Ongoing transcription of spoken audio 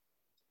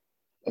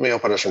Let me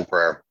open us in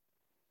prayer.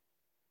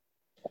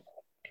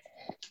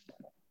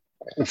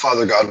 And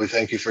Father God, we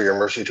thank you for your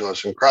mercy to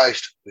us in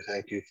Christ. We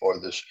thank you for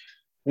this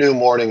new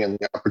morning and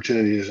the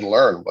opportunity to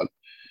learn what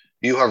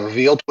you have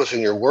revealed to us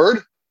in your word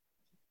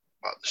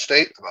about the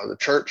state, about the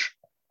church,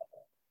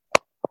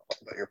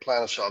 about your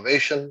plan of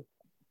salvation,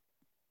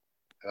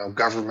 and how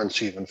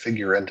governments even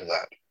figure into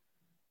that.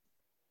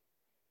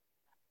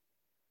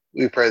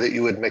 We pray that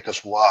you would make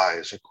us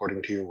wise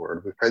according to your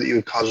word. We pray that you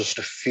would cause us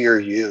to fear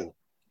you,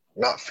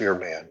 not fear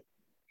man.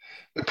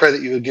 We pray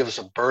that you would give us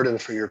a burden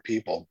for your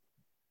people,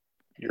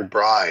 your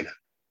bride,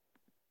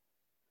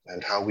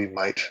 and how we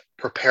might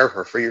prepare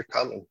her for your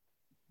coming.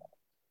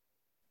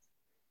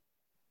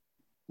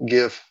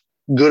 Give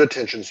good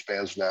attention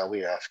spans now,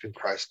 we ask in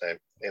Christ's name.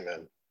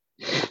 Amen.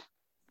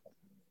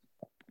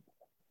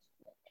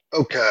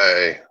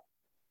 Okay.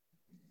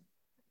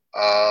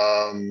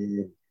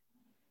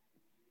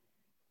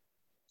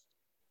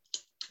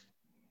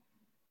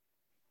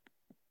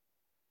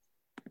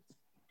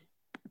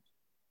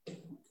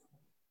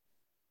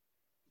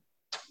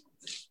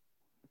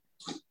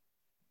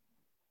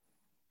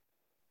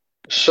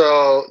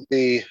 So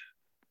the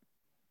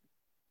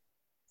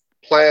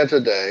plan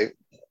today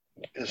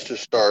is to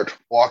start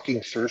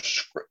walking through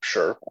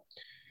Scripture.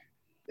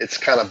 It's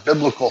kind of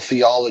biblical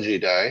theology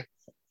day,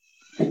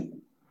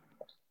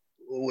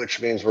 which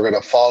means we're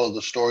going to follow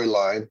the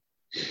storyline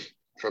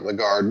from the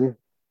garden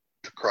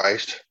to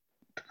Christ's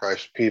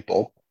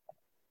people.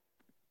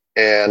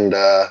 And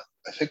I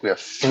think we have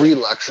 3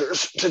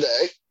 lectures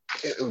today.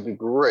 It would be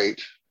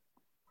great.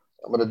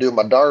 I'm going to do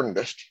my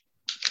darndest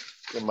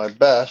and my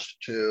best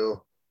to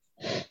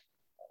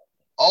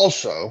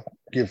also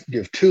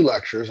give 2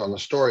 lectures on the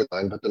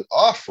storyline, but then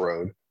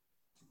off-road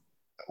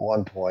at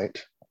one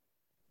point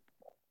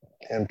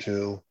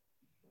into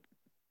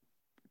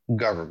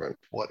government.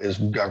 What is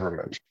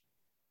government?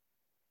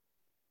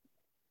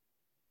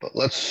 But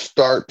let's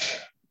start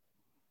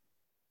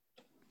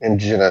in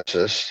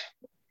Genesis.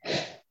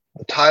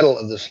 The title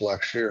of this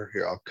lecture,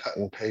 here I'll cut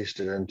and paste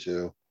it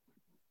into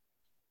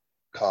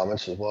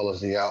comments as well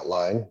as the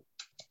outline.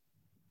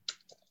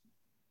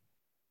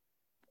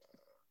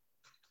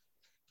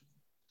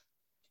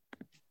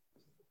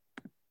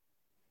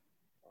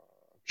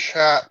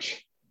 Chat,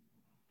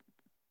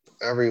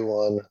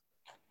 everyone.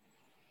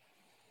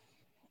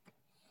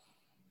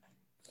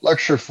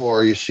 Lecture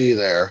 4, you see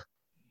there,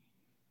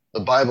 the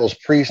Bible's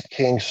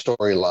priest-king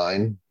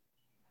storyline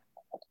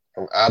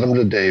from Adam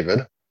to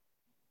David.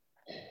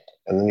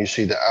 And then you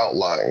see the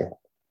outline,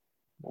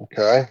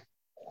 okay?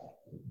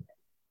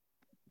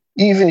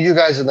 Even you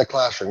guys in the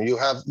classroom, you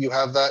have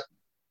that?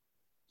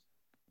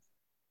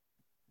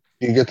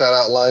 You get that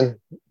outline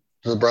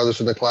to the brothers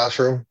in the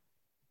classroom?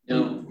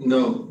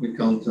 No, we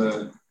can't.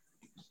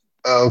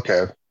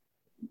 Okay.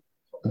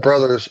 The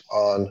brothers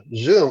on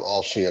Zoom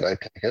all see it, I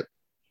take it.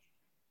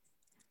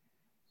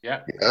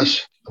 Yeah.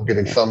 Yes, I'm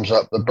getting thumbs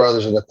up. The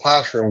brothers in the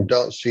classroom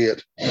don't see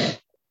it.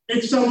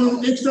 If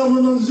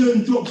someone on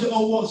Zoom drops it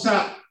on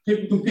WhatsApp,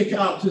 people can pick it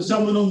up. So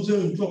someone on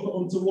Zoom drop it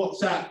onto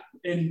WhatsApp,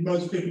 and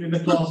most people in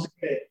the class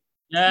get it.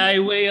 Yeah, I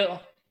will.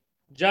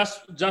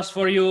 Just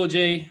for you,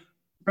 Jay.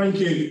 Thank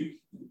you.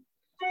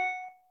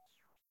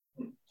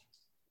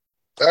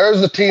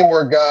 There's the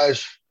teamwork,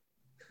 guys.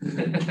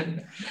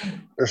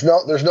 There's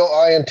no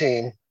I in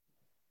team.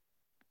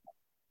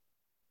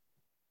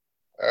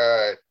 All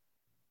right.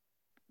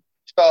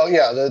 So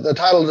yeah, the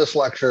title of this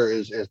lecture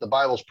is the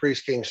Bible's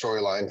priest-king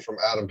storyline from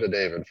Adam to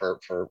David for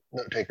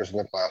note takers in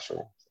the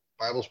classroom.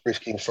 Bible's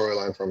priest-king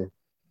storyline from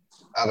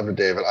Adam to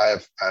David. I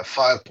have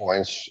 5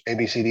 points, A,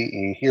 B, C, D,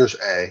 E. Here's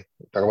A.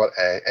 Talk about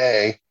A.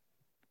 A,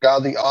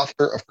 God, the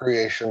author of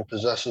creation,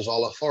 possesses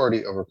all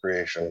authority over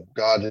creation.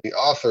 God, the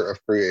author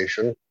of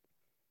creation,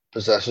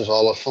 possesses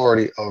all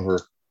authority over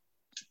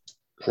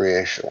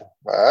creation.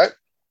 All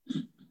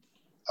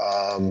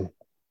right.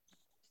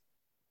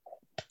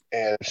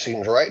 And it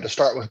seems right to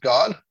start with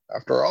God,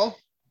 after all.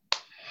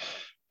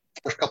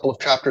 First couple of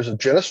chapters of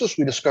Genesis,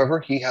 we discover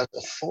he has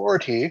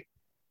authority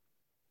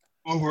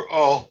over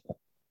all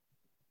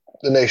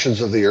the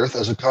nations of the earth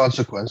as a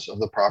consequence of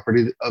the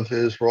property of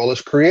his role as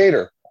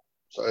creator.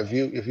 So if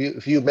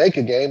you make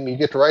a game, you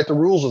get to write the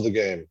rules of the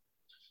game.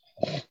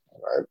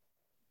 Right?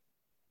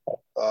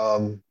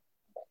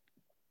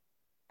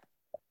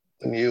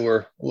 When you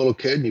were a little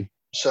kid, you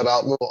set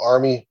out little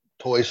army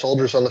toy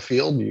soldiers on the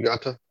field. You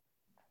got to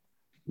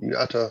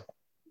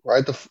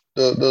write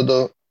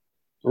the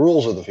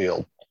rules of the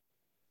field.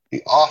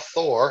 The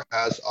author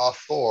has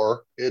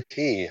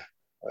authority,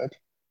 right?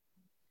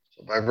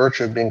 So by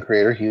virtue of being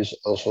creator, he's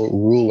also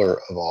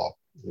ruler of all.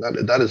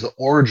 That is the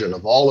origin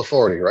of all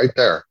authority, right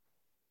there.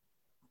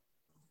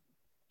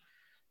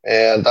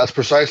 And that's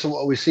precisely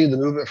what we see the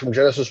movement from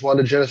Genesis 1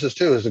 to Genesis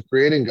 2 is the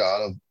creating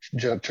God of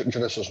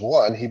Genesis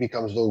 1. He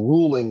becomes the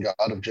ruling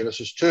God of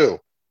Genesis 2,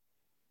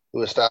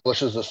 who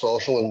establishes the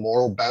social and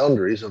moral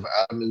boundaries of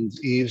Adam and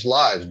Eve's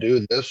lives.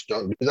 Do this,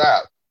 don't do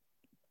that.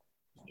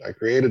 I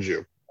created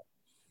you.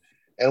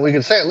 And we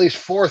can say at least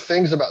 4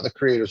 things about the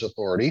creator's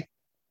authority,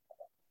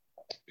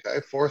 Okay,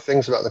 4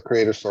 things about the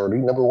Creator's authority.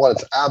 Number 1,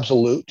 it's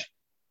absolute.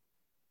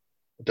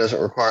 It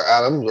doesn't require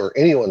Adam's or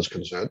anyone's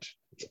consent.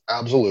 It's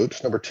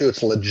absolute. Number 2,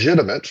 it's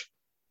legitimate.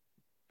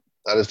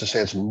 That is to say,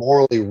 it's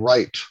morally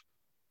right.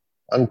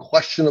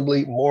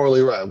 Unquestionably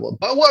morally right. Well,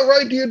 by what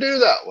right do you do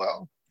that?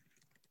 Well,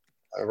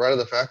 by right of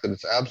the fact that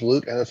it's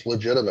absolute and it's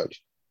legitimate.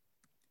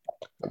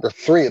 Number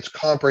 3, it's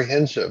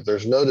comprehensive.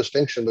 There's no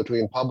distinction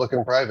between public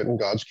and private in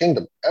God's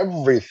kingdom.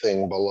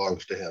 Everything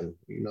belongs to him.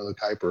 You know the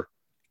Kuyper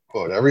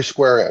quote, every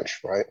square inch,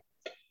 right?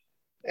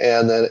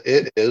 And then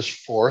it is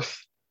 4th,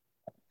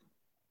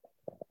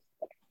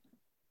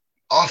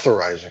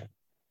 authorizing.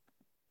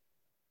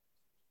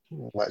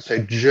 You might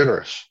say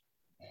generous.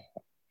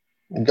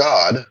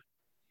 God,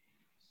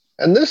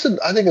 and this,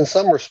 I think in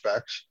some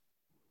respects,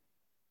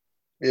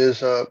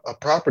 is a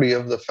property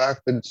of the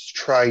fact that it's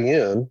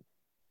triune.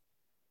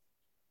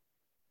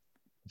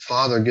 The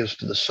Father gives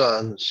to the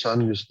Son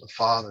gives to the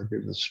Father,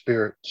 gives to the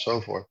Spirit, and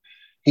so forth.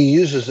 He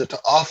uses it to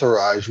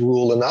authorize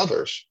rule in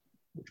others,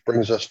 which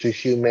brings us to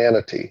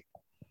humanity.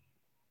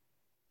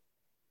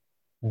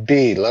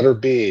 B, letter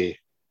B,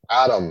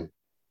 Adam.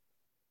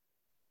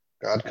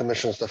 God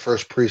commissions the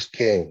first priest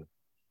king.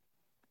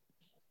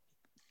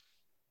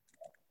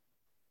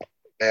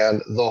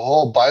 And the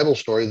whole Bible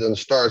story then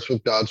starts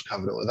with God's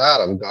covenant with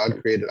Adam.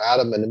 God created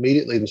Adam and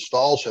immediately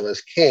installs him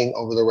as king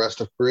over the rest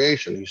of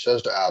creation. He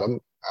says to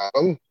Adam,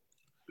 Adam,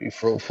 be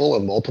fruitful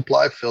and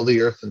multiply, fill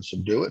the earth and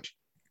subdue it.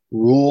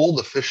 Rule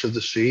the fish of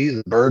the sea,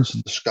 the birds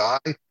of the sky,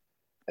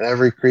 and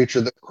every creature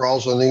that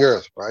crawls on the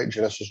earth, right?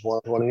 Genesis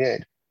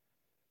 1:28.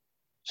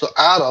 So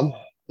Adam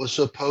was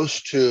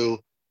supposed to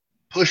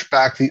push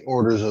back the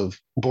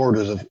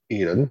borders of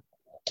Eden.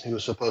 He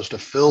was supposed to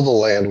fill the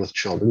land with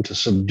children, to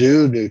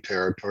subdue new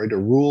territory, to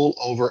rule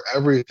over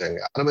everything.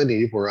 Adam and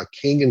Eve were a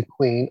king and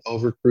queen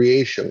over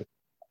creation.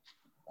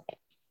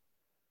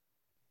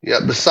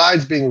 Yet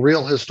besides being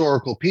real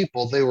historical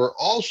people, they were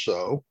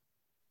also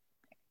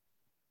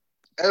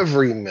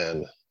every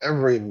man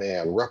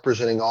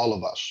representing all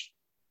of us.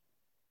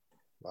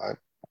 Right?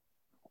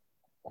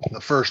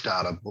 The first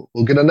Adam.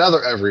 We'll get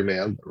another every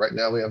man, but right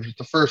now we have just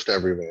the first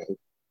every man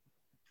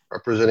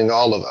representing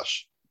all of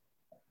us.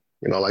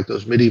 You know, like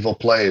those medieval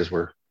plays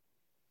where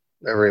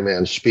every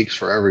man speaks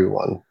for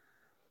everyone.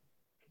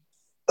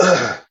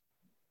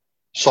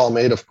 Psalm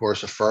 8, of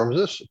course, affirms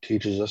this. It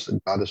teaches us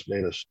that God has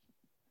made us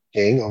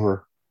king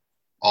over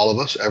all of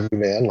us, every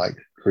man, like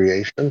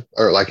creation,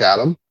 or like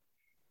Adam.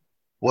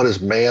 What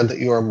is man that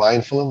you are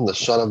mindful of, and the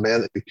Son of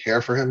Man that you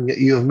care for him? Yet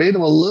you have made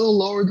him a little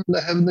lower than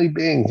the heavenly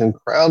beings and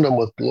crowned him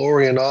with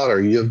glory and honor.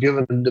 You have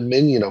given him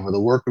dominion over the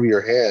work of your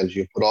hands.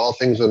 You have put all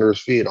things under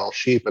his feet, all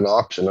sheep and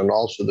oxen, and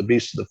also the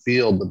beasts of the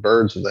field, the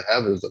birds of the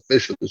heavens, the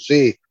fish of the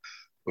sea,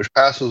 which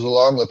passes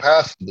along the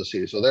paths of the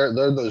sea. So there are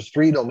those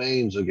 3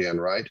 domains again,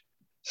 right?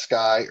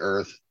 Sky,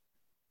 earth,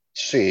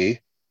 sea.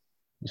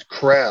 It's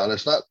crown.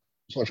 It's not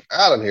so much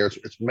Adam here,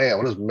 it's man.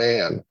 What is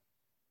man?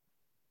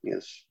 He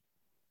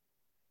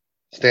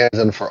stands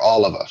in for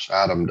all of us.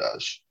 Adam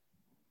does.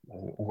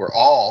 We're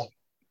all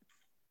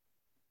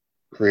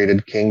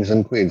created kings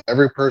and queens.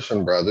 Every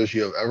person, brothers,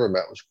 you have ever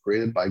met was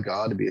created by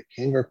God to be a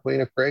king or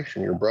queen of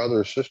creation. Your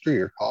brother or sister,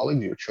 your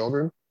colleague, your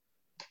children.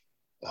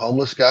 The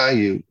homeless guy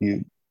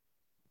you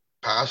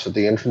pass at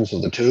the entrance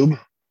of the tube.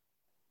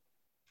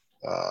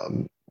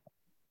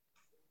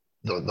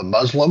 The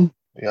Muslim,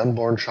 the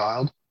unborn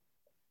child.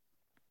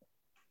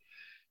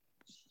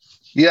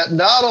 Yet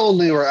not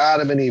only were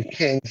Adam and Eve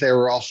kings, they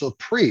were also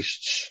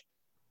priests.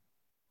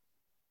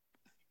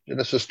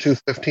 Genesis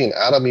 2:15,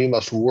 Adam, you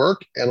must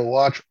work and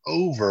watch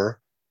over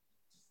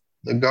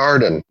the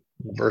garden.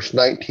 Verse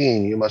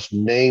 19, you must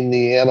name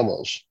the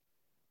animals.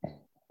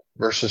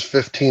 Verses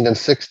 15 and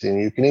 16,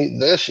 you can eat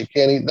this, you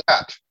can't eat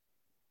that.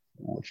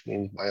 Which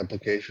means, by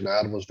implication,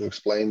 Adam was to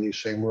explain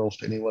these same rules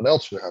to anyone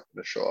else who happened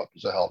to show up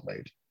as a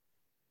helpmate.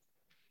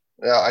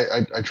 Now,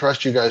 I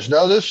trust you guys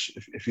know this.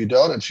 If you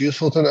don't, it's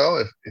useful to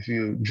know. If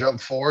you jump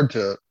forward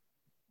to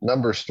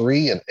Numbers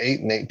 3 and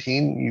 8 and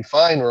 18, you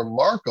find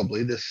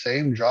remarkably this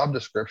same job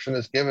description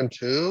is given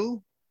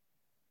to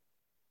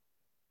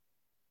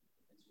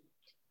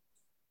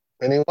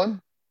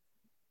anyone?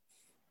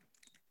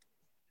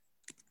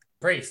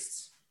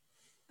 Priests.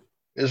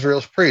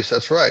 Israel's priests,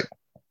 that's right.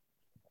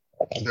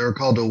 They were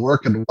called to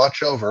work and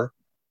watch over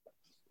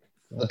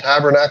the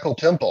tabernacle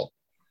temple,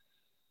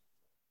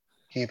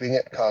 keeping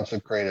it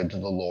consecrated to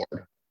the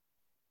Lord.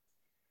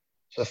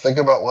 So think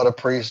about what a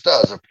priest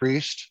does. A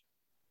priest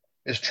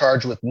is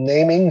charged with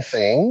naming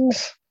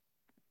things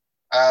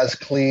as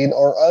clean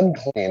or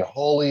unclean,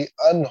 holy,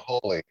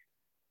 unholy.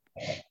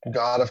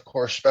 God, of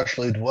course,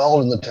 specially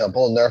dwelled in the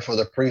temple, and therefore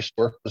the priest's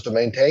work was to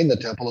maintain the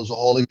temple as a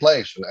holy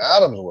place. And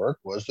Adam's work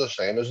was the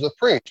same as the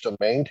priest, to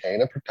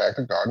maintain and protect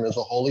the garden as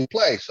a holy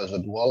place, as a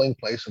dwelling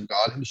place of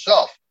God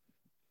himself.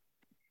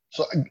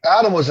 So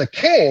Adam was a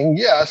king,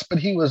 yes, but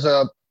he was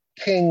a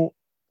king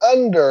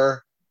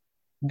under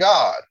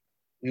God.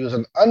 He was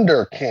an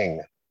under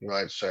king, you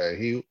might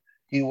say.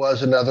 He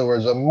was, in other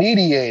words, a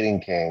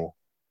mediating king.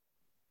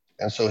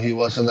 And so he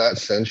was, in that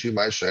sense, you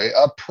might say,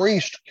 a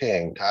priest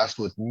king, tasked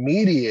with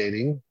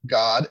mediating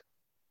God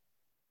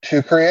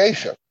to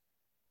creation.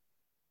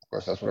 Of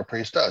course, that's what a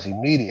priest does. He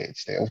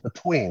mediates, stands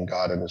between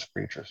God and his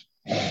creatures.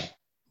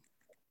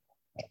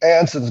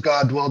 And since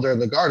God dwelled there in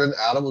the garden,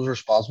 Adam was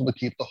responsible to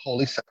keep the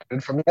holy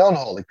separated from the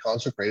unholy,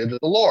 consecrated to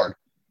the Lord.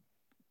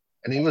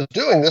 And he was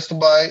doing this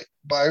by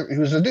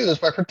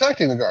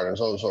protecting the garden.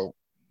 So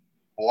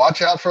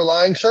watch out for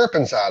lying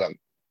serpents, Adam.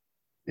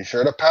 Be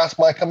sure to pass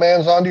my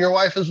commands on to your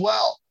wife as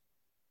well.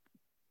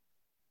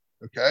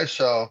 Okay,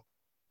 so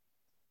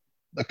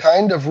the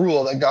kind of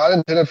rule that God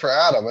intended for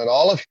Adam and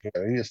all of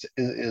humanity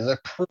is a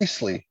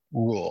priestly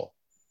rule.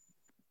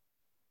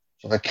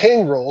 So if a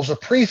king rules, a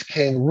priest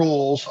king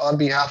rules on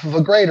behalf of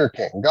a greater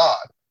king,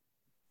 God.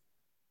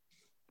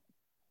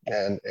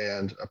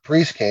 And a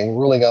priest king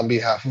ruling on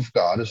behalf of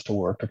God is to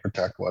work to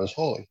protect what is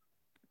holy.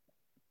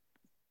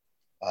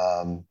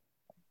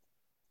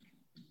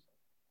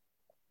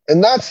 In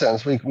that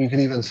sense, we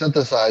could even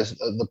synthesize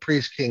the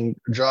priest king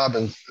job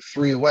in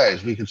three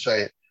ways. We could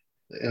say it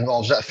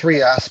involves that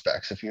three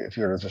aspects. If you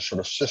were to just sort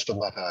of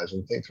systematize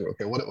and think through,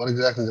 okay, what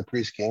exactly is a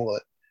priest king?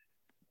 Well,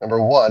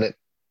 number one,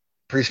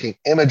 priest king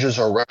images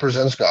or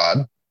represents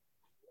God.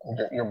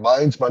 Your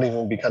minds might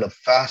even be kind of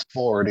fast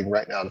forwarding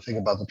right now to think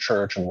about the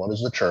church and what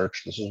is the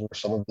church. This is where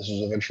some of this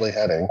is eventually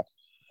heading.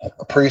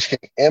 A priest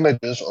king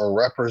images or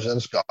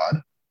represents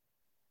God,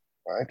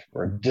 right?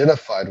 We're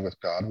identified with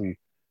God.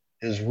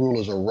 His rule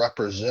is a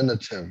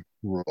representative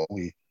rule.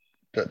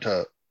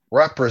 To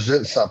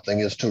represent something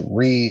is to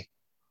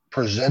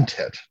represent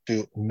it,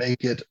 to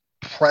make it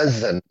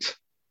present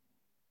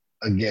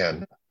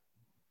again.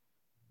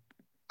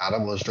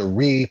 Adam was to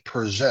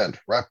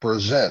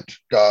represent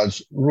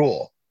God's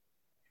rule.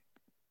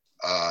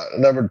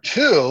 Number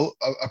two,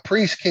 a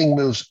priest king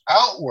moves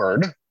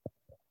outward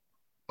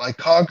by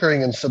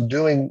conquering and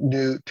subduing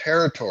new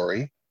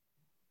territory,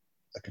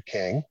 like a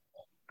king.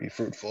 Be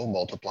fruitful,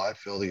 multiply,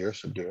 fill the earth,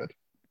 subdue it.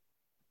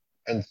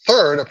 And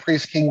third, a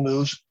priest king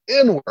moves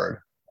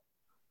inward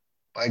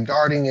by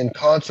guarding and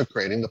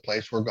consecrating the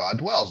place where God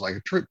dwells, like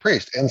a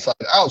priest, inside,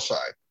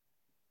 outside.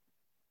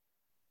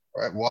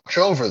 All right, watch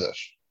over this.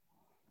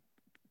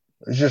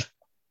 It's just,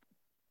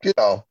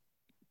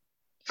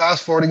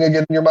 fast forwarding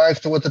again in your minds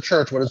to what does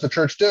the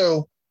church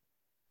do?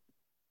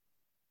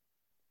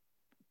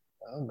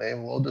 Well, maybe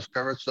we'll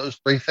discover it's those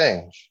three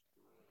things.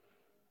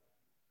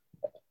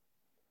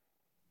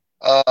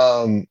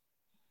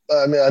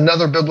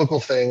 Another biblical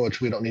thing,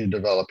 which we don't need to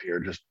develop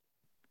here,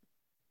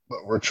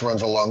 but which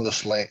runs along the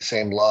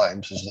same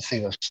lines, is the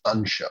theme of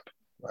sonship,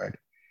 right?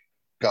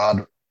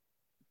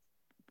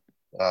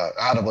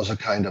 Adam was a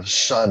kind of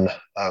son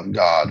of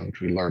God,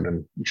 which we learned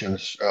in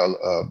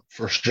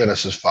First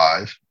Genesis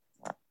 5,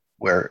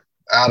 where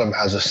Adam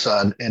has a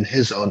son in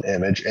his own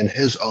image, in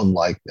his own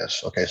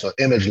likeness. Okay, so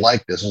image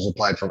likeness is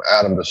applied from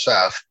Adam to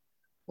Seth.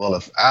 Well,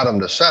 if Adam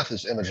to Seth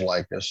is image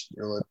likeness,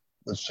 it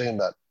would seem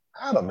that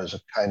Adam is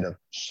a kind of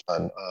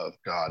son of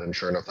God. And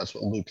sure enough, that's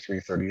what Luke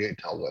 3:38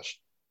 tells us.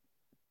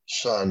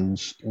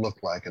 Sons look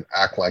like and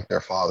act like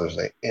their fathers.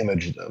 They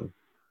image them.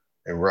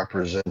 They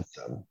represent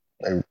them.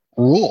 They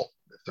rule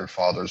if their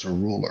father's a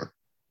ruler.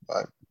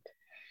 But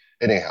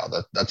anyhow,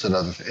 that's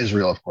another thing.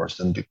 Israel, of course,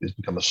 then has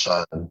become a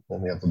son. And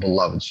then we have the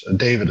beloveds.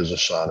 David is a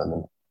son. And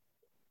then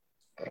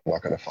I'm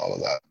not going to follow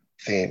that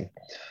theme.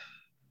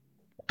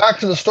 Back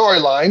to the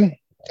storyline.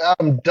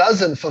 Adam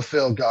doesn't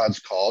fulfill God's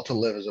call to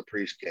live as a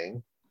priest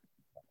king.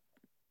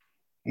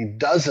 He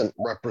doesn't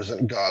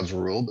represent God's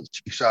rule, but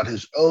speaks out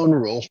his own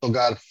rule. So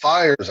God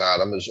fires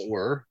Adam, as it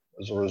were,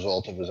 as a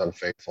result of his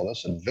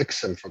unfaithfulness,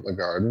 evicts him from the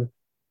garden.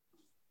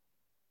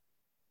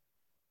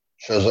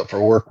 Shows up for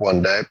work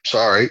one day.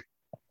 Sorry,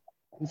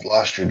 you've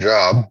lost your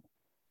job.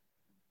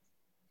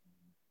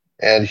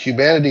 And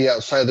humanity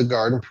outside the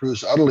garden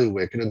proves utterly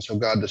wicked, and so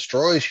God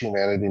destroys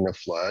humanity in a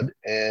flood,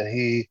 and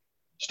he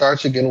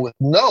starts again with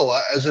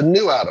Noah as a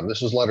new Adam.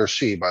 This is letter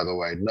C, by the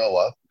way.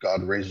 Noah,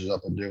 God raises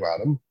up a new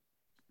Adam.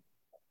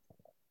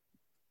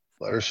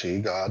 Letter C,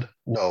 God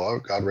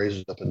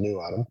raises up a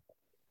new Adam.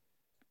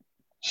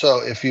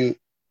 So if you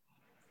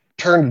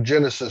turn to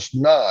Genesis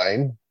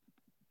 9,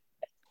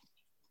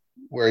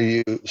 where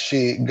you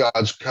see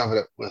God's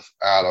covenant with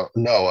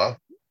Noah,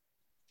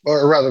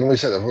 or rather, let me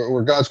say that,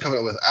 where God's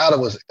covenant with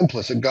Adam was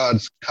implicit,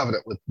 God's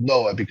covenant with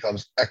Noah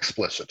becomes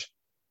explicit.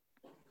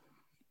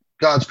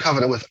 God's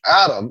covenant with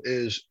Adam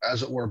is,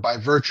 as it were, by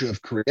virtue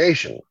of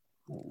creation.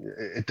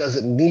 It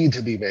doesn't need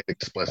to be made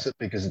explicit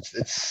because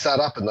it's set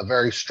up in the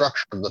very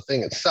structure of the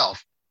thing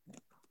itself.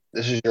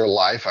 This is your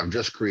life. I've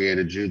just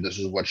created you. This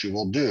is what you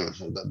will do.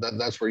 So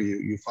that's where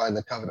you find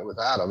the covenant with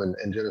Adam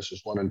in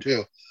Genesis 1 and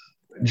 2.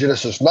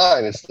 Genesis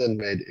 9, it's then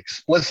made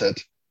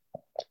explicit.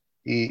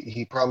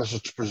 He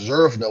promises to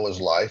preserve Noah's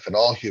life and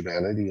all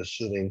humanity,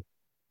 assuming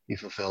he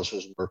fulfills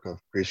his work of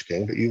priest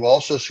king. But you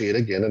also see it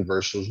again in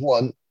verses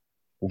 1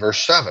 and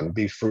verse 7.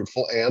 Be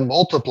fruitful and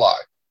multiply.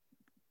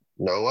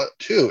 Noah,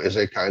 too, is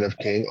a kind of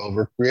king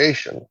over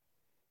creation.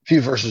 A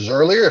few verses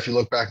earlier, if you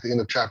look back at the end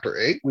of chapter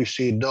 8, we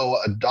see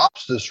Noah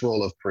adopts this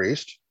role of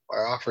priest, by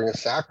offering a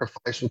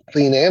sacrifice with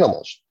clean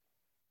animals.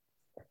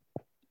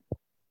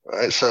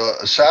 Right? So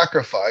a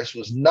sacrifice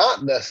was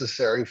not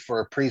necessary for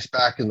a priest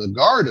back in the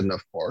garden,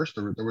 of course.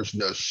 There was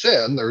no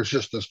sin. There was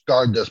just this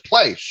guard this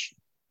place,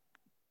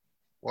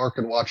 work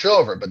and watch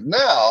over. But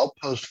now,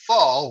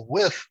 post-fall,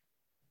 with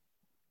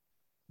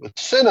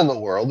sin in the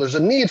world, there's a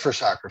need for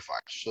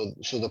sacrifice.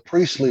 So the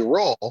priestly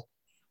role,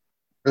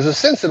 there's a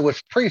sense in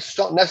which priests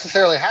don't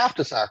necessarily have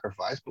to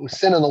sacrifice, but with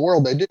sin in the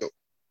world, they do.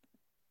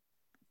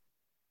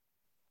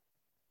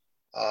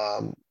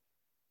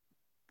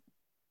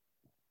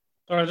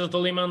 Dr.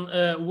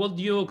 Leeman, would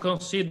you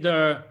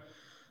consider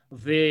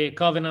the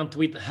covenant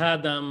with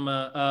Adam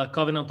a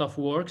covenant of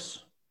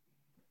works?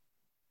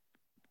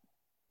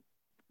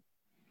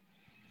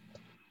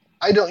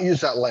 I don't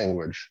use that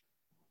language.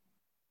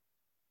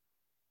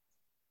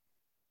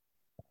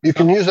 You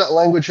can use that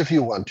language if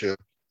you want to.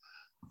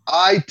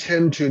 I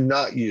tend to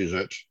not use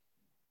it.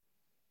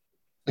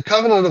 The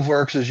covenant of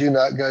works, as you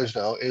guys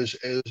know, is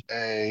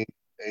a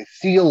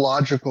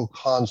theological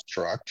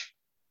construct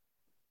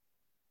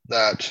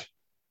that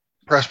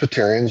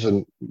Presbyterians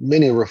and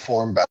many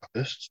Reformed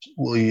Baptists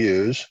will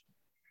use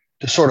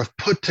to sort of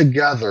put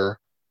together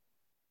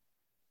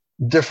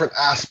different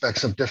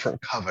aspects of different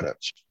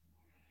covenants.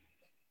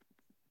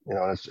 You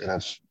know,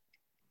 it's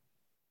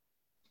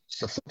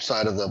the flip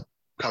side of the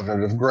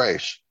covenant of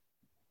grace.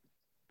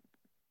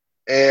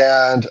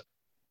 And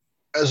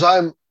as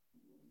I'm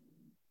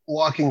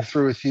walking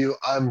through with you,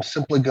 I'm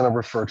simply going to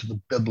refer to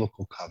the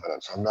biblical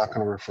covenants. I'm not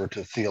going to refer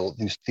to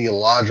these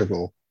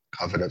theological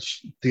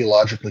covenants,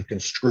 theologically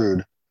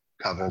construed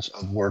covenants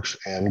of works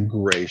and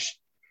grace.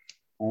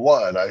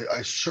 One,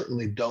 I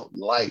certainly don't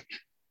like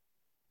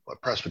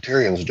what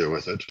Presbyterians do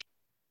with it.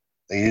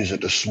 They use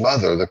it to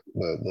smother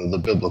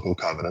the biblical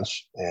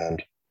covenants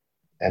and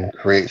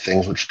create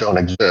things which don't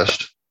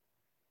exist,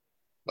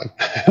 like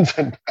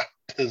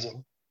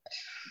baptism.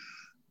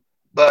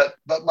 But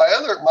my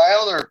other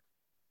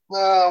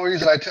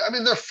reason I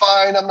mean, they're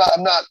fine. I'm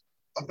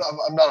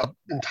not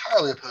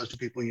entirely opposed to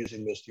people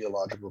using those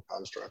theological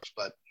constructs,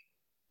 but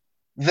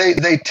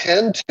they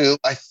tend to,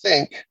 I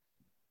think,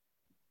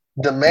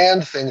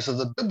 demand things of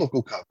the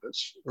biblical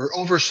covenants or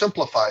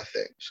oversimplify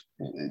things,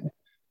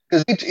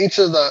 because each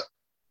of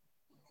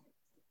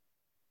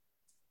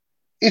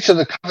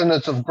the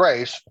covenants of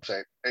grace,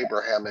 say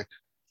Abrahamic,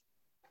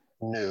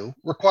 new,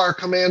 require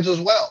commands as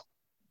well.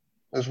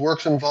 There's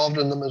works involved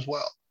in them as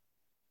well.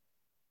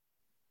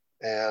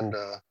 And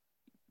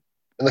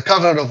the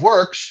covenant of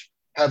works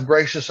have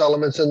gracious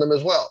elements in them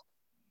as well.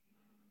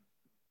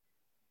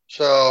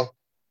 So,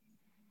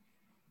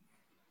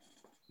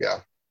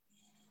 yeah.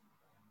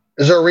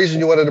 Is there a reason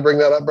you wanted to bring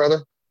that up,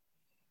 brother?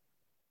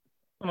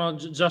 Well,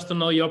 just to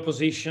know your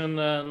position,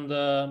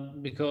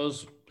 and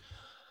because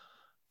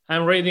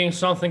I'm reading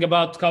something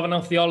about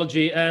covenant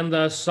theology,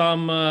 and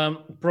some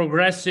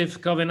progressive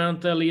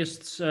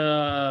covenantalists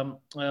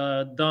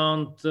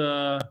don't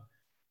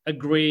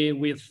agree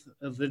with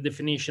the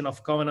definition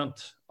of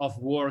covenant of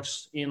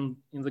works in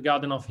the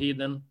Garden of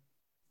Eden.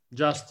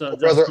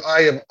 Brother,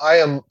 I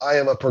am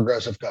a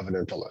progressive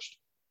covenantalist.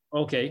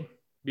 Okay,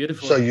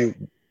 beautiful. So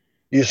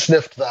you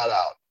sniffed that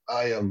out.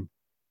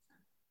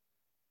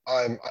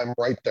 I'm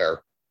right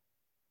there.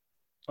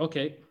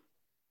 Okay.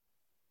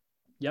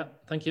 Yeah,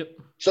 thank you.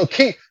 So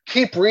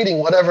keep reading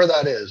whatever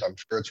that is. I'm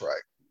sure it's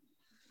right.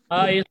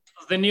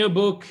 It's the new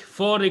book,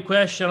 40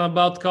 Questions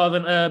about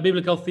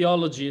Biblical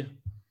Theology.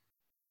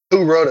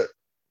 Who wrote it?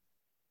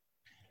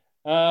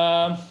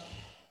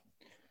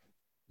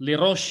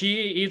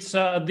 Liroshi. It's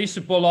a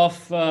disciple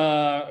of.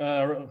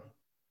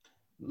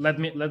 Let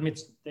me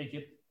take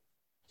it.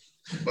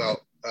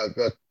 Well,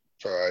 that's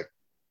all right.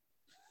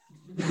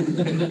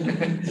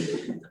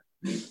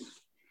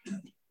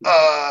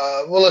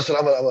 Well, listen,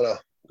 I'm gonna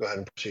go ahead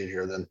and proceed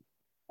here. Then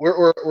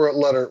we're at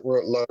letter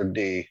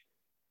D.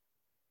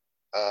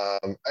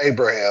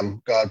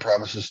 Abraham, God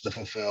promises to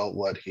fulfill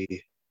what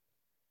he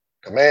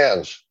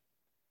commands.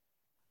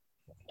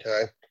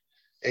 Okay,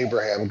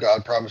 Abraham,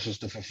 God promises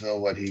to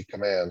fulfill what he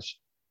commands.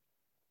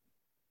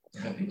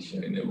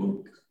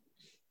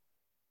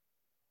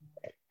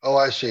 Oh,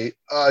 I see.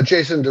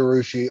 Jason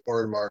DeRucci,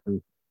 Orrin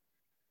Martin.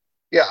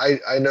 Yeah,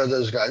 I know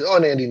those guys. Oh,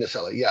 and Andy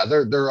Naselli. Yeah,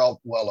 they're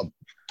all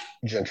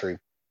gentry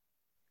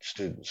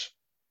students.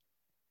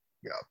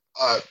 Yeah,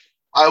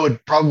 I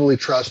would probably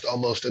trust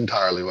almost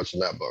entirely what's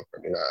in that book. I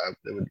mean,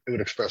 it would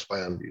express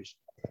my own views.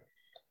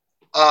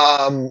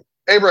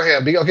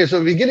 Abraham. Okay,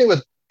 so beginning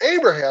with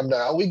Abraham,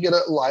 now we get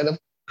a line of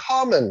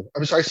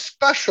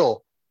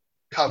special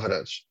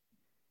covenants,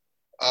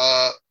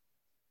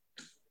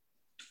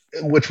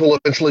 which will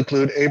eventually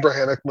include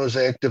Abrahamic,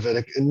 Mosaic,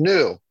 Davidic, and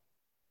New.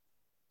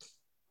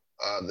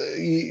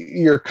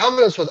 Your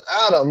covenants with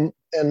Adam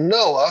and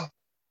Noah,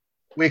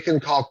 we can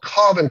call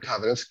common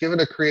covenants, given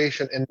to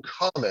creation in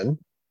common.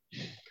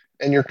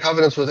 And your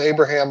covenants with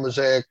Abraham,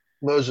 Mosaic,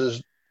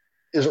 Moses,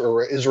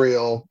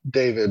 Israel,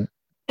 David,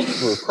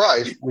 through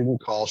Christ, we can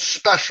call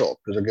special,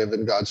 because they're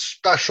given God's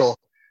special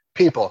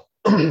people.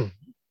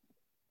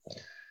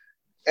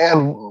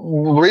 And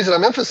the reason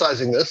I'm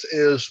emphasizing this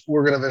is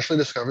we're going to eventually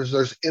discover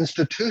there's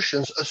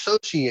institutions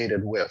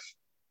associated with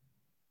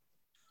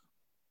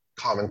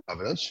common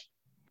covenants,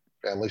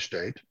 family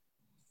state,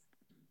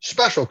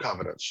 special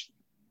covenants,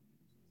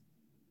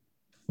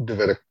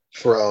 Davidic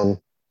throne,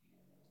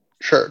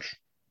 church.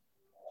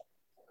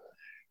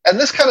 And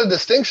this kind of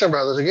distinction,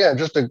 brothers, again,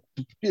 just to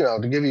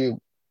give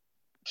you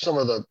some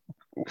of the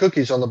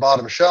cookies on the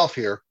bottom shelf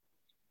here,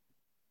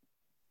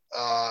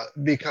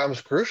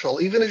 becomes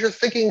crucial, even as you're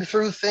thinking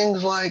through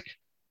things like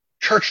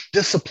church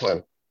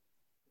discipline.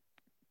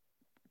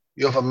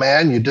 You have a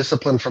man you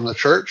discipline from the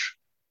church.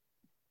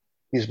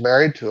 He's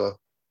married to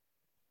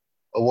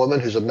a woman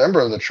who's a member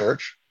of the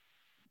church.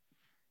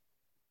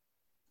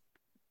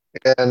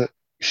 And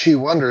she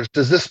wonders,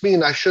 does this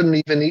mean I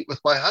shouldn't even eat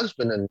with my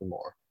husband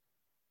anymore?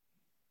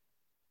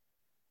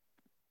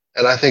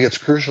 And I think it's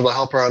crucial to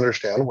help her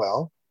understand,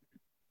 well,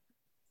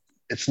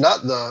 it's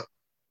not the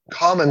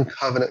common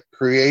covenant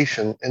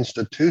creation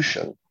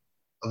institution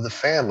of the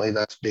family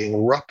that's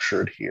being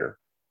ruptured here.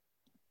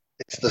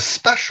 It's the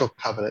special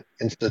covenant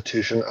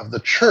institution of the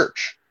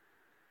church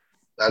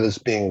that is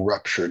being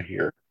ruptured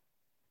here,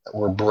 that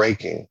we're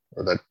breaking,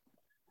 or that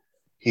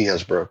he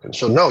has broken.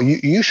 So no,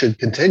 you should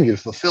continue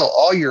to fulfill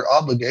all your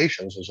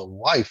obligations as a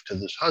wife to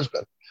this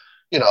husband.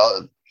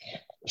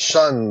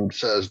 Son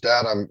says,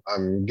 Dad,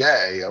 I'm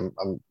gay.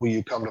 Will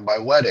you come to my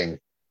wedding?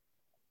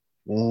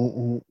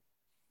 No,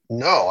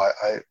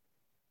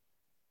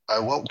 I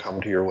won't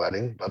come to your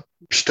wedding, but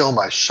you're still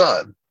my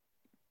son.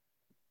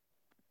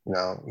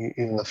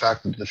 Even the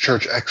fact that the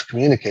church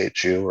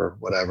excommunicates you or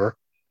whatever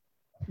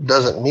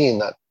doesn't mean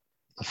that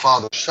the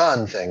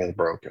father-son thing is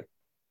broken.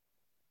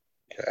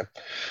 Okay,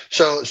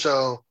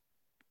 so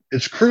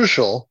it's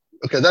crucial.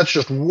 Okay, that's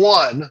just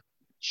one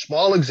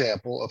small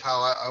example of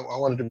how I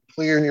wanted to be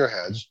clear in your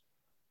heads.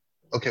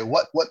 Okay,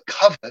 what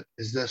covenant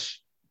is this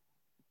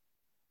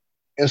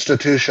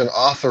institution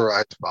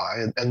authorized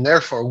by, and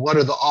therefore what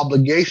are the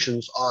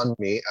obligations on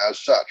me as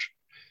such?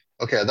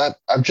 Okay, that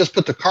I've just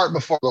put the cart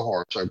before the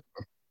horse.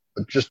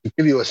 But just to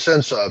give you a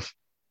sense of,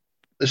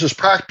 this is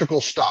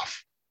practical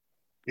stuff,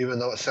 even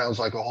though it sounds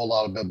like a whole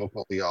lot of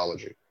biblical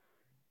theology.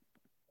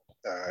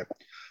 All right.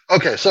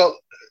 Okay, so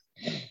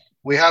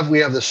we have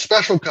this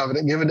special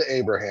covenant given to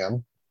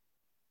Abraham.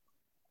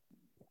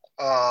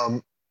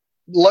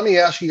 Let me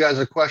ask you guys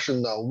a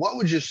question, though. What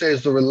would you say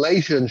is the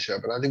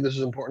relationship, and I think this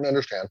is important to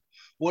understand,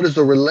 what is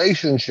the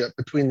relationship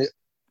between the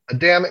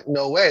Adamic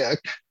Noahic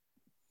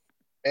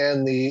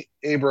and the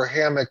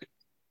Abrahamic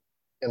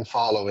and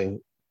following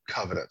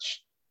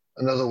covenants?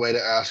 Another way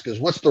to ask is,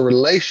 what's the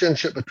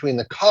relationship between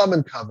the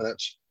common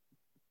covenants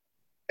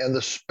and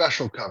the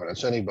special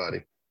covenants?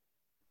 Anybody?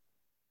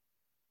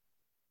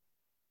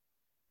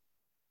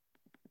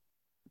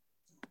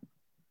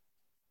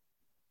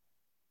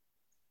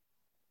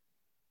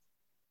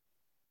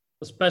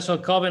 The special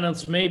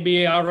covenants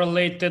maybe are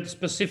related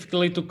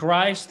specifically to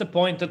Christ,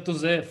 pointed to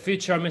the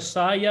future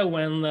Messiah,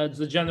 when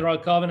the general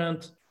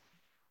covenant,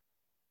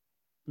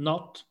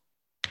 not.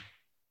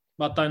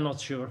 But I'm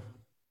not sure.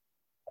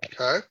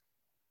 Okay.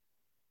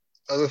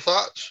 Other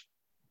thoughts?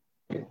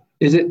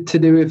 Is it to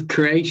do with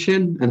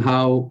creation and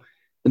how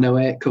the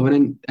Noahic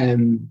covenant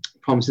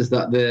promises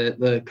that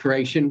the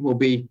creation will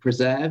be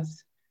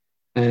preserved,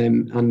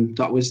 and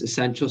that was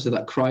essential so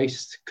that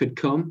Christ could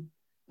come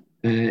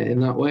in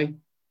that way?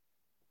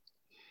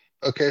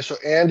 Okay, so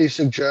Andy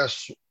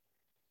suggests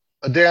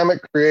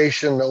Adamic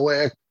creation,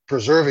 Noahic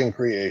preserving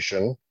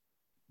creation,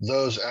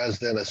 those as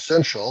then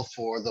essential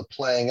for the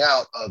playing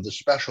out of the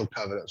special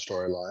covenant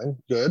storyline.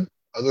 Good.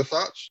 Other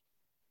thoughts?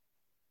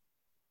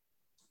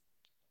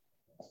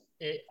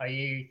 Are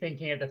you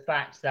thinking of the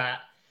fact that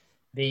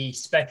the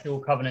special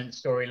covenant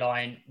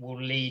storyline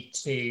will lead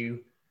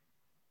to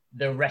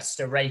the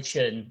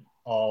restoration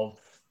of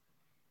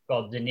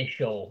God's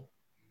initial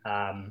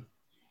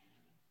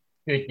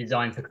good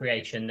design for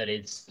creation that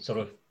is sort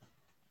of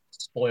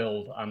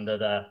spoiled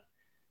under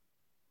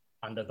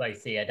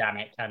both the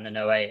Adamic and the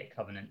Noahic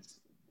covenants?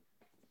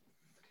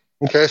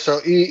 Okay,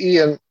 so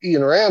Ian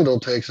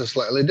Randall takes a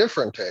slightly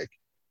different take.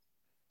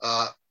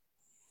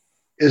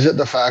 Is it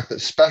the fact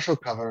that special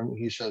covenant,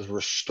 he says,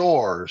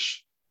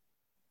 restores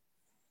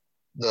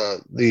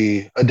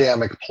the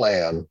Adamic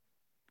plan?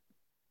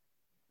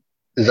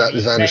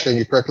 Does I understand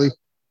you correctly?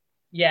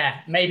 Yeah,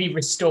 maybe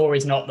restore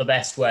is not the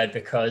best word,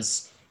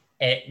 because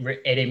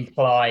it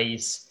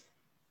implies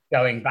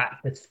going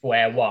back to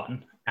square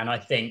one. And I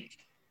think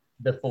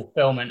the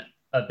fulfillment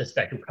of the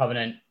special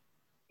covenant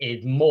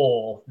is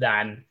more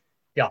than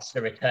just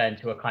a return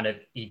to a kind of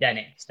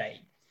Edenic state.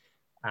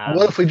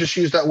 What if we just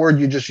use that word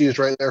you just used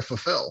right there,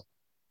 fulfill?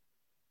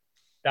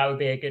 That would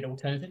be a good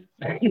alternative.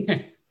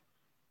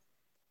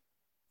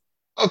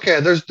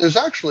 Okay, there's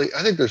actually,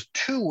 I think there's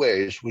two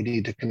ways we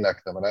need to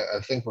connect them, and I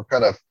think we're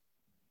kind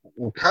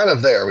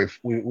of there.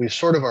 We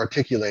sort of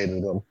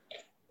articulated them.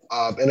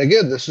 And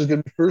again, this is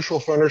going to be crucial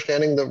for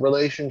understanding the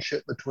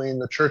relationship between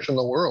the church and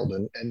the world,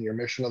 and your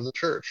mission of the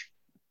church.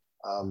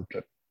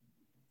 To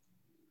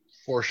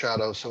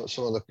foreshadow some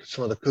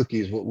of the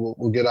cookies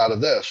we'll get out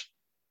of this.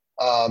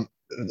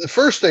 The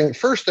first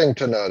thing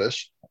to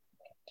notice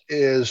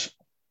is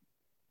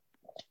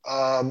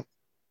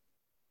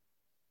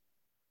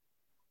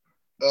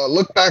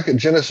look back at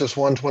Genesis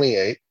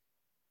 1:28,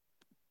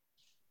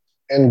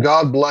 and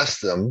God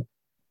blessed them,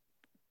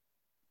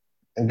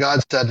 and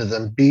God said to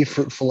them, "Be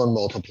fruitful and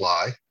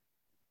multiply."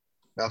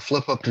 Now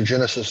flip up to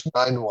Genesis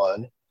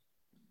 9:1,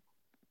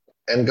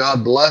 and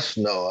God blessed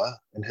Noah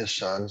and his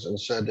sons and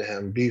said to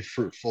him, "Be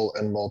fruitful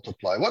and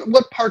multiply."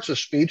 What parts of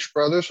speech,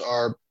 brothers,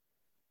 are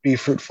 "be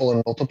fruitful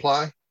and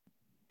multiply"?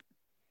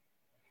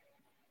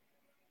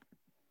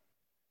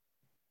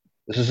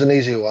 This is an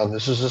easy one.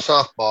 This is a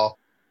softball.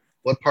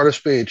 What part of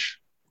speech?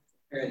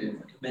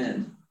 Imperative,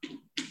 command.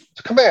 It's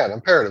a command,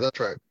 imperative, that's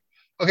right.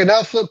 Okay,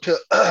 now flip to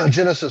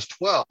Genesis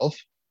 12.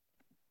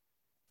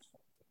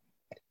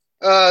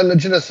 No,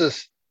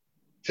 Genesis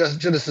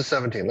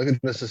 17. Look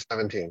at Genesis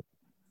 17,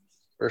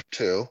 verse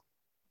 2.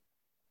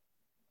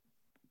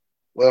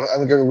 Well,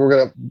 we're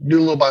going to do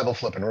a little Bible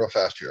flipping real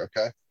fast here,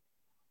 okay?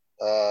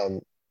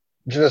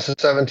 Genesis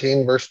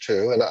 17, verse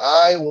 2. And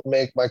I will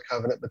make my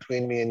covenant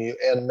between me and you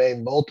and may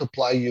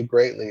multiply you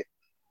greatly.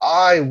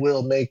 I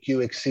will make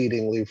you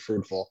exceedingly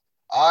fruitful.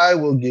 I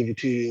will give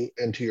to you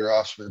and to your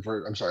offspring.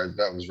 I'm sorry,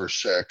 that was verse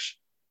 6.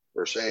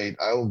 Verse 8,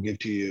 I will give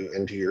to you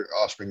and to your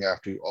offspring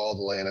after you all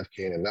the land of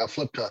Canaan. Now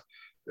flip to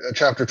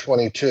chapter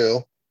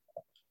 22,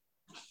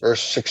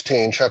 verse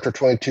 16. Chapter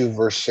 22,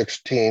 verse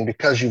 16.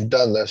 Because you've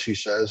done this, he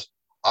says,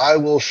 I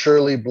will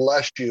surely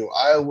bless you.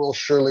 I will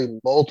surely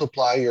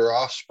multiply your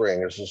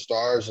offspring as the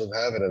stars of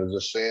heaven and as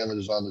the sand that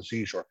is on the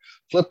seashore.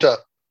 Flip to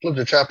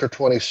chapter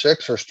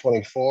 26, verse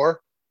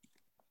 24.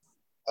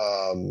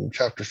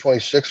 Chapter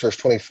 26, verse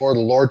 24, the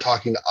Lord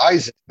talking to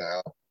Isaac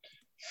now.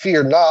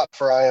 Fear not,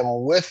 for I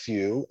am with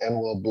you and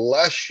will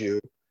bless you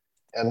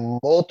and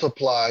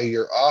multiply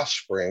your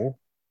offspring,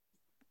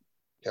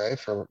 okay,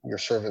 for your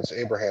servant's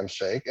Abraham's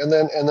sake. And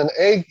then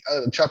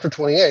chapter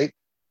 28,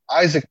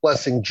 Isaac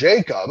blessing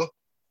Jacob.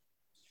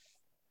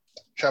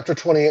 Chapter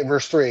 28,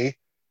 verse 3,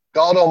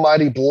 God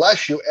Almighty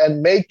bless you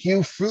and make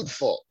you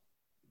fruitful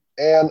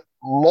and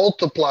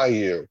multiply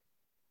you,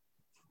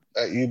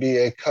 that you be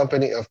a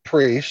company of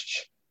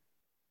priests.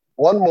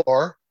 One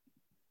more,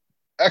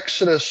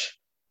 Exodus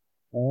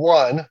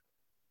 1.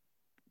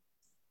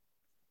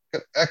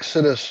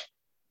 Exodus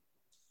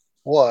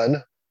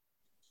 1.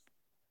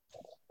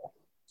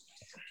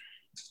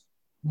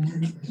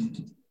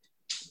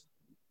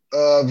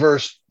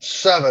 Verse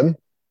 7.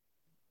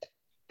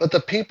 But the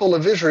people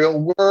of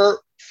Israel were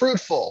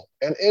fruitful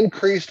and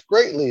increased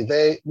greatly.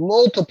 They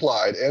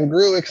multiplied and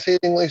grew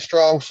exceedingly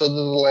strong so that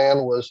the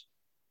land was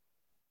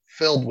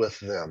filled with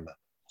them.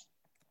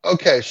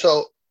 Okay,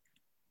 so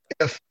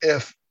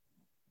if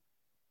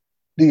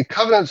the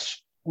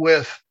covenants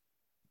with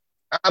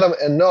Adam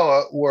and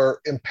Noah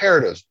were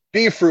imperatives,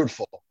 be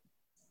fruitful,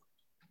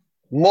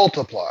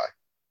 multiply,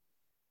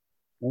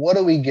 what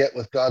do we get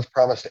with God's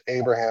promise to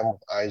Abraham,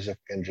 Isaac,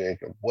 and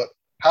Jacob?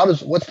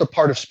 What's the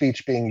part of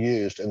speech being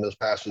used in those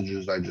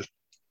passages I just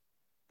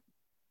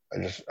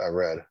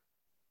read?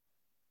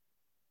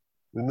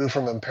 We move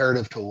from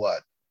imperative to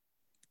what?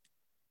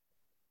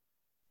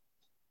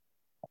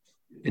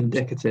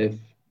 Indicative.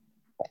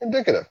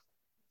 Indicative.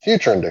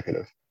 Future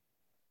indicative.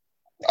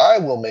 I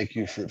will make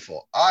you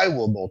fruitful. I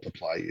will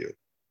multiply you.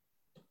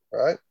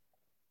 Right?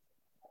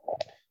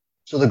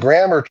 So the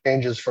grammar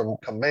changes from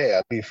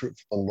command, be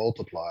fruitful and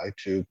multiply,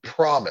 to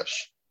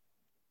promise.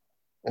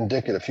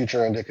 Indicative,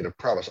 future indicative,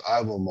 promise.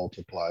 I will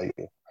multiply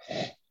you.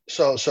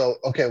 So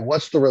okay,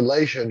 what's the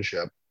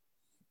relationship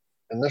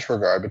in this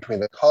regard between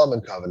the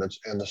common covenants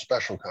and the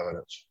special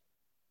covenants?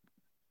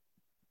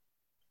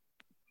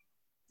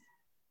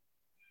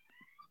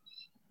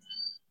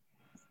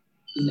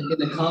 In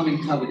the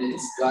common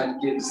covenants,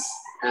 God gives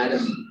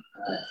Adam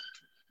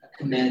a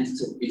command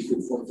to be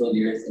fruitful and fill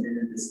the earth, and then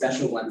in the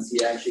special ones,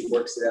 he actually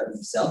works it out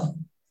himself.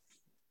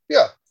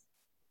 Yeah.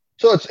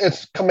 So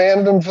it's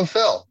command and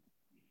fulfill,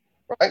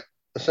 right?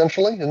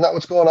 Essentially, isn't that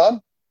what's going on?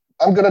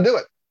 I'm going to do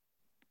it.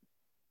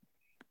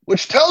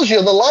 Which tells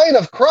you the line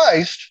of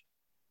Christ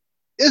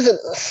isn't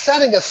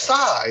setting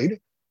aside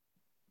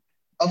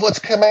of what's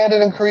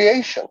commanded in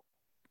creation.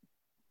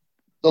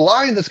 The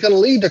line that's going to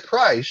lead to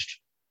Christ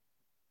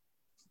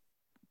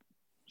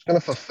is going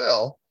to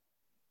fulfill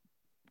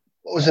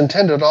what was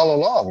intended all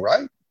along,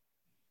 right?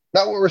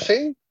 Not what we're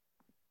seeing?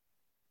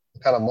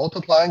 Kind of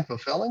multiplying,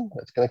 fulfilling,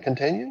 that's going to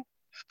continue.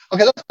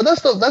 Okay,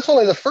 that's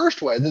only the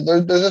first way.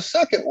 There's a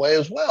second way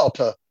as well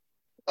to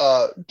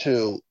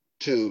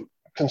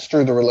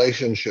construe the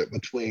relationship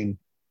between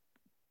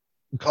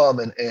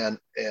common and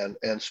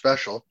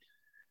special,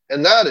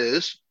 and that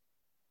is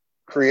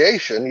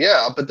creation,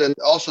 yeah, but then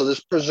also this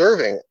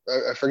preserving.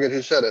 I forget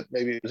who said it.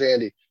 Maybe it was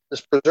Andy.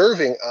 This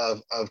preserving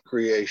of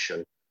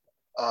creation,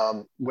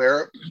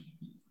 where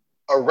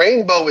a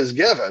rainbow is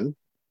given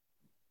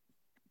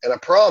and a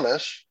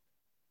promise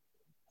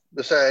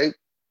to say,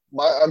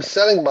 I'm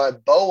setting my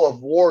bow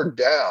of war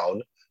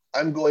down.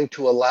 I'm going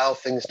to allow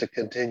things to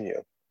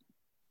continue,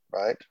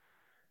 right?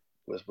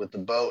 With the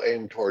bow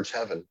aimed towards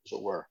heaven, as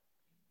it were.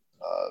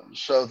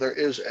 So there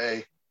is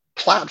a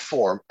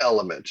platform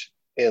element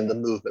in the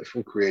movement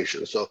from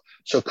creation. So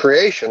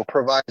creation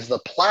provides the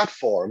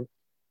platform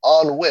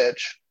on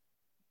which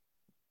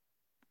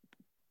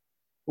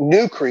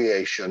new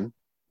creation,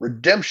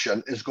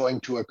 redemption, is going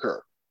to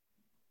occur.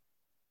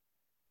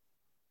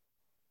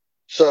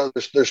 So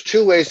there's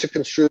two ways to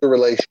construe the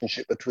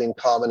relationship between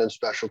common and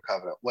special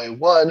covenant. Way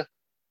one,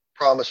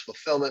 promise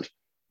fulfillment.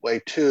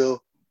 Way two,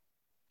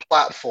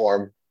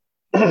 platform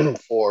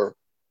for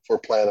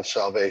plan of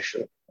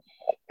salvation.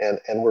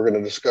 And we're going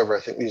to discover,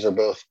 I think these are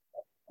both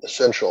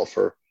essential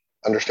for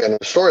understanding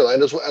the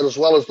storyline as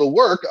well as the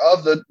work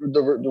of the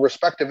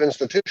respective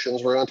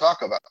institutions we're going to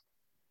talk about,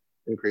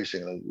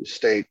 increasingly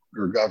state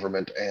or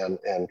government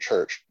and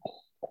church.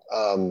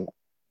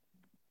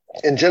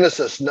 In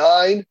Genesis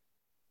 9,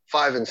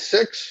 5 and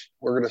 6,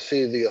 we're going to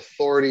see the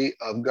authority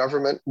of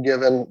government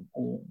given.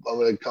 I'm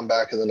going to come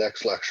back in the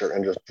next lecture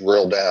and just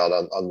drill down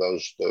on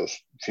those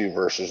few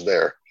verses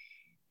there.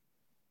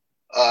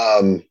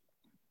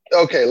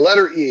 Okay,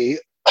 letter E.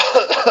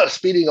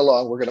 Speeding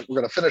along, we're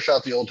gonna finish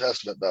out the Old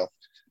Testament though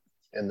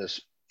in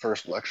this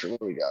first lecture. What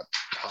do we got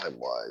time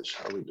wise?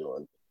 How are we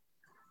doing?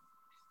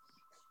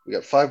 We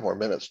got 5 more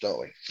minutes, don't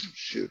we?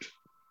 Shoot.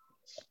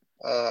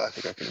 I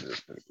think I can do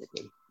this pretty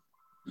quickly.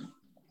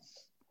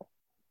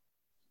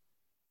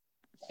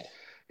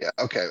 Yeah.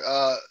 Okay.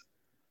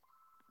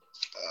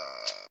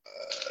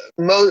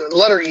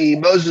 Letter E.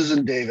 Moses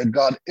and David.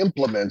 God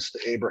implements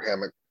the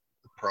Abrahamic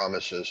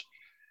promises.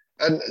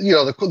 And,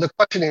 the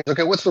question is,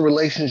 okay, what's the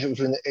relationship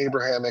between the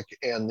Abrahamic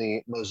and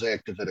the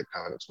Mosaic Davidic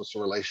covenants? What's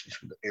the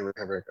relationship between the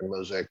Abrahamic and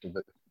Mosaic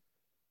Davidic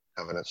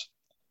covenants?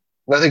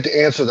 And I think to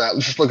answer that,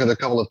 let's just look at a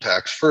couple of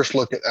texts. First,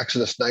 look at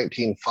Exodus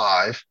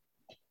 19:5.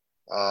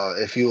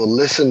 If you will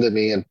listen to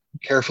me and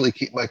carefully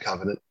keep my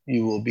covenant,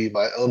 you will be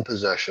my own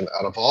possession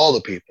out of all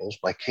the peoples,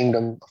 my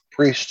kingdom of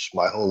priests,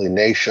 my holy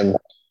nation.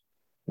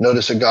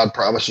 Notice that God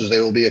promises they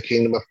will be a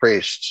kingdom of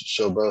priests.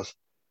 So both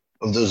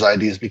of those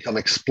ideas become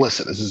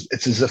explicit.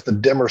 It's as if the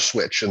dimmer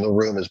switch in the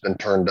room has been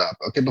turned up.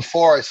 Okay,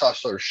 before I saw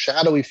sort of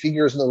shadowy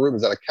figures in the room.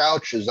 Is that a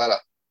couch? Is that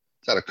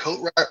a coat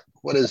rack?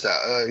 What is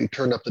that? You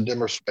turned up the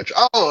dimmer switch.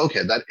 Oh,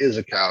 okay, that is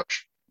a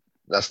couch.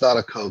 That's not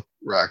a coat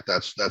rack.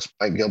 That's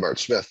Mike Gilbert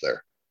Smith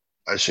there.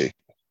 I see.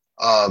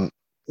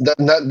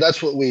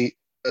 That's what we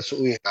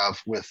have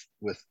with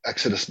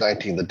Exodus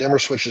 19. The dimmer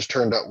switch is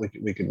turned up.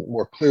 We can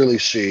more clearly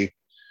see.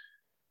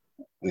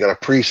 We got a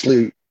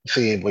priestly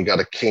theme, we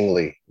got a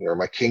kingly,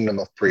 my kingdom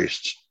of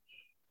priests.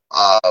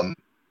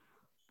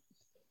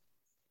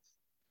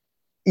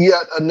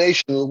 Yet a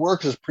nation that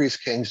works as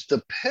priest kings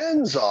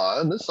depends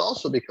on, this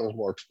also becomes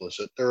more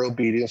explicit, their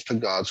obedience to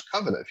God's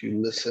covenant. If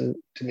you listen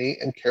to me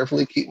and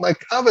carefully keep my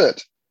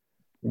covenant.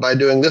 By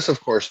doing this, of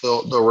course,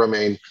 they'll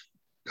remain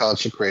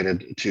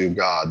consecrated to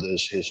God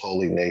as his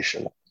holy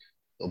nation.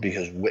 They'll be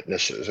his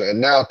witnesses. And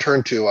now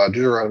turn to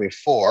Deuteronomy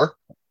 4.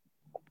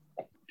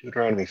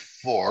 Deuteronomy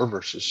 4,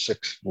 verses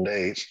 6 and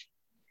 8.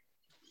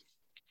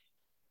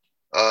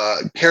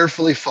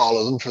 Carefully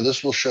follow them, for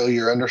this will show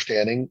your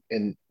understanding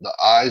in the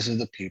eyes of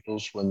the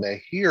peoples. When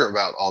they hear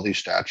about all these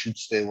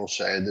statutes, they will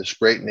say, this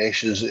great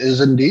nation is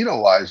indeed a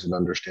wise and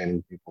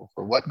understanding people.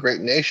 For what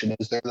great nation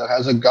is there that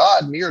has a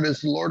God near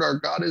as the Lord our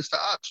God is to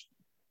us,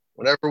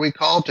 whenever we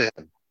call to him?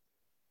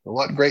 And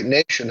what great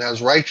nation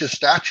has righteous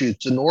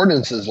statutes and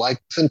ordinances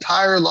like this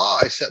entire law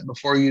I set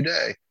before you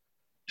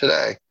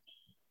today?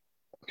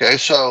 Okay,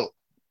 so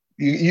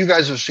you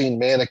guys have seen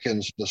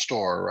mannequins in the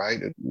store, right?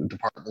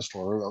 Department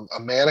store. A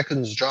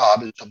mannequin's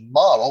job is to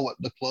model what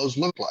the clothes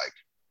look like.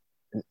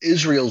 And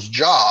Israel's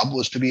job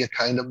was to be a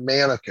kind of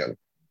mannequin,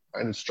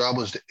 right? Its job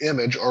was to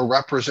image or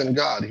represent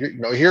God.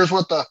 Here's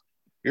what the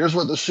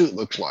suit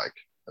looks like,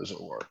 as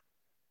it were.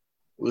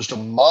 It was to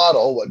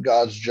model what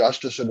God's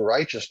justice and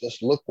righteousness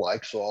looked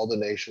like, so all the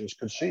nations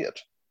could see it.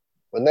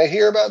 When they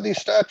hear about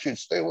these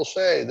statutes, they will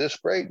say, this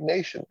great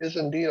nation is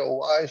indeed a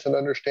wise and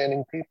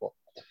understanding people.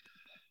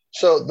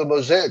 So the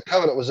Mosaic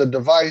covenant was a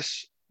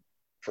device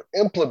for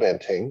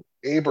implementing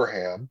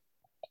Abraham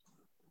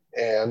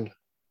and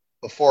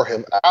before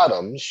him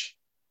Adam's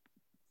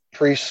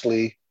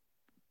priestly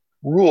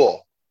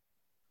rule.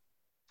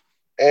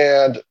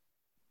 And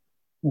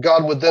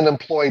God would then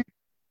employ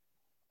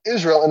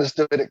Israel and his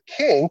Davidic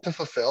king to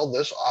fulfill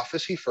this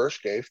office he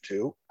first gave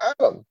to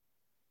Adam.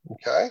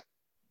 Okay?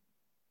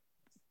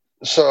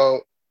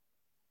 So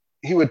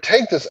he would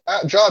take this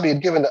job he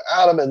had given to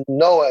Adam and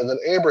Noah and then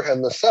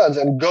Abraham, the sons,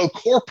 and go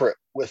corporate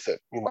with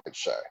it, you might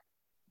say.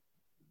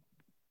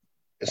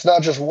 It's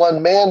not just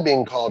one man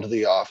being called to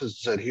the office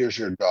and said, here's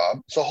your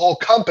job. It's a whole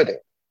company.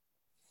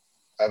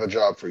 I have a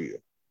job for you.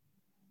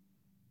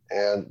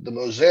 And the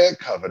Mosaic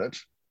covenant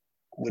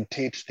would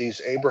teach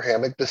these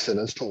Abrahamic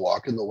descendants to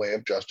walk in the way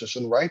of justice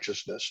and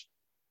righteousness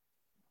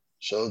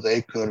so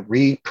they could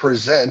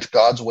represent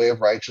God's way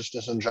of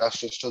righteousness and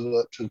justice to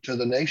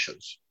the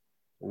nations.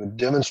 It would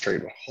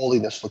demonstrate what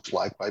holiness looks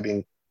like by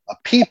being a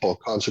people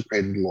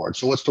consecrated to the Lord.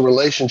 So what's the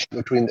relationship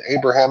between the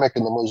Abrahamic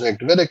and the Mosaic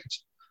Davidic?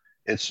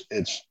 It's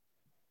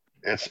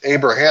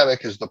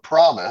Abrahamic is the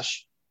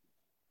promise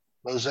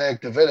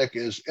Mosaic Davidic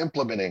is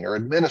implementing or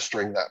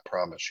administering that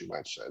promise, you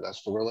might say.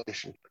 That's the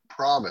relation.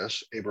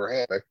 Promise,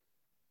 Abrahamic,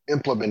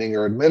 implementing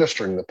or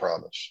administering the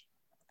promise.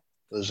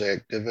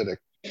 Mosaic Davidic.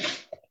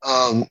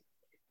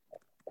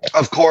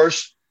 Of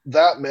course,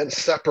 that meant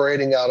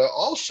separating out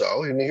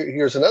also, and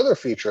here's another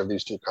feature of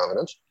these two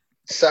covenants,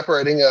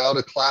 separating out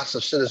a class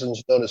of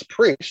citizens known as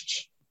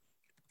priests.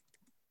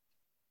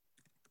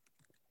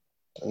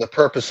 And the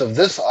purpose of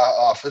this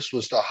office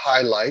was to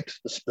highlight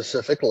the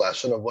specific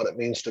lesson of what it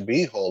means to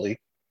be holy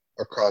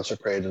or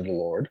consecrated to the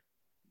Lord.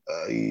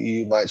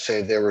 You might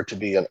say they were to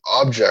be an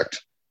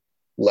object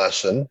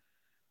lesson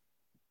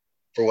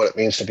for what it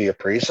means to be a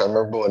priest. I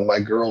remember when my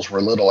girls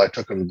were little, I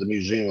took them to the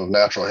Museum of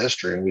Natural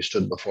History, and we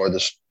stood before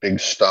this big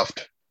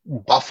stuffed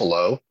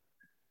buffalo.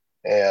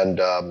 And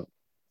on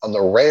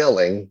the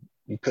railing,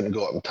 you couldn't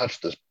go up and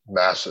touch this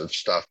massive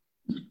stuffed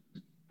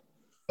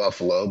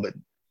buffalo, but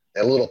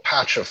a little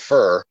patch of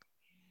fur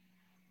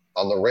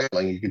on the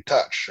railing you could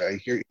touch.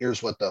 Right?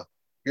 Here's what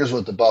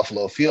the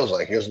buffalo feels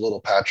like. Here's a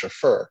little patch of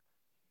fur.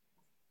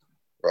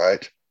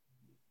 Right?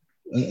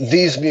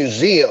 These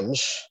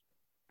museums,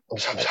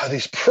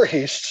 these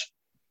priests,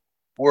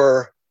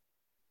 were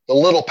the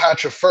little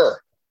patch of fur.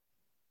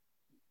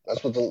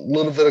 That's what the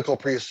Levitical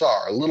priests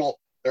are.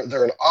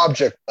 They're an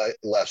object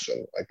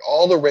lesson. Like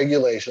all the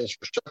regulations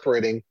for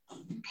separating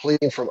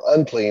clean from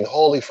unclean,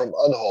 holy from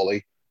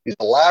unholy, these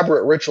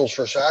elaborate rituals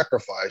for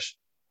sacrifice,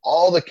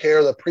 all the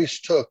care the priests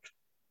took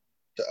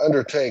to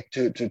undertake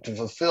to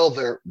fulfill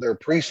their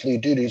priestly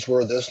duties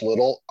were this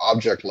little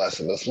object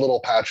lesson, this little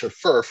patch of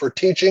fur for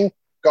teaching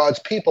God's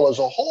people as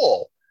a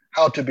whole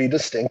how to be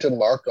distinct and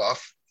marked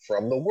off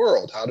from the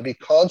world, how to be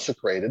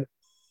consecrated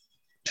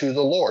to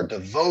the Lord,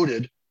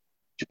 devoted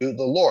to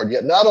the Lord.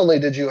 Yet not only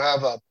did you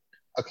have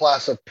a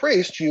class of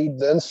priests, you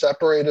then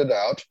separated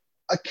out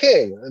a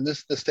king. And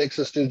this takes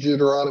us to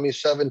Deuteronomy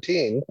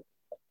 17,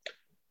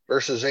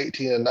 verses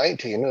 18 and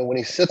 19. And when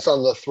he sits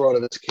on the throne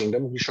of his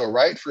kingdom, he shall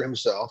write for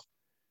himself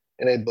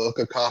in a book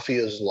a copy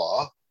of his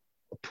law,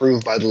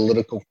 approved by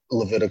the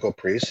Levitical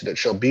priest, and it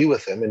shall be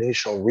with him, and he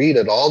shall read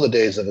it all the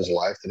days of his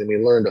life, that he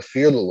may learn to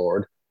fear the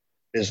Lord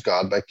his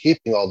God by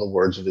keeping all the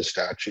words of his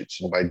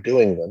statutes and by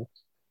doing them,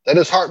 that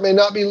his heart may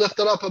not be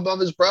lifted up above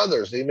his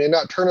brothers, that he may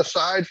not turn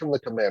aside from the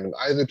commandment,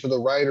 either to the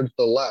right or to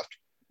the left,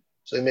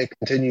 so he may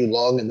continue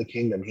long in the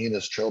kingdom, he and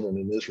his children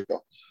in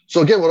Israel.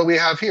 So again, what do we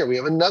have here? We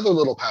have another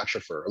little patch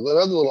of fur,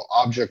 another little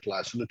object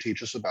lesson to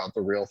teach us about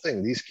the real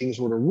thing. These kings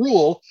were to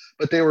rule,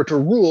 but they were to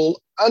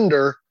rule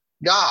under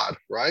God,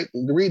 right?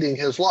 Reading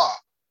his law.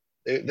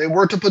 They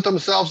were to put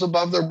themselves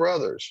above their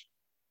brothers.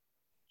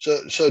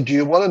 So do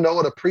you want to know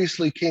what a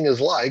priestly king is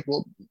like?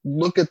 Well,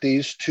 look at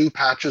these two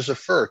patches of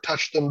fur.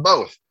 Touch them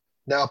both.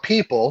 Now,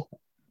 people,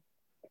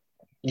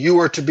 you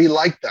are to be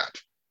like that.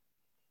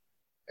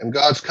 And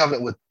God's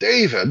covenant with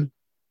David,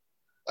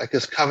 like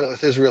his covenant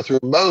with Israel through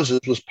Moses,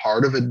 was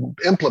part of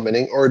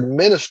implementing or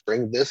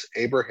administering this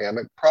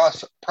Abrahamic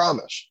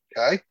promise,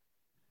 okay?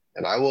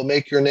 And I will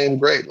make your name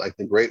great, like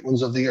the great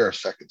ones of the earth,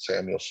 2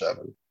 Samuel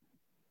 7.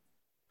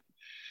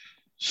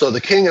 So the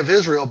king of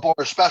Israel bore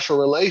a special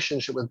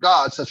relationship with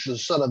God, such as the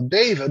son of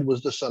David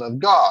was the son of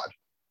God.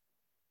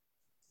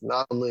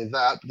 Not only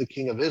that, but the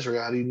king of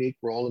Israel had a unique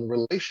role in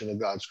relation to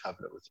God's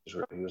covenant with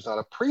Israel. He was not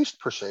a priest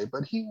per se,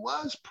 but he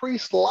was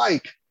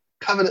priest-like,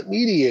 covenant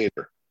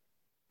mediator,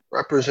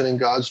 representing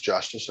God's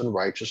justice and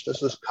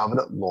righteousness as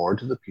covenant Lord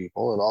to the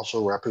people, and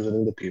also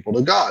representing the people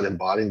to God,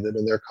 embodying them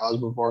in their cause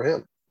before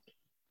him.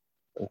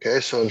 Okay,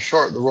 so in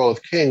short, the role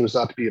of king was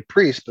not to be a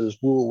priest, but his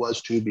rule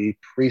was to be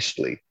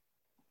priestly.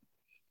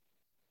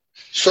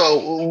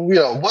 So,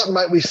 what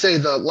might we say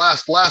the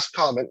last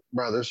comment,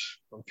 brothers?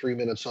 I'm 3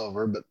 minutes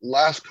over, but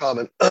last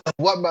comment.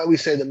 What might we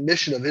say the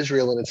mission of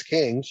Israel and its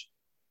kings?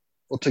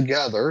 Well,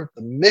 together,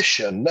 the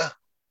mission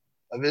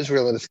of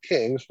Israel and its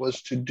kings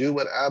was to do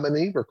what Adam and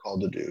Eve were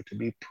called to do, to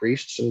be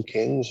priests and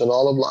kings in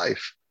all of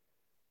life,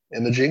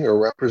 imaging or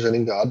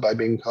representing God by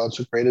being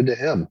consecrated to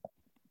him,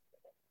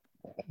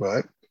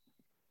 right?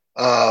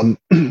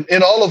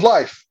 In all of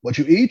life, what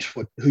you eat,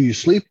 who you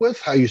sleep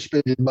with, how you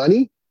spend your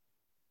money.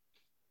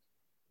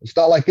 It's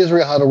not like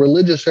Israel had a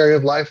religious area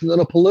of life and then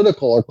a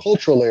political or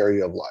cultural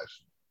area of life.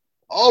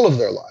 All of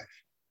their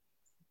life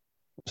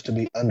was to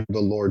be under the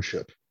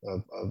lordship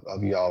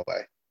of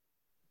Yahweh.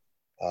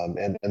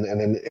 And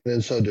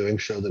in so doing,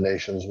 show the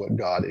nations what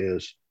God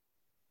is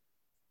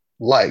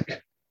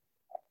like.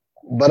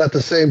 But at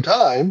the same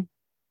time,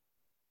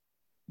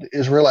 the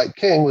Israelite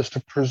king was to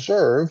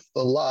preserve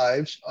the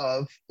lives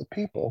of the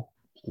people.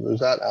 So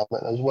there's that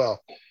element as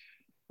well.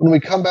 When we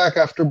come back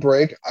after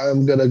break,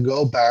 I'm going to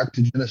go back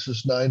to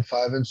Genesis 9,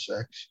 5, and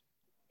 6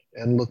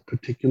 and look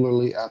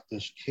particularly at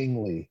this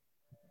kingly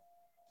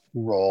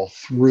role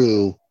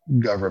through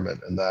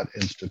government and that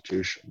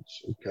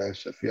institutions. Okay,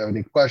 so if you have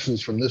any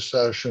questions from this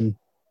session,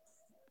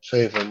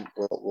 save them.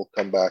 We'll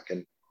come back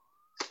in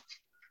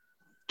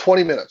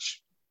 20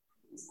 minutes.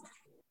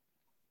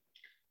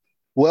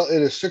 Well,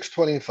 it is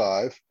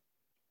 6:25.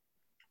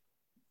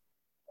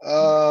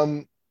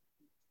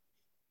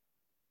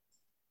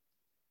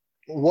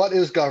 What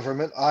is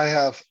government? I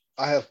have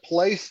I have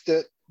placed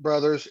it,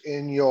 brothers,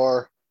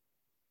 you'll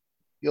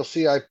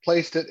see I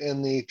placed it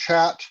in the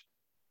chat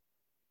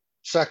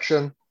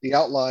section, the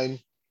outline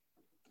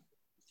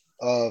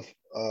of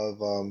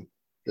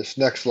this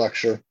next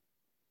lecture.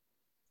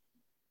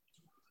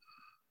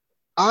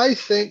 I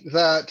think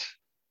that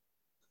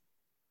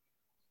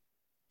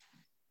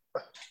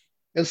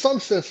in some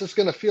sense, it's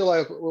going to feel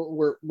like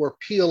we're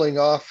peeling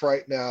off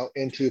right now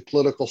into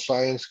political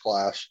science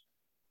class.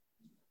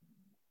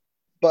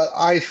 But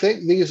I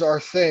think these are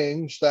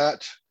things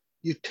that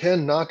you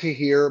tend not to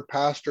hear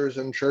pastors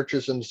and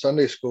churches and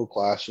Sunday school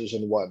classes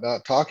and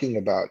whatnot talking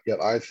about.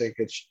 Yet I think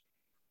it's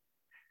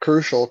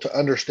crucial to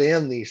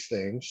understand these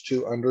things,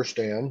 to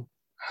understand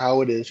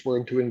how it is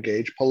we're to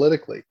engage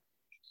politically.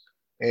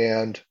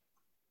 And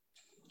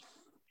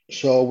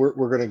so we're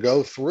going to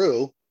go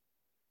through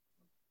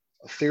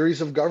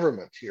theories of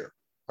government here,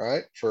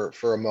 right? For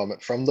a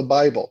moment, from the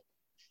Bible,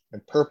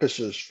 and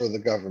purposes for the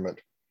government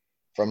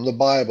from the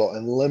Bible,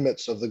 and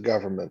limits of the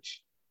government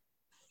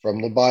from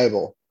the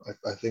Bible.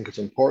 I think it's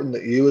important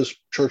that you as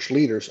church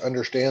leaders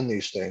understand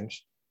these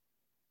things.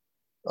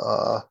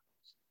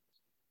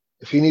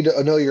 If you need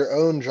to know your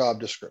own job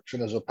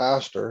description as a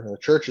pastor and the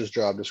church's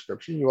job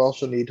description, you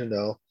also need to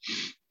know,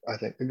 I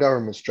think, the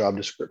government's job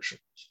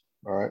descriptions.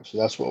 All right, so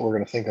that's what we're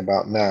going to think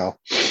about now.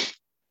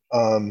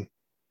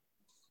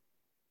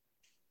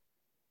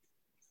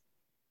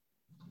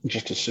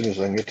 Just as soon as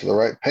I can get to the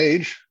right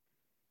page.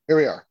 Here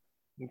we are.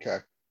 Okay.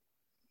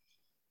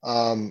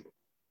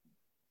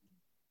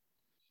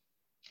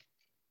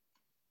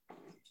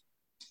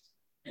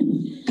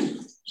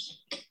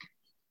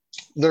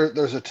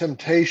 There's a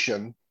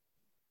temptation.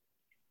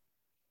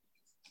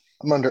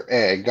 I'm under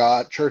A.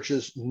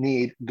 Churches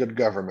need good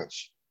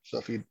governments. So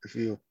if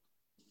you,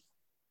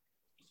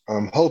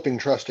 I'm hoping,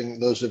 trusting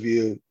those of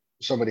you,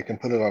 somebody can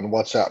put it on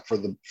WhatsApp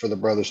for the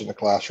brothers in the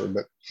classroom.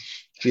 But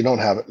if you don't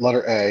have it,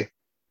 letter A.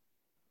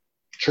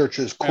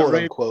 Churches, quote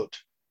unquote,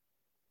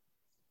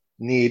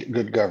 need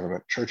good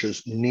government.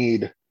 Churches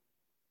need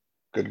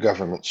good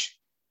governments.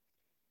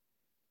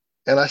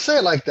 And I say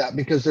it like that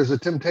because there's a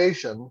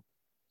temptation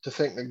to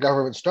think that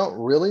governments don't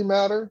really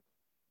matter,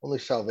 only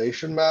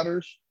salvation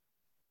matters.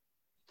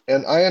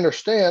 And I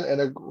understand and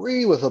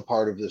agree with a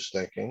part of this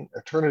thinking.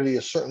 Eternity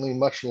is certainly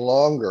much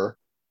longer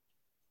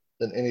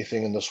than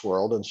anything in this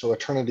world, and so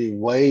eternity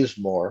weighs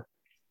more.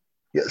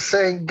 Yet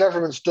saying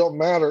governments don't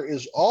matter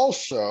is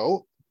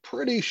also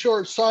pretty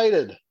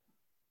short-sighted,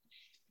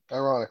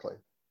 ironically.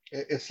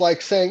 It's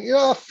like saying,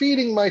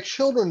 feeding my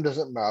children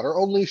doesn't matter,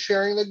 only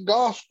sharing the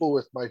gospel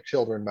with my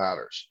children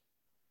matters.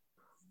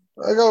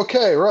 Like,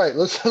 okay, right,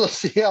 let's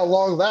see how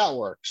long that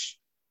works.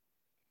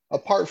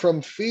 Apart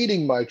from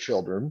feeding my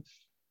children,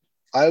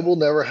 I will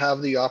never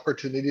have the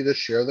opportunity to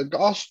share the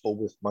gospel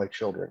with my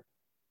children.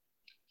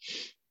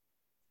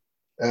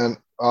 And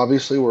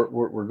obviously,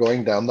 we're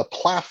going down the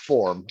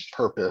platform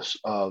purpose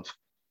of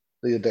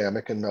the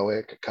Adamic and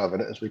Noahic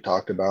covenant, as we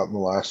talked about in the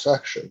last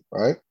section,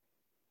 right?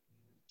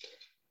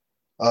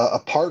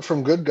 Apart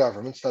from good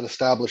governments that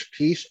establish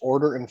peace,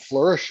 order, and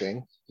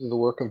flourishing through the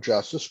work of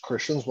justice,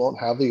 Christians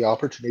won't have the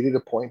opportunity to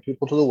point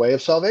people to the way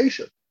of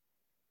salvation.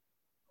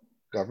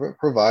 Government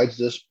provides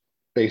this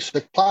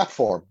basic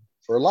platform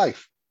for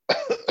life.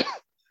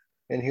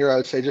 And here I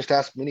would say, just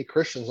ask many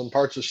Christians in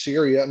parts of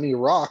Syria and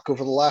Iraq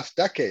over the last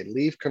decade.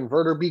 Leave,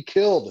 convert, or be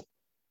killed,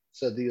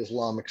 said the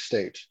Islamic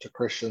State to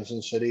Christians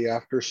in city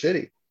after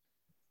city.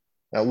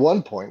 At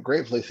one point,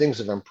 gratefully, things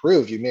have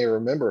improved. You may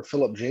remember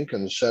Philip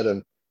Jenkins said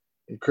in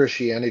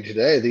Christianity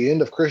Today, the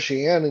end of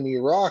Christianity in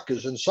Iraq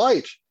is in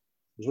sight,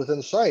 is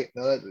within sight.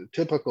 Now, that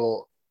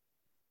typical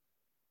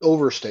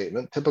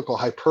overstatement, typical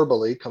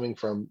hyperbole coming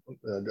from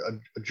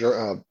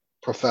a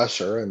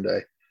professor and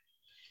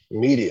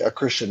a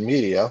Christian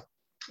media.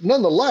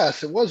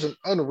 Nonetheless, it wasn't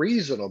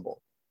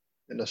unreasonable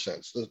in a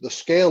sense. The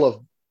scale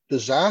of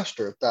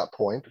disaster at that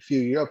point,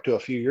 up to a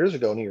few years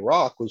ago in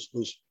Iraq,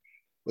 was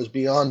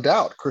beyond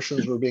doubt.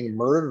 Christians were being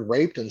murdered,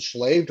 raped,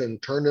 enslaved,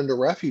 and turned into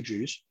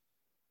refugees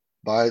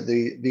by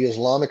the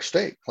Islamic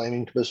State,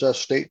 claiming to possess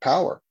state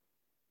power.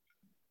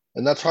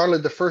 And that's hardly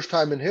the first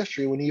time in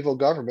history when evil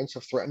governments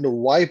have threatened to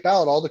wipe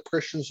out all the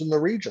Christians in the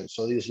region.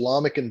 So the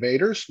Islamic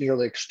invaders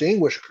nearly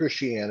extinguished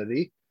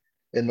Christianity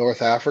in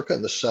North Africa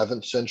in the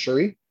 7th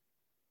century.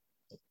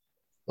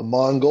 The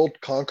Mongol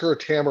conqueror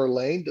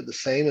Tamerlane did the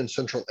same in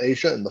Central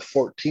Asia in the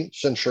 14th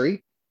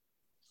century.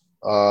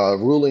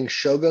 Ruling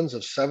shoguns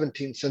of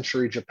 17th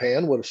century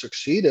Japan would have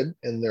succeeded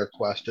in their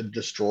quest to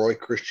destroy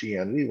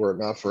Christianity were it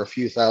not for a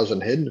few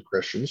thousand hidden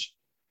Christians.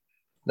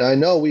 Now, I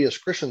know we as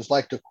Christians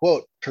like to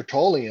quote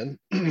Tertullian,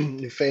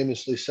 who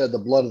famously said the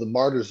blood of the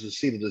martyrs is the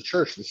seed of the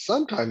church, and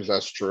sometimes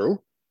that's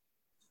true.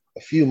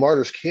 A few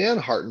martyrs can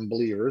hearten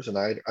believers and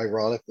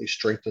ironically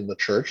strengthen the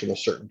church in a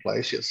certain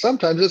place, yet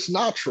sometimes it's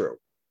not true.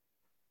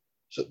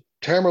 So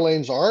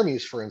Tamerlane's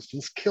armies, for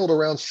instance, killed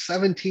around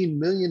 17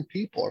 million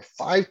people, or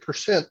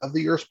 5% of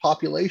the Earth's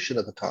population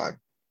at the time.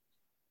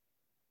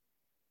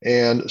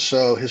 And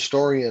so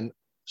historian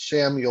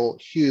Samuel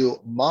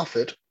Hugh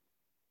Moffat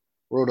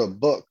wrote a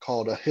book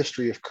called A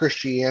History of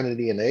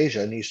Christianity in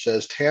Asia, and he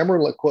says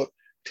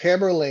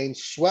Tamerlane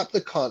swept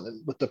the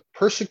continent with the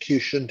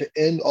persecution to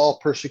end all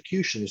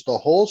persecutions, the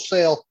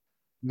wholesale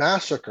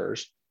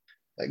massacres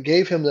that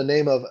gave him the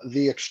name of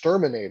the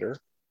Exterminator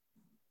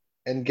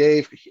and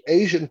gave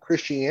Asian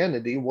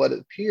Christianity what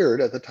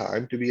appeared at the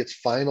time to be its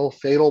final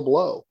fatal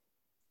blow.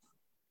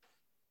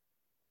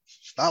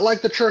 It's not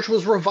like the church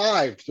was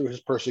revived through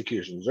his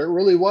persecutions. It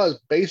really was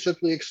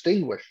basically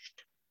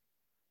extinguished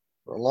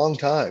for a long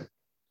time.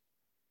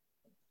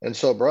 And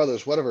so,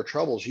 brothers, whatever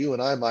troubles you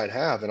and I might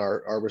have in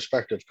our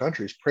respective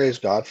countries, praise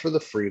God for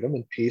the freedom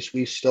and peace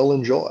we still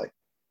enjoy.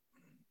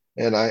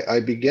 And I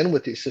begin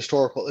with these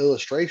historical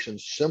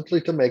illustrations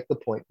simply to make the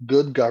point,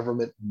 good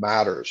government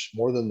matters.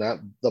 More than that,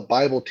 the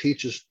Bible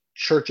teaches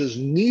churches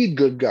need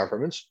good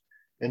governments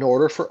in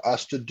order for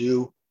us to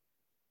do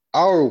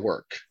our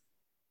work.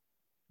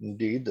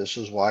 Indeed, this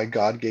is why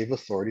God gave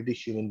authority to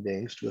human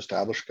beings to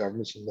establish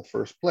governments in the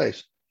first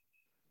place.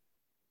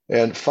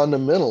 And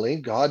fundamentally,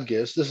 God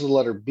gives, this is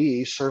letter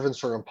B,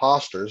 servants or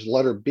impostors.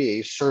 Letter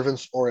B,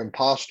 servants or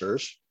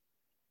impostors.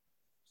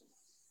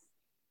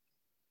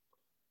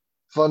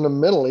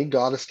 Fundamentally,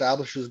 God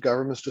establishes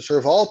governments to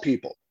serve all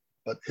people,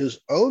 but his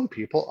own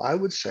people, I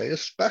would say,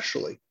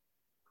 especially.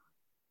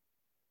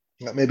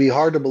 That may be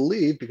hard to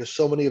believe because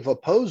so many of them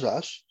oppose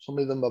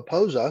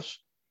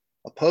us,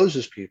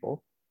 opposes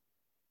people,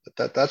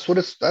 but that's what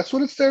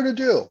it's there to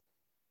do.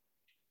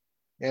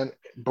 And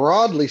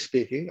broadly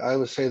speaking, I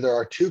would say there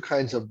are two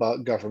kinds of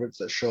governments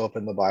that show up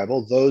in the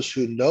Bible: those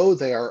who know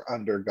they are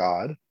under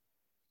God,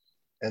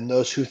 and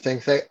those who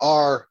think they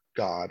are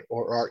God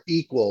or are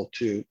equal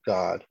to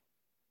God.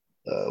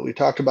 We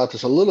talked about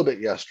this a little bit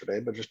yesterday,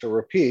 but just to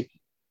repeat,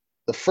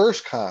 the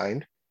first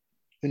kind,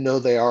 who know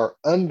they are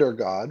under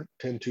God,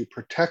 tend to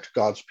protect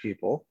God's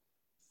people.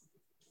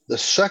 The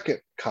second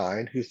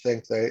kind, who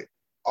think they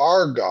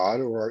are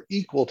God or are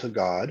equal to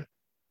God,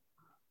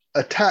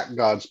 attack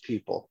God's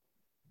people.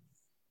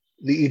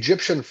 The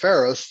Egyptian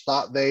pharaohs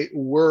thought they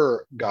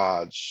were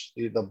gods.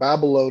 The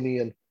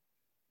Babylonian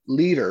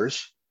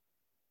leaders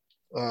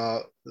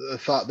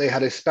thought they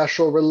had a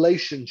special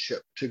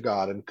relationship to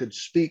God and could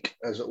speak,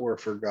 as it were,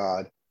 for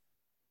God.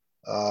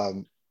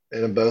 And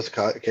in both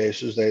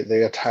cases,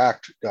 they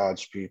attacked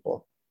God's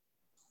people.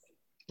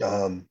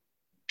 The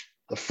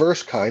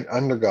first kind,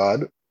 under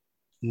God,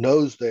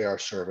 knows they are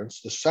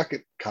servants. The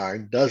second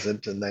kind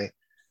doesn't, and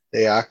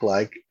they act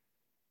like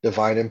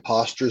divine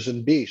impostors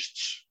and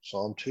beasts.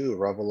 Psalm 2,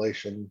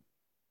 Revelation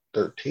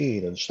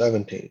 13 and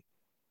 17.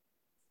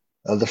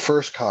 The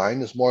first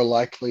kind is more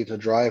likely to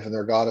drive in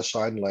their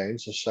God-assigned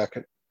lanes. The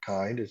second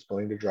kind is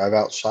going to drive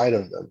outside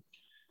of them.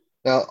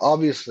 Now,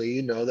 obviously,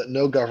 you know that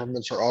no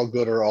governments are all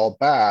good or all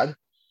bad.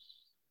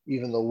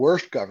 Even the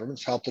worst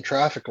governments help the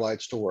traffic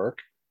lights to work.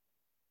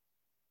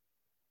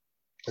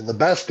 And the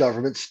best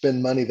governments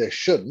spend money they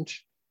shouldn't.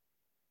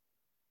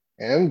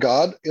 And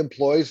God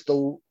employs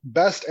the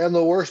best and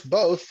the worst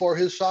both for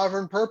his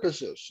sovereign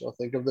purposes. So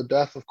think of the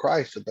death of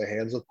Christ at the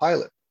hands of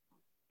Pilate.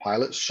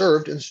 Pilate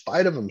served in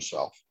spite of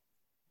himself.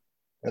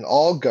 And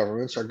all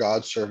governments are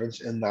God's servants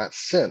in that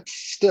sense.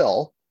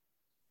 Still,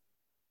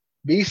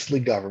 beastly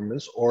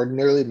governments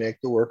ordinarily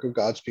make the work of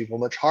God's people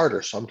much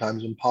harder,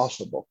 sometimes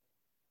impossible.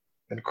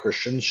 And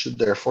Christians should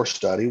therefore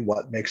study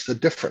what makes the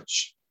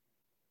difference.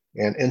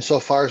 And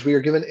insofar as we are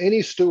given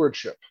any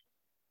stewardship,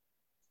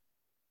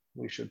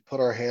 we should put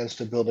our hands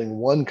to building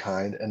one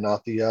kind and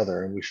not the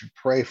other, and we should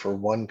pray for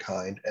one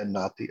kind and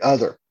not the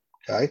other.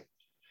 Okay?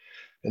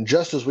 And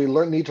just as we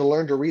need to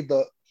learn to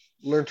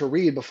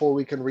read before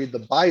we can read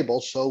the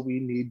Bible, so we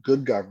need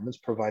good governments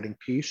providing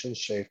peace and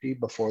safety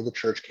before the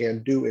church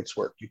can do its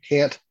work. You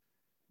can't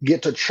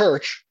get to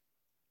church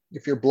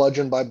if you're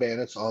bludgeoned by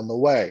bandits on the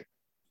way.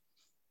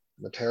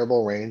 The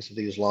terrible reigns of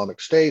the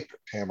Islamic State,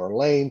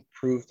 Tamerlane,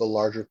 prove the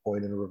larger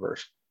point in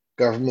reverse.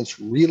 Governments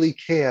really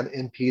can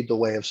impede the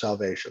way of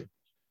salvation.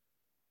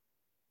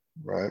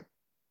 Right?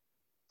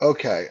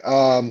 Okay.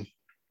 One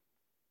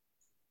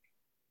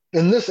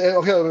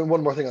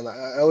more thing on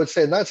that. I would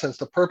say in that sense,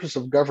 the purpose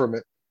of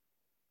government,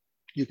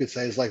 you could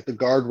say, is like the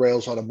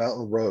guardrails on a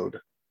mountain road,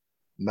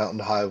 mountain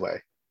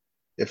highway.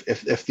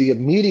 If the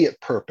immediate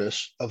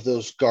purpose of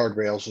those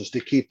guardrails is to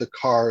keep the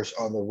cars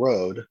on the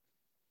road,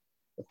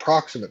 the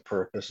proximate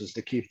purpose is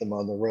to keep them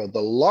on the road.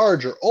 The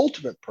larger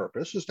ultimate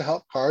purpose is to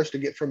help cars to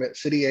get from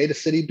city A to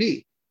city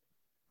B.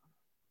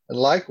 And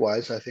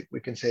likewise, I think we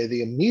can say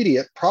the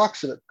immediate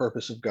proximate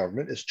purpose of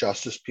government is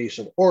justice, peace,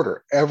 and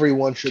order.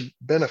 Everyone should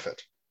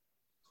benefit.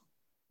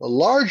 The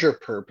larger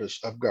purpose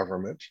of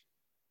government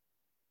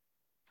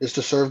is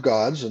to serve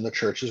God's and the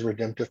church's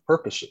redemptive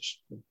purposes.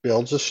 It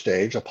builds a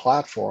stage, a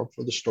platform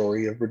for the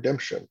story of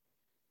redemption.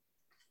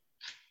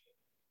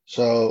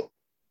 So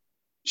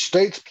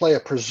states play a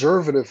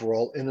preservative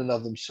role in and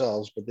of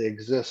themselves, but they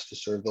exist to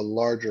serve the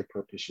larger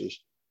purposes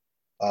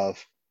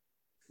of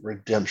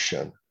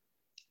redemption.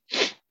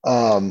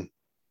 Any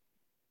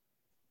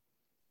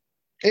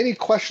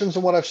questions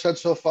on what I've said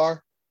so far? Is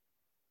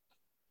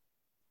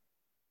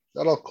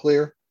that all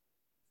clear?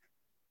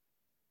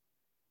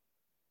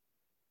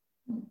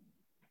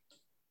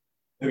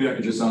 Maybe I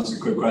could just ask a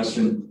quick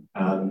question.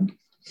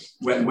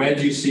 Where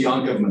do you see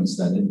our governments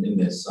then in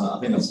this? I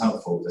think that's a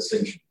helpful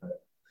distinction.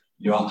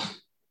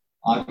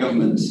 Our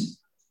government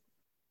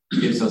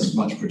gives us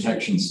much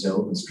protection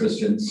still as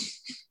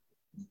Christians,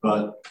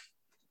 but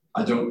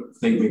I don't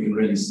think we can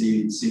really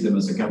see them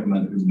as a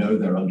government who know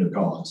they're under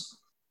God.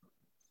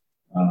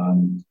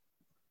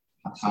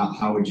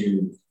 How would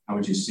you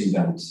see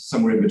that?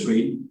 Somewhere in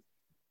between?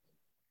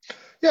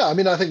 Yeah, I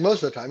mean, I think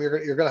most of the time you're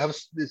going to have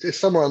it's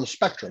somewhere on the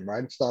spectrum,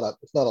 right? It's not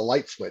a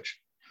light switch.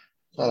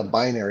 It's not a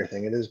binary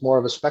thing. It is more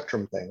of a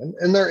spectrum thing,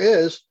 and there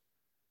is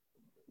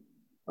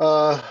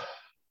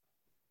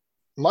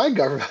my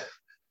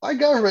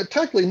government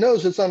technically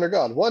knows it's under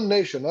God. One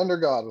nation under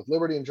God, with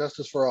liberty and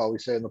justice for all. We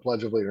say in the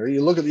Pledge of Allegiance.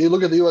 You look at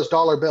the U.S.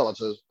 dollar bill. It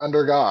says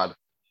under God,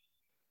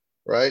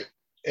 right?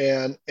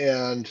 And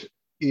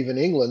even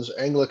England's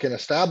Anglican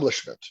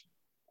establishment,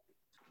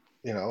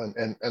 and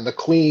the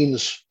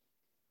Queen's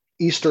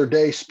Easter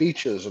Day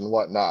speeches and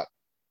whatnot.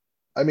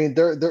 I mean,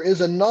 there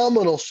is a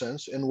nominal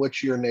sense in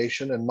which your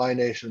nation and my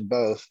nation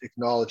both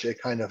acknowledge a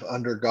kind of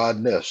under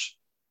Godness.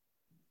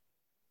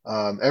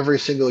 Every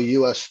single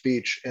U.S.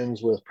 speech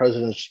ends with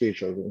President's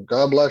speech of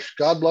God bless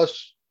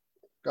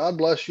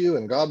you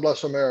and God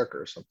bless America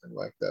or something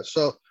like that.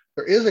 So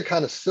there is a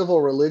kind of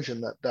civil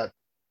religion that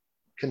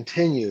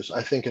continues,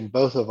 I think, in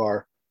both of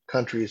our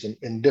countries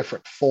in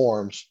different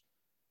forms.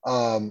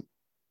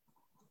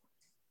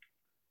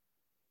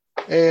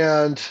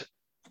 And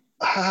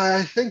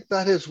I think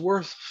that is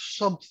worth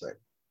something.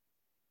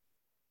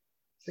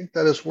 I think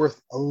that is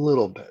worth a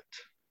little bit.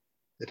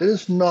 It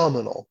is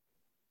nominal,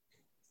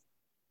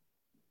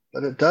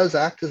 but it does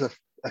act as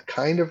a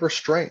kind of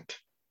restraint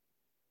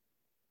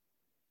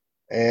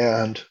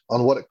and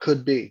on what it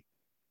could be,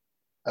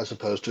 as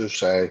opposed to,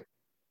 say,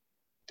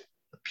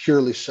 a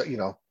purely,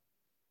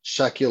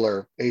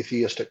 secular,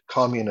 atheistic,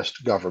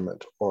 communist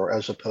government, or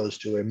as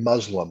opposed to a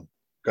Muslim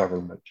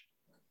government,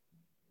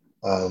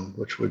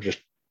 which would just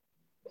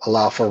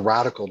allow for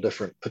radical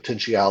different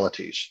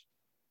potentialities.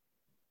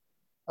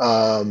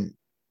 But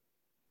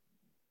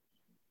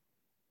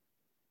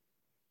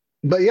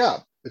yeah,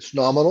 it's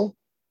nominal,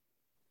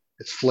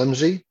 it's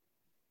flimsy,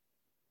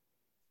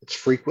 it's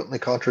frequently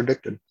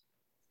contradicted.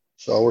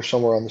 So we're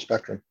somewhere on the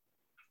spectrum.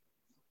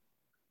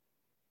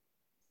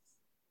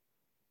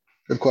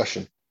 Good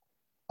question.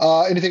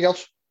 Anything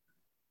else?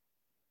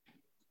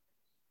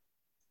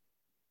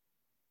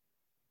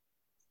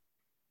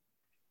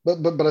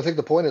 But I think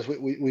the point is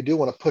we do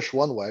want to push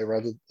one way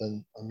rather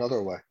than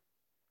another way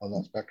on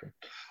that spectrum.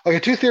 Okay,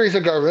 two theories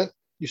of government.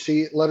 You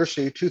see, letter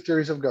C, two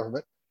theories of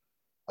government.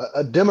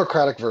 A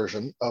democratic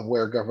version of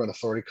where government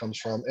authority comes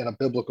from, and a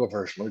biblical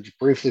version. Let me just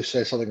briefly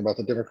say something about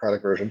the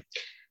democratic version.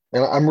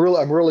 And I'm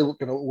really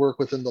going to work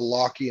within the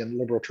Lockean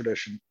liberal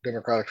tradition,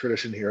 democratic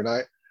tradition here. And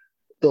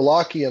the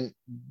Lockean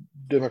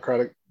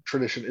democratic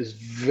tradition is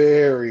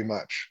very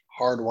much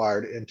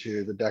hardwired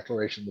into the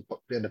Declaration of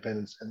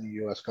Independence and the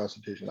U.S.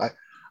 Constitution.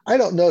 I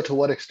don't know to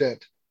what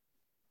extent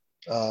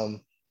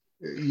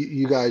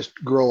you guys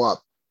grow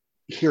up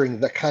hearing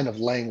that kind of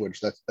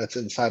language that's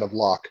inside of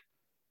Locke.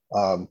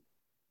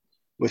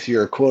 With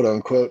your quote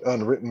unquote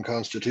unwritten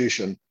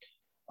constitution.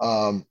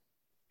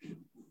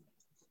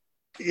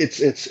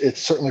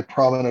 It's certainly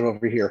prominent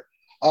over here.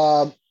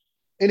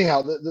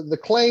 Anyhow, the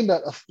claim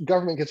that a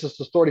government gets its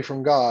authority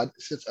from God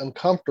sits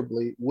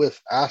uncomfortably with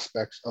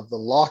aspects of the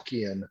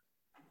Lockean,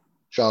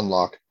 John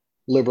Locke,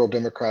 liberal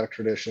democratic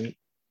tradition.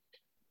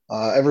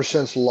 Ever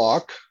since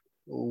Locke,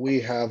 we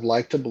have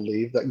liked to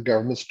believe that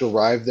governments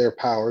derive their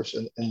powers,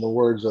 in the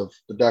words of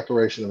the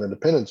Declaration of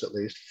Independence at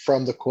least,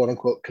 from the quote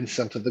unquote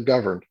consent of the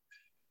governed.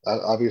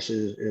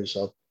 Obviously is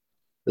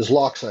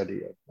Locke's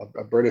idea,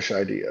 a British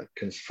idea,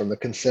 from the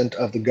consent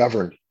of the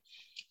governed.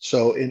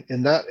 So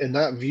in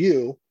that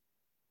view,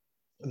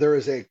 there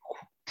is a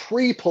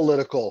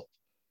pre-political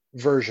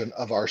version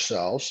of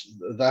ourselves.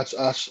 That's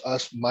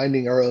us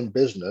minding our own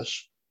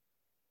business.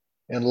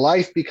 And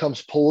life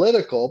becomes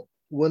political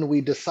when we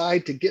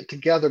decide to get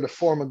together to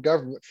form a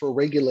government for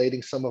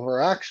regulating some of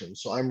our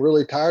actions. So I'm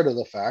really tired of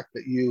the fact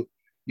that you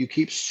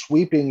keep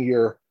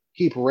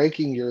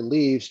raking your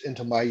leaves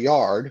into my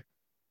yard.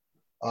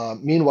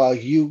 Meanwhile,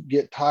 you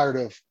get tired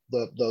of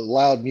the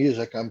loud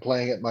music I'm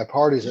playing at my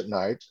parties at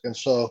night. And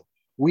so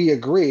we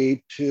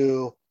agreed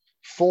to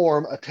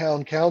form a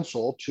town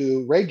council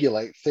to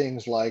regulate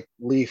things like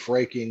leaf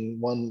raking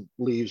one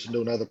leaves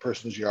into another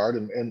person's yard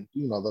and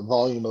the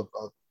volume of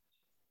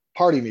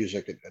party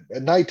music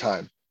at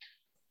nighttime.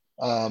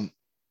 And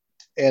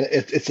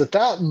it's at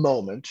that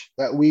moment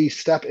that we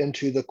step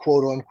into the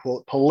quote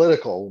unquote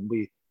political.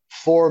 We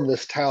form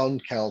this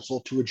town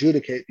council to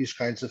adjudicate these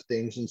kinds of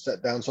things and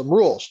set down some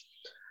rules.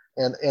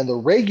 And the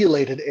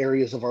regulated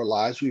areas of our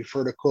lives we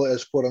refer to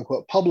as quote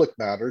unquote public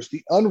matters.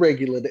 The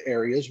unregulated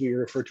areas we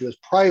refer to as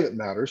private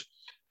matters.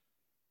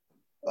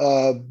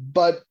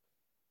 But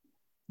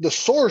the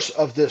source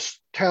of this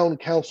town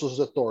council's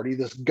authority,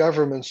 this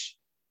government's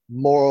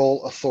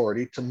moral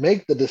authority to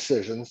make the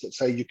decisions that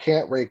say you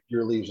can't rake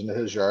your leaves into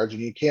his yards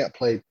and you can't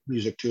play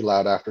music too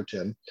loud after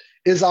 10,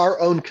 is our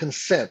own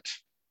consent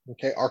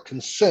Okay, our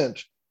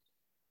consent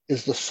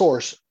is the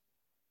source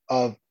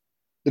of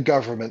the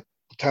government,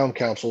 the town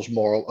council's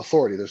moral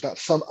authority. There's not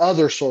some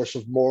other source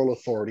of moral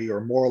authority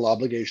or moral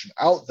obligation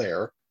out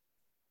there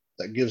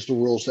that gives the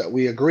rules that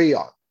we agree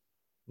on.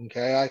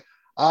 Okay,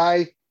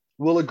 I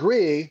will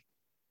agree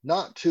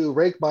not to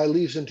rake my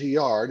leaves into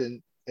yard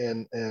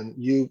and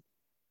you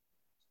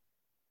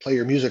play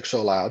your music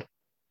so loud,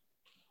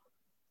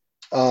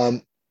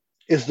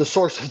 is the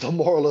source of the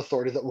moral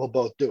authority that we'll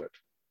both do it.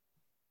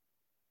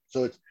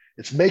 So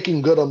it's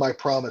making good on my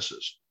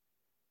promises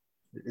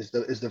is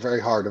the very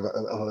heart of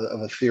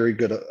a theory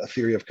good, a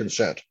theory of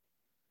consent.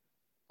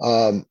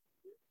 And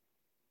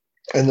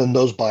then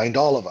those bind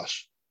all of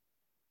us.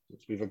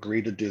 We've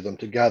agreed to do them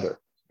together.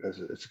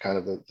 It's kind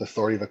of the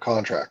authority of a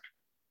contract.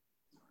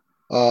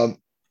 And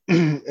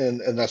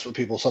that's what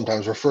people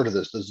sometimes refer to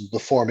this. This is the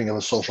forming of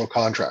a social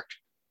contract.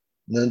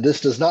 And then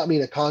this does not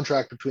mean a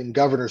contract between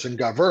governors and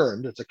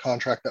governed. It's a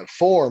contract that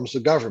forms the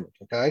government,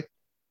 okay?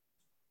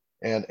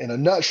 And in a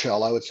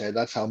nutshell, I would say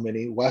that's how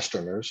many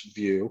Westerners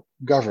view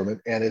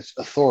government and its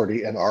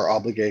authority and our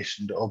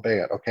obligation to obey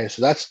it, okay?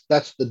 So that's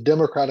the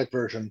democratic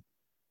version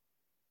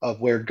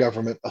of where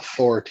government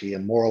authority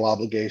and moral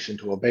obligation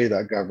to obey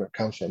that government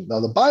comes from. Now,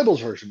 the Bible's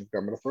version of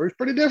government authority is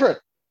pretty different.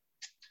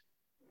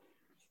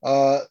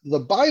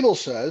 The Bible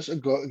says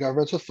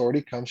government's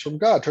authority comes from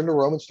God. Turn to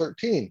Romans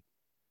 13.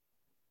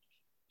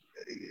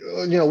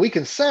 We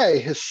can say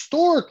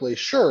historically,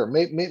 sure,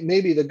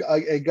 maybe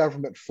a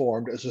government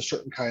formed as a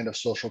certain kind of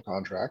social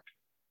contract.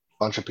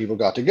 A bunch of people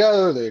got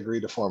together, they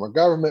agreed to form a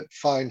government.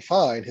 Fine.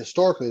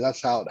 Historically,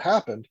 that's how it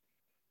happened.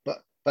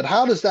 But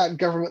how does that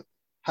government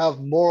have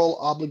moral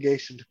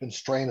obligation to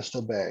constrain us to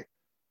obey?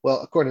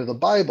 Well, according to the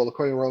Bible,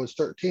 according to Romans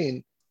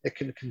 13, it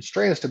can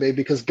constrain us to obey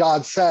because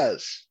God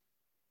says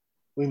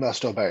we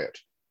must obey it.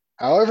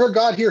 However,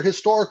 God here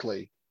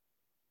historically,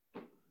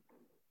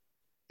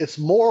 its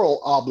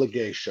moral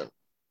obligation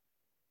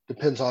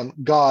depends on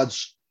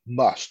God's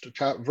must.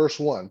 Verse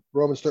 1,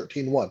 Romans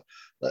 13:1.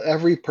 Let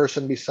every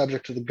person be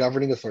subject to the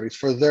governing authorities,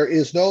 for there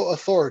is no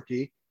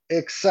authority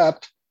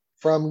except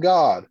from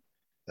God,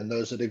 and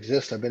those that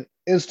exist have been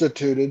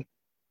instituted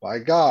by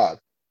God.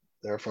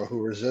 Therefore,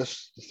 who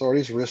resists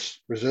authorities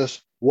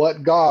resist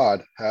what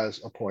God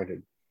has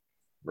appointed.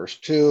 Verse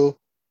 2,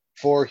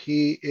 for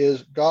he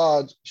is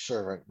God's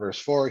servant. Verse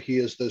 4, he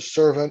is the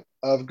servant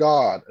of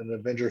God, an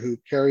avenger who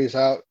carries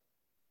out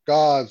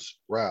God's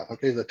wrath.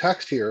 Okay, the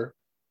text here,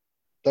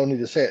 don't need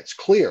to say it, it's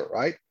clear,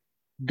 right?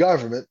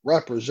 Government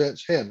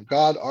represents him.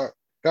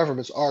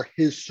 Governments are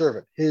his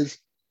servant, his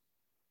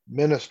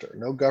minister.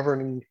 No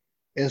governing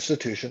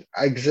institution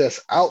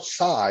exists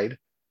outside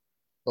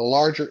the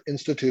larger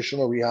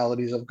institutional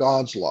realities of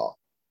God's law.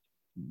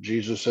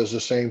 Jesus says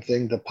the same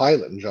thing to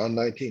Pilate in John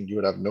 19. You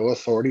would have no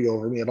authority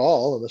over me at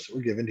all unless it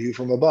were given to you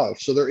from above.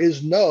 So there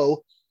is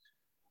no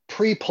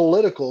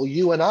pre-political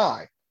you and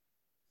I.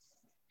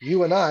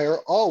 You and I are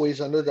always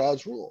under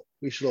God's rule.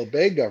 We should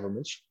obey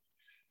governments,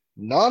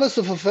 not as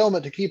a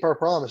fulfillment to keep our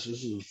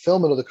promises, as a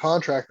fulfillment of the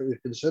contract that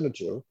we've consented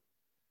to.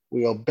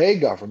 We obey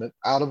government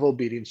out of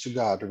obedience to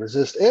God. To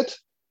resist it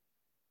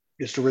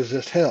is to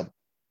resist him.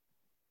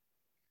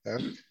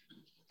 Okay?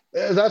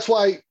 That's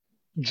why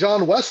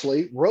John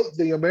Wesley wrote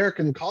the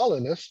American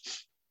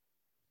colonists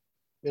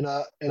in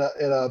a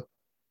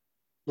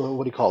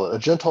what do you call it? A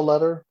gentle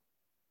letter,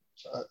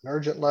 an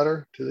urgent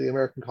letter to the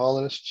American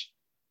colonists,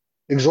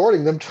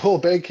 exhorting them to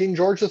obey King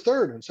George III,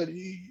 and said,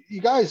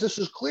 "You guys, this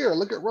is clear.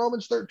 Look at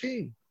Romans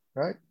 13,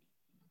 right?"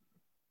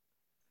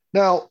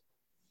 Now,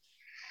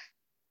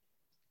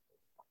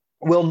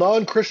 will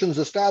non-Christians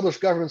establish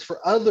governments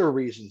for other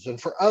reasons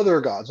and for other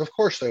gods? Of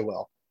course they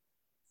will.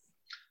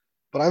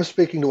 But I'm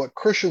speaking to what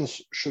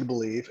Christians should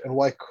believe and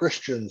why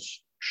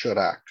Christians should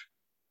act.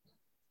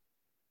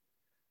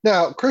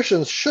 Now,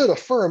 Christians should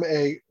affirm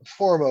a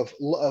form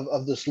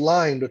of this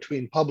line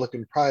between public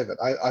and private.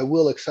 I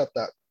will accept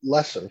that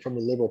lesson from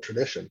the liberal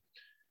tradition.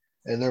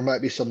 And there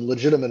might be some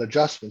legitimate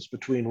adjustments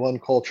between one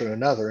culture and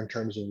another in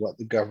terms of what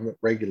the government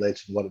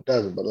regulates and what it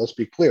doesn't. But let's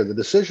be clear, the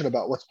decision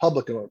about what's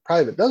public and what's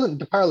private doesn't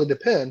entirely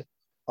depend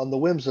on the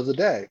whims of the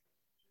day.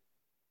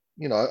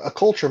 A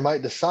culture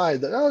might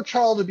decide that,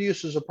 child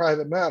abuse is a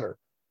private matter.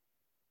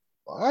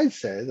 Well, I'd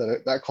say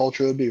that that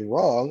culture would be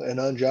wrong and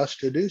unjust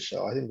to do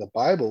so. I think the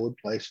Bible would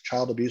place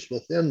child abuse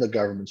within the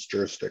government's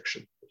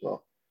jurisdiction, as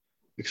I'll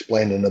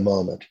explain in a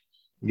moment,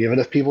 even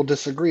if people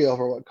disagree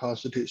over what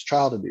constitutes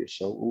child abuse.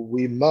 So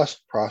we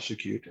must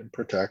prosecute and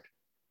protect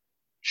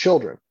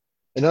children.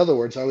 In other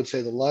words, I would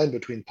say the line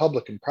between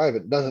public and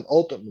private doesn't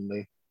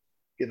ultimately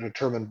get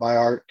determined by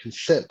our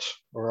consent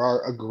or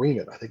our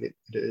agreement. I think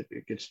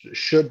it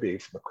should be,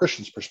 from a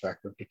Christian's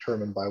perspective,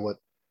 determined by what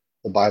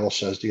the Bible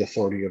says the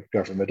authority of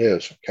government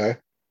is, okay?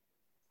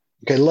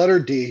 Okay, letter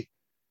D,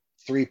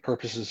 3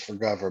 purposes for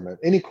government.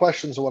 Any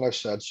questions on what I've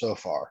said so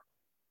far,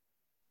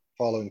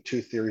 following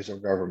 2 theories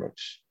of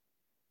governments?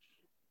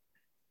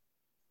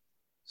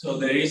 So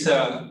there is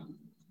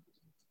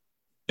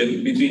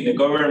between the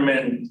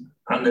government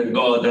under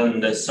God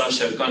and the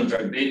social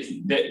contract,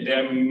 they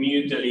are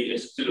mutually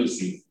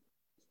exclusive.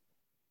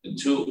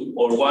 two,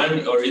 or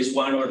one, or is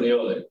one or the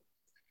other?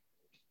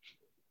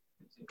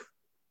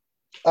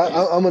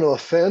 I'm going to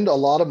offend a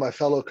lot of my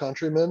fellow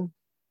countrymen,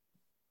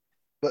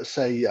 but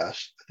say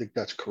yes. I think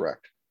that's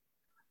correct.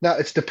 Now,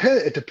 it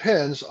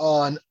depends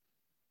on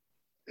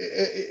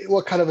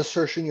what kind of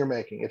assertion you're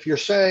making. If you're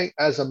saying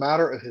as a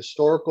matter of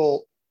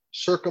historical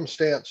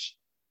circumstance,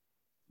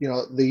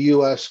 the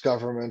U.S.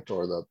 government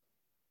or the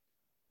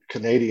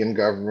Canadian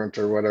government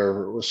or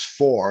whatever was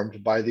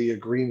formed by the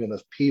agreement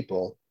of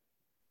people,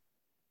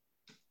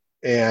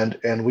 and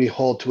we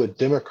hold to a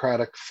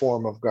democratic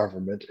form of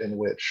government in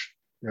which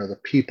the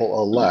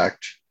people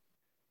elect,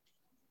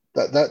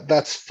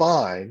 that's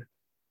fine.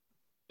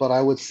 But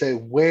I would say,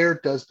 where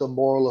does the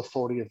moral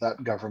authority of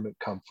that government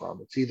come from?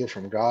 It's either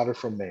from God or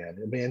from man.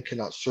 A man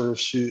cannot serve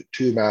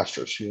two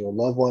masters. You will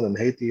love one and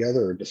hate the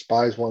other, or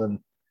despise one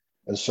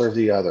and serve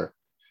the other.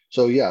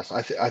 So yes,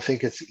 I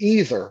think it's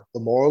either the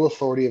moral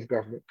authority of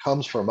government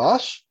comes from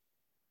us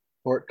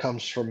or it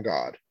comes from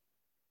God.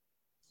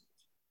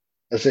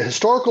 As a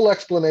historical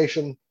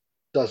explanation,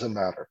 doesn't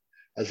matter.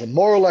 As a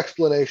moral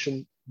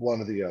explanation,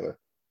 one or the other.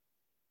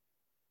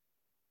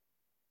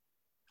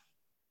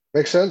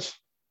 Make sense?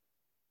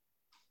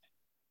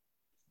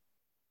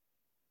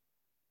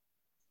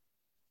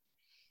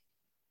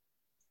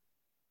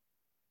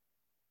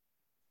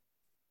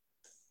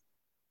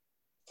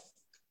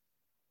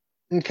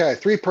 Okay,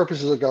 three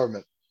purposes of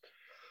government.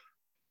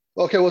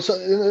 Okay, well, so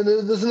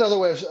there's another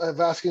way of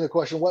asking the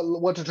question: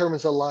 what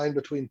determines the line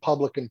between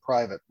public and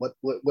private?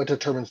 What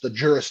determines the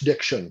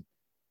jurisdiction?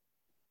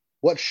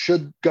 What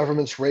should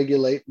governments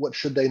regulate? What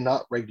should they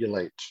not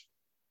regulate?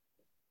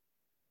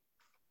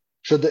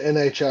 Should the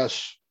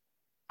NHS,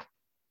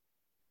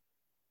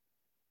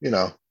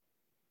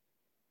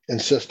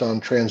 insist on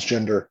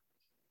transgender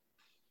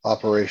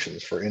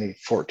operations for any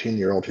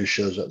 14-year-old who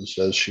shows up and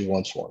says she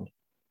wants one?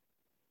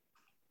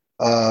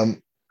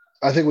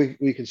 I think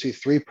we can see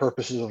three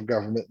purposes of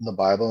government in the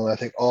Bible, and I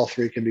think all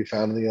three can be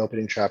found in the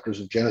opening chapters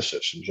of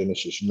Genesis, in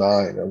Genesis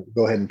 9. I'll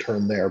go ahead and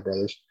turn there,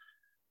 brothers.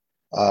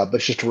 But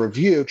just to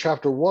review,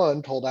 chapter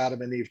 1 told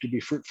Adam and Eve to be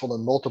fruitful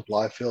and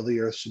multiply, fill the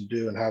earth,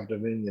 subdue, and have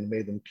dominion,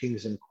 made them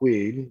kings and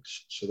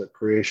queens so that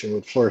creation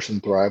would flourish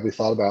and thrive. We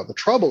thought about the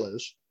trouble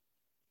is,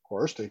 of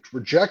course, they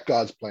reject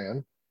God's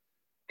plan,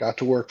 got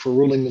to work for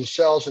ruling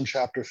themselves in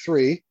chapter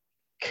 3.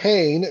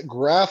 Cain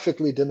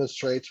graphically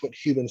demonstrates what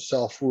human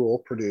self-rule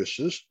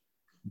produces.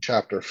 In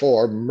chapter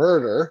 4,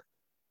 murder.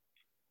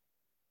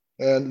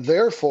 And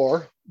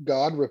therefore,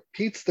 God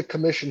repeats the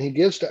commission he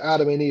gives to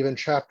Adam and Eve in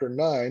chapter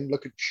 9.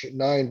 Look at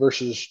 9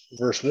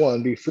 verse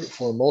 1, be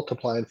fruitful and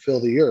multiply and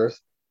fill the earth.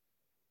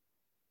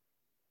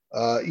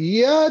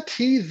 Yet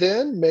he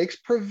then makes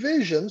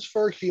provisions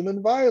for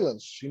human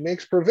violence. He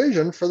makes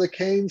provision for the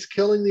Cains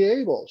killing the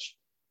Abels.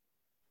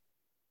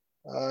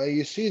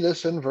 You see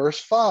this in verse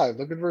 5.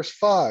 Look at verse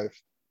 5.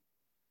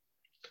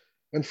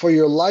 And for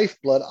your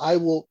lifeblood, I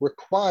will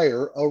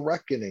require a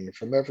reckoning.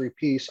 From every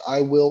piece,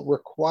 I will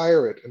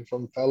require it. And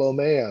from fellow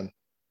man,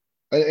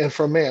 and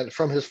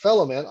from his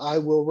fellow man, I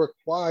will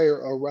require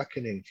a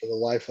reckoning for the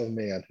life of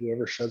man.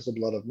 Whoever sheds the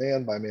blood of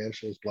man, by man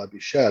shall his blood be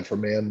shed. For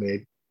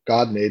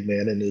God made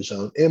man in his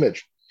own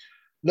image.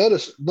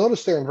 Notice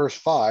there in verse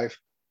 5,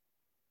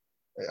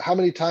 how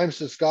many times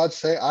does God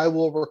say, I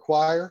will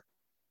require?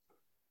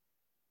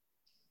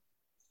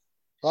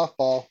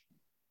 Softball.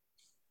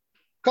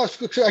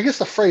 I guess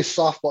the phrase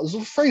softball, does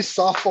the phrase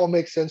softball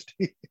make sense to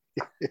you?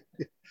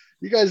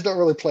 You guys don't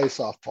really play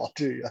softball,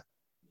 do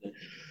you?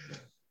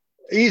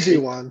 Easy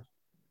one.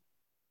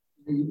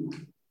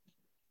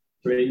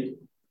 3.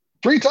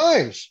 3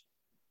 times.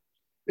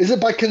 Is it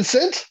by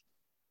consent?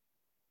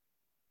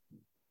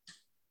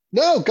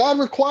 No, God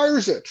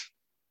requires it,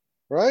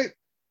 right?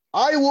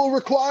 I will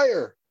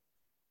require.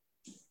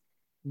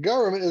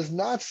 Government is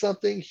not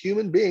something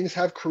human beings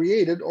have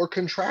created or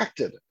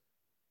contracted.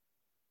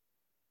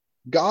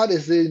 God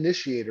is the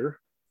initiator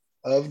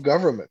of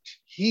government.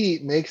 He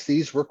makes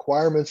these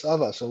requirements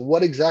of us. And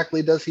what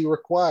exactly does he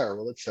require?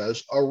 Well, it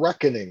says a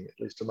reckoning, at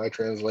least in my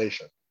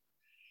translation.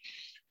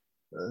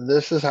 And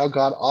this is how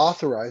God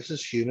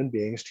authorizes human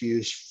beings to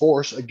use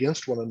force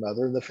against one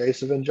another in the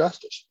face of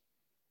injustice.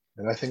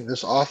 And I think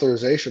this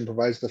authorization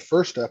provides the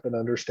first step in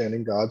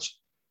understanding God's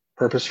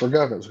purpose for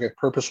government. Okay,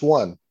 purpose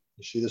 1.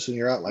 You see this in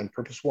your outline.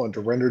 Purpose 1,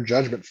 to render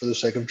judgment for the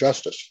sake of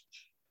justice.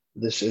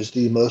 This is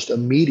the most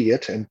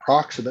immediate and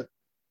proximate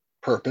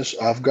purpose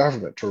of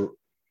government, to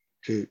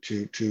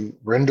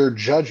render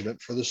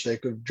judgment for the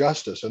sake of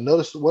justice. And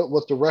notice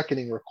what the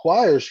reckoning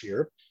requires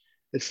here.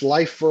 It's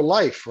life for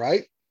life,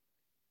 right?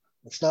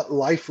 It's not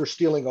life for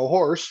stealing a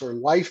horse or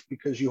life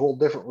because you hold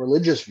different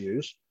religious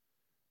views.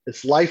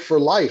 It's life for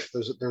life.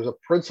 There's a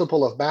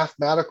principle of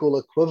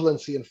mathematical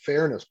equivalency and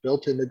fairness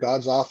built into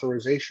God's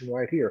authorization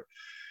right here.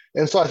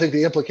 And so I think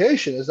the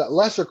implication is that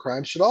lesser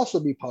crimes should also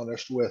be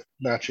punished with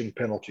matching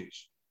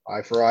penalties.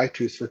 Eye for eye,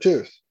 tooth for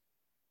tooth,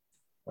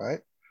 right?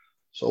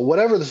 So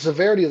whatever the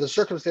severity of the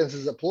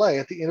circumstances at play,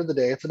 at the end of the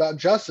day, it's about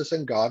justice,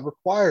 and God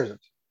requires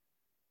it.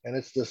 And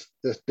it's this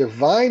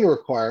divine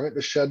requirement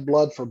to shed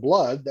blood for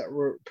blood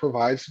that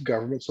provides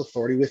government's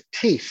authority with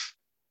teeth.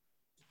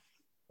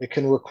 It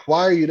can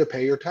require you to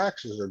pay your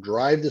taxes or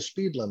drive the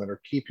speed limit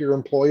or keep your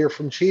employer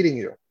from cheating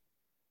you.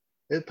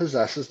 It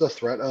possesses the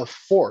threat of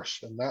force,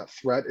 and that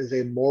threat is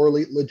a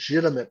morally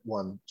legitimate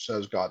one,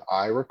 says God.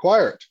 I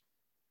require it.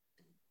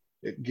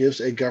 It gives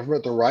a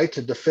government the right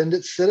to defend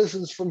its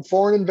citizens from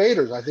foreign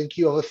invaders. I think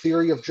you have a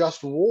theory of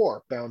just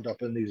war bound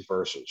up in these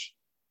verses.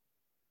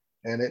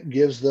 And it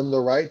gives them the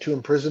right to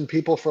imprison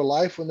people for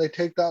life when they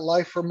take that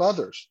life from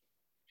others.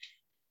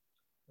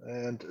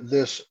 And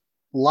this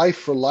life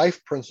for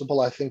life principle,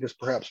 I think, is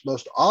perhaps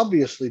most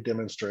obviously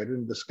demonstrated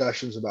in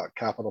discussions about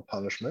capital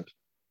punishment.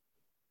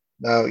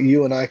 Now,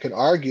 you and I can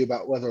argue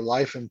about whether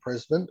life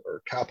imprisonment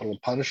or capital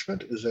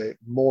punishment is a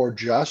more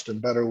just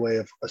and better way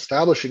of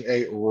establishing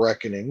a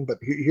reckoning, but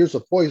here's a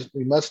point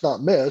we must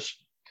not miss,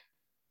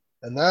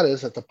 and that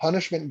is that the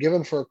punishment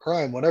given for a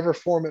crime, whatever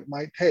form it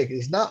might take,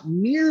 is not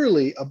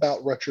merely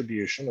about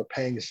retribution or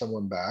paying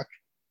someone back.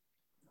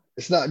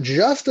 It's not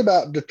just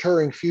about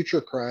deterring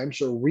future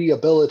crimes or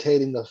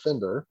rehabilitating the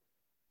offender,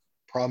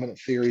 prominent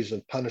theories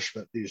of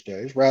punishment these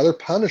days. Rather,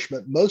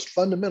 punishment most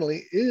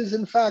fundamentally is,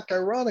 in fact,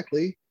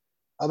 ironically,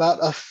 about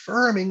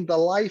affirming the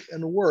life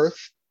and worth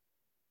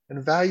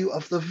and value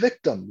of the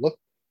victim.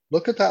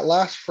 Look at that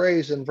last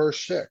phrase in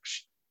verse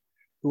 6.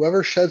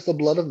 Whoever sheds the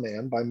blood of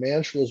man, by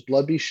man shall his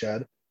blood be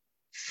shed,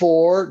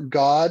 for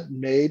God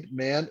made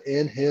man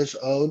in his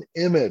own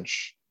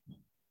image.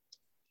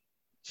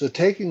 So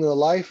taking the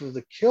life of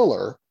the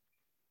killer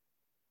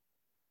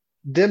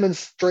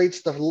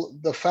demonstrates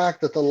the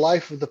fact that the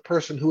life of the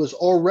person who has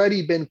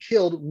already been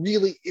killed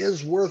really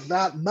is worth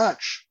that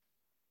much.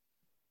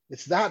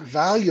 It's that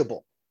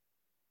valuable.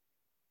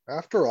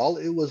 After all,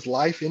 it was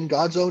life in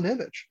God's own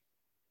image.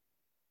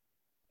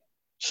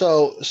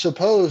 So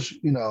suppose,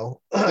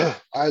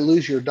 I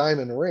lose your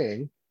diamond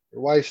ring,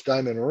 your wife's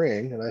diamond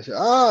ring, and I say,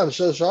 I'm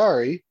so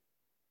sorry.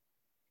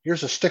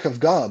 Here's a stick of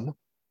gum.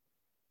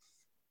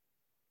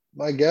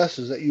 My guess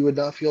is that you would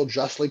not feel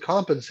justly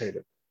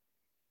compensated.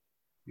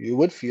 You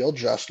would feel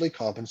justly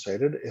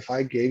compensated if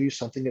I gave you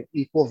something of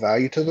equal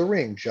value to the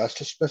ring.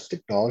 Justice must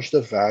acknowledge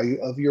the value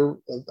of your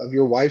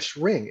wife's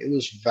ring. It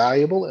was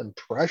valuable and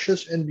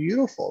precious and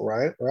beautiful,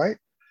 right?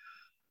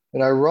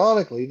 And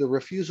ironically, the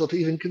refusal to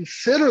even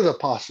consider the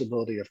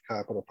possibility of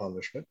capital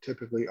punishment,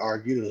 typically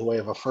argued as a way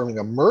of affirming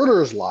a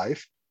murderer's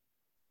life,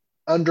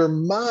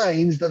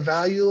 undermines the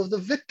value of the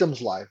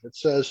victim's life. It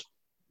says,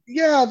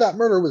 yeah, that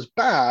murder was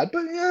bad,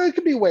 but yeah, it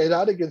could be weighed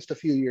out against a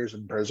few years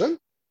in prison.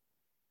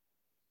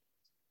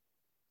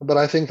 But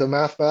I think the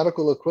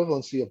mathematical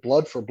equivalency of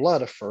blood for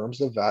blood affirms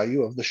the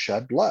value of the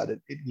shed blood.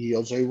 It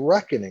yields a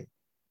reckoning.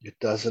 It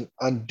doesn't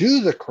undo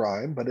the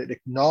crime, but it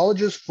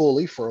acknowledges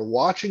fully for a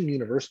watching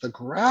universe the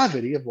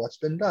gravity of what's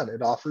been done.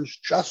 It offers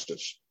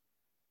justice.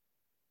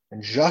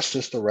 And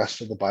justice, the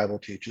rest of the Bible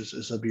teaches,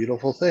 is a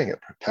beautiful thing.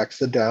 It protects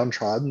the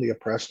downtrodden, the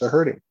oppressed, the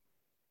hurting.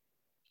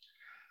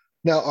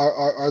 Now,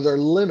 are there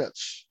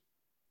limits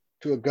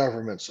to a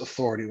government's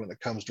authority when it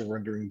comes to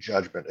rendering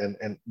judgment?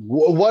 And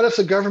what if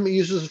the government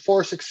uses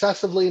force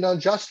excessively and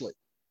unjustly?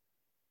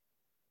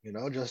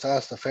 Just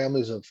ask the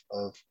families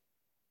of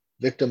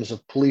victims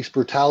of police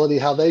brutality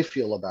how they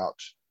feel about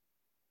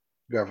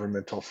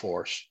governmental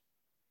force.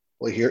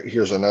 Well,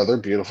 here's another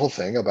beautiful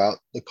thing about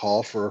the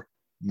call for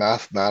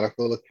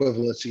mathematical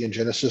equivalency in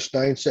Genesis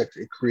 9:6.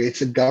 It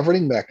creates a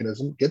governing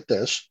mechanism, get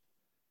this,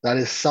 that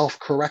is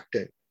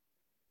self-correcting.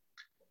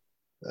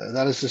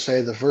 That is to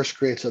say, the verse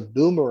creates a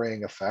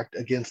boomerang effect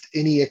against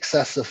any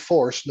excessive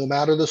force, no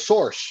matter the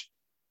source.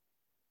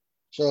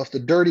 So if the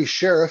dirty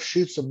sheriff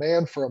shoots a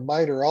man for a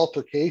minor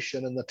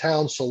altercation in the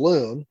town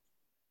saloon,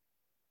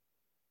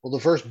 well, the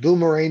verse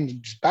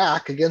boomerangs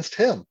back against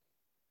him,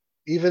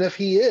 even if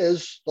he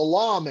is the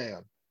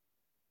lawman.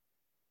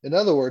 In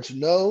other words,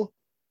 no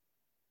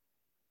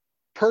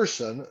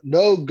person,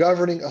 no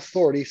governing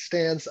authority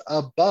stands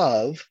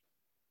above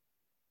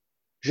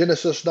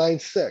Genesis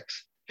 9:6.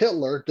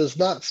 Hitler does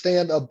not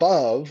stand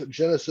above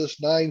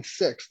Genesis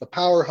 9:6. The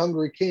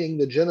power-hungry king,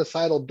 the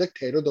genocidal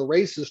dictator, the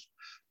racist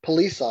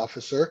police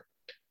officer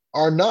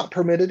are not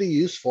permitted to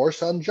use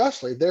force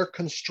unjustly. They're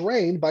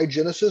constrained by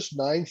Genesis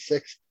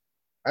 9:6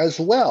 as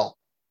well.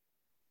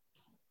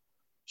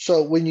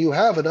 So when you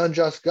have an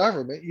unjust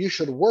government, you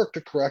should work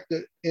to correct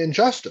the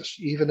injustice,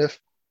 even if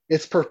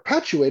it's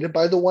perpetuated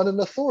by the one in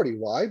authority.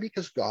 Why?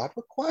 Because God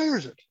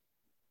requires it,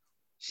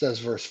 says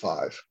verse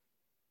 5.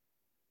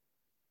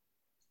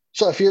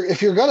 So if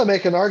you're going to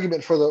make an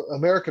argument for the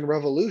American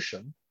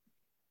Revolution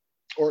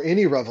or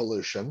any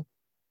revolution,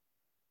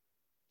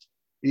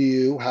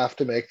 you have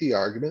to make the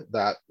argument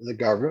that the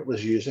government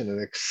was using an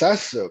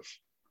excessive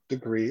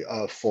degree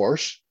of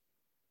force.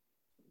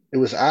 It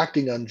was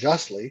acting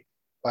unjustly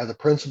by the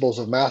principles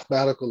of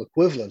mathematical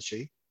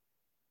equivalency,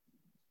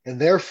 and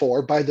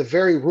therefore, by the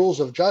very rules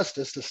of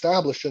justice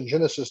established in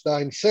Genesis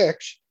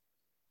 9:6,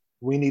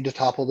 we need to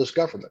topple this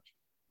government.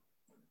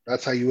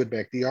 That's how you would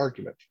make the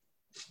argument.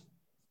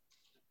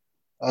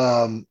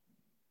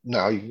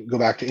 Now, you can go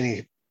back to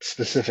any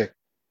specific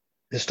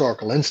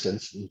historical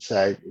instance and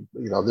say,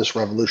 this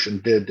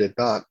revolution did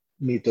not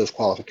meet those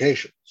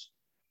qualifications.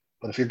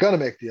 But if you're going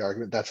to make the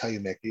argument, that's how you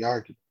make the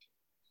argument.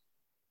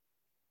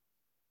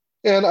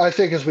 And I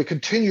think as we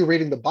continue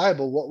reading the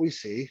Bible, what we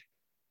see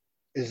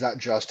is that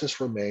justice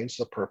remains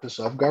the purpose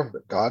of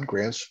government. God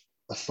grants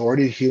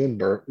authority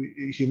to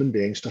human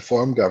beings to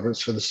form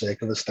governments for the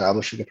sake of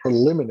establishing a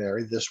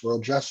preliminary this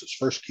world justice.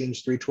 1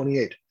 Kings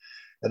 3:28.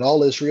 And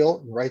all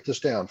Israel, write this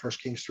down, 1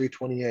 Kings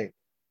 3:28.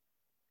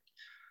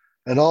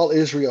 And all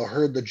Israel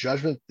heard the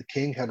judgment the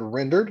king had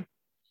rendered,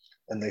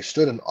 and they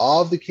stood in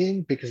awe of the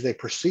king because they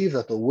perceived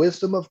that the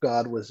wisdom of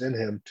God was in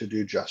him to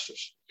do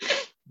justice.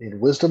 Need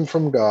wisdom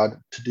from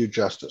God to do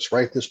justice.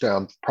 Write this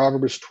down,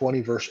 Proverbs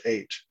 20, verse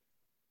 8.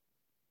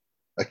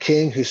 A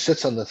king who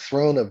sits on the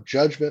throne of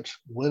judgment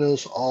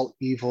winnows all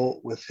evil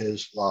with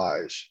his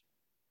eyes.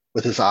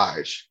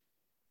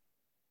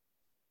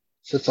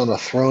 Sits on a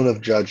throne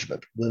of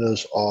judgment,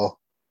 winnows all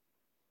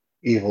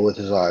evil with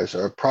his eyes.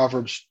 Or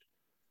Proverbs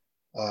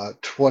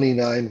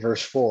 29,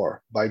 verse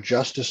 4. By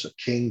justice, a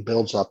king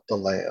builds up the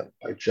land.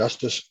 By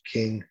justice, a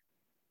king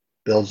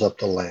builds up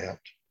the land.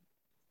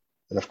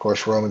 And of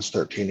course, Romans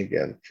 13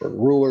 again. For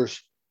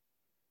rulers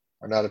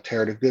are not a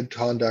terror to good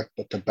conduct,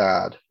 but to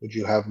bad. Would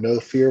you have no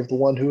fear of the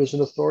one who is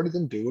in authority?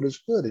 Then do what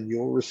is good, and you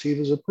will receive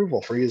his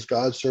approval, for he is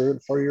God's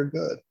servant for your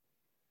good.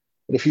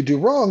 But if you do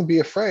wrong, be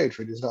afraid,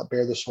 for he does not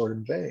bear the sword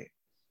in vain.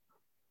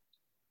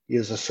 He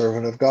is a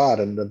servant of God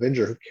and an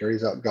avenger who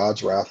carries out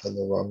God's wrath on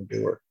the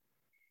wrongdoer.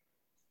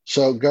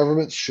 So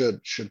governments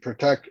should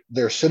protect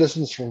their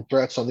citizens from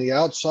threats on the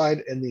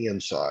outside and the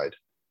inside.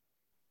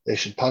 They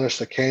should punish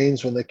the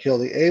Cains when they kill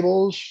the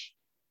Abels,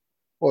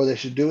 or they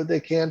should do what they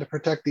can to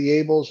protect the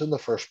Abels in the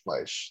first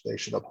place. They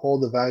should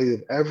uphold the value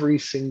of every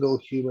single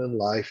human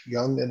life,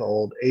 young and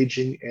old,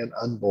 aging and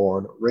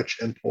unborn, rich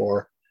and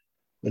poor,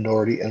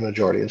 minority and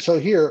majority. And so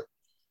here,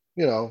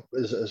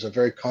 is a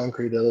very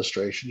concrete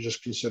illustration.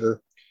 Just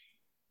consider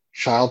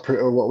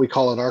or what we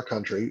call in our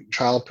country,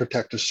 child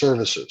protective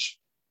services,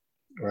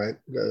 right?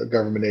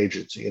 Government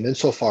agency. And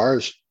insofar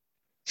as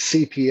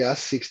CPS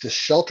seeks to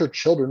shelter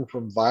children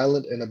from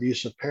violent and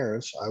abusive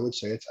parents, I would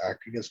say it's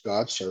acting as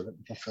God's servant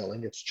and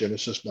fulfilling its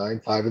Genesis 9,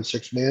 5, and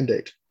 6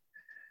 mandate.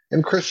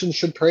 And Christians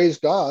should praise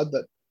God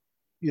that,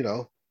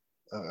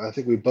 I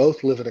think we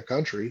both live in a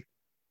country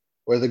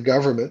where the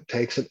government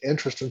takes an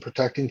interest in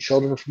protecting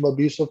children from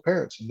abusive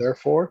parents. And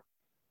therefore,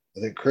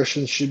 I think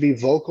Christians should be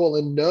vocal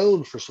and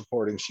known for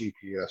supporting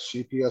CPS.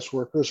 CPS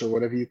workers, or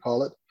whatever you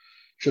call it,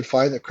 should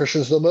find that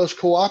Christians are the most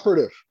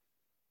cooperative.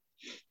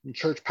 And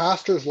church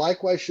pastors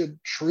likewise should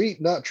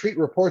not treat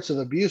reports of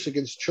abuse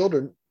against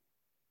children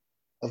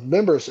of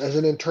members as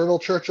an internal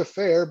church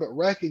affair, but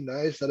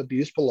recognize that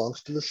abuse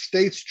belongs to the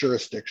state's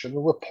jurisdiction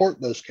and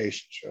report those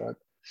cases. Right?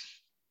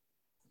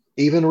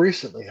 Even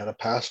recently, had a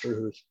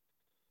pastor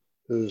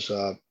who's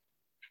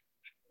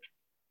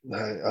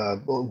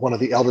one of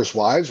the elders'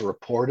 wives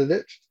reported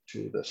it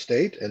to the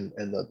state, and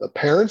the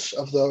parents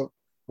of the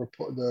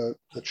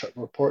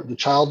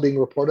child being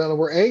reported on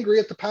were angry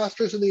at the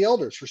pastors and the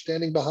elders for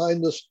standing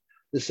behind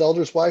this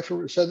elder's wife,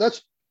 who said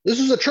this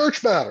is a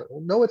church matter.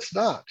 Well, no, it's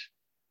not.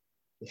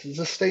 This is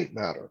a state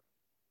matter.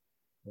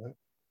 Right?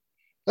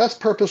 That's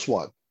purpose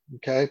one.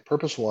 Okay,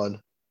 purpose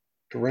one,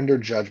 to render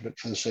judgment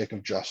for the sake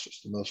of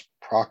justice, the most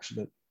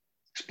proximate,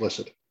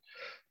 explicit.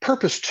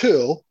 Purpose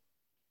two,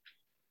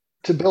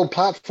 to build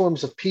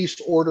platforms of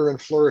peace, order,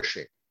 and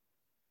flourishing.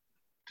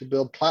 To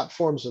build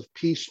platforms of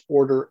peace,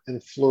 order,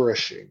 and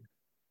flourishing.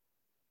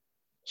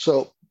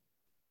 So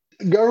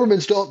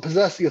governments don't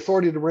possess the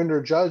authority to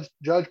render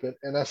judgment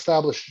and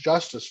establish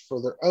justice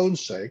for their own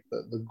sake.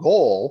 The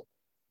goal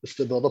is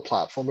to build a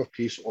platform of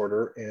peace,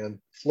 order, and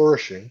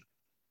flourishing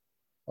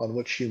on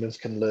which humans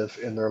can live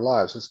in their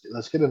lives.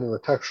 Let's get into the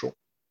textual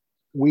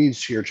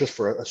weeds here just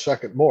for a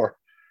second more.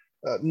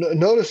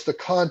 Notice the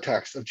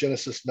context of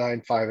Genesis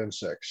 9, 5, and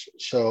 6.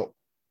 So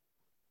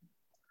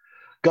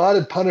God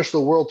had punished the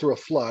world through a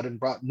flood and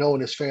brought Noah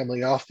and his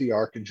family off the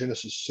ark in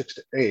Genesis 6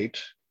 to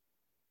 8.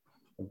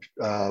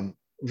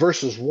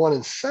 Verses 1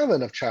 and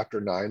 7 of chapter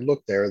 9,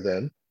 look there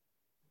then,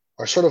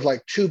 are sort of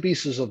like two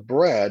pieces of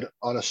bread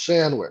on a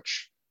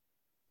sandwich.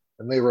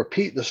 And they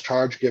repeat this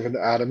charge given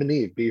to Adam and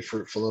Eve, be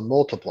fruitful and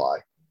multiply,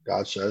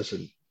 God says,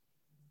 in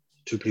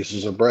two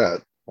pieces of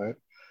bread, right?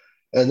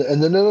 And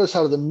then notice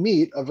how the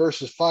meat of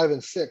verses 5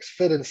 and 6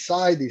 fit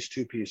inside these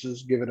two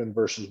pieces given in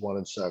verses 1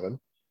 and 7.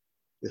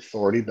 The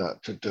authority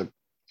not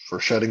for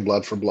shedding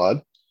blood for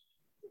blood.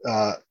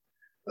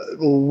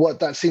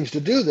 What that seems to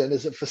do then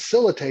is it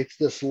facilitates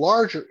this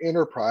larger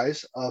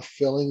enterprise of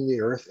filling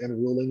the earth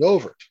and ruling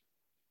over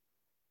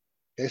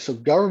it. Okay, so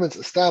governments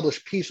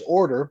establish peace,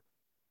 order,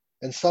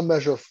 and some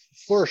measure of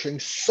flourishing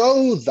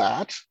so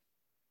that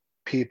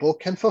people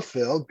can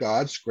fulfill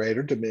God's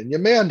greater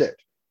dominion mandate.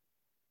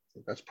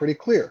 That's pretty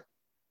clear.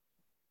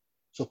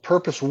 So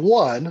purpose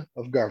one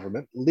of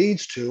government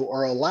leads to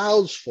or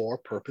allows for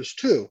purpose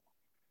two.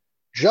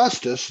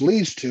 Justice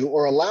leads to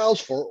or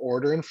allows for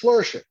order and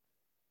flourishing.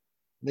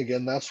 And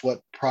again, that's what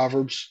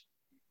Proverbs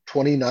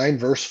 29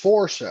 verse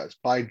 4 says.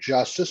 By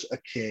justice, a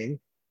king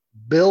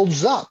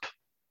builds up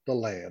the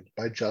land.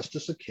 By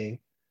justice, a king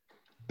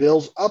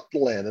builds up the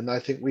land. And I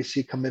think we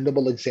see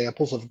commendable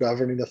examples of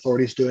governing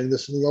authorities doing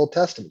this in the Old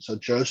Testament. So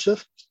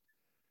Joseph,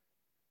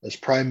 as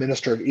prime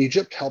minister of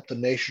Egypt, helped the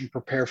nation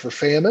prepare for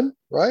famine,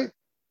 right?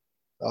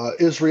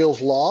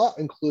 Israel's law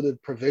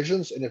included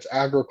provisions in its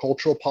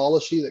agricultural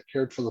policy that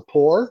cared for the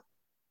poor.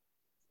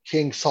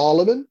 King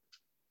Solomon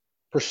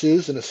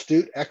pursues an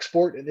astute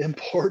export and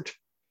import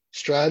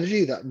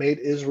strategy that made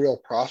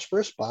Israel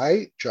prosperous.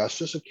 By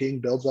justice, a king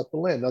builds up the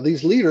land. Now,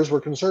 these leaders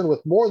were concerned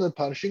with more than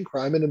punishing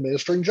crime and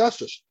administering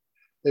justice.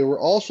 They were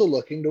also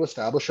looking to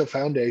establish a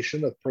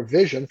foundation of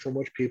provision from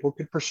which people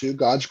could pursue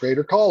God's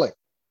greater calling.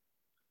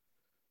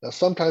 Now,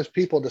 sometimes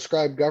people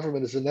describe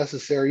government as a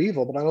necessary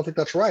evil, but I don't think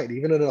that's right.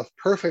 Even in a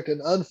perfect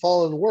and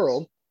unfallen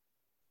world,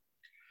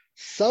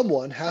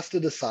 someone has to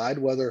decide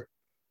whether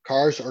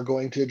cars are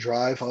going to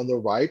drive on the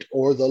right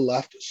or the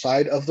left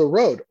side of the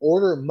road.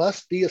 Order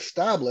must be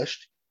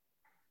established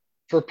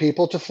for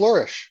people to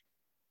flourish.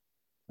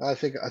 I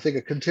think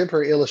a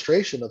contemporary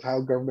illustration of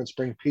how governments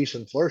bring peace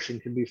and flourishing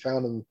can be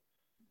found in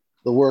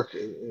the work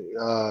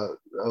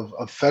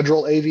of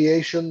federal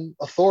aviation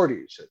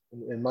authorities.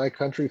 In my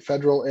country,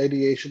 Federal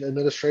Aviation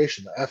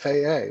Administration, the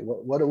FAA.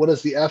 What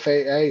does the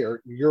FAA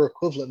or your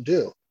equivalent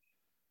do?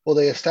 Well,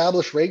 they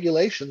establish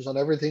regulations on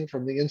everything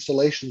from the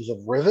installations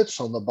of rivets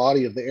on the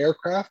body of the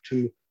aircraft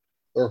to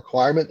the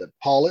requirement that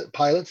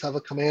pilots have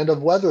a command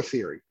of weather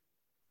theory.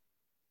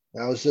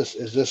 Now, is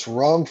this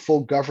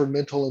wrongful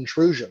governmental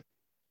intrusion?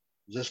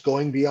 Is this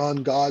going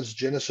beyond God's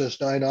Genesis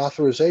 9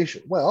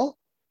 authorization? Well,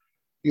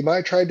 you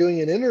might try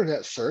doing an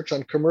internet search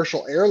on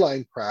commercial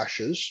airline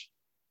crashes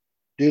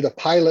due to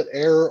pilot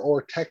error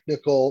or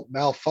technical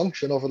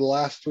malfunction over the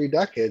last 3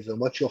 decades. And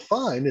what you'll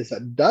find is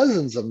that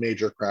dozens of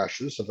major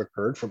crashes have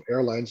occurred from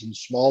airlines in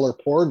smaller,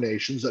 poor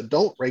nations that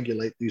don't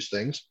regulate these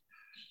things.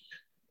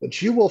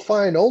 But you will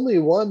find only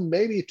 1,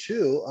 maybe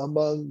 2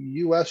 among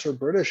US or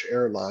British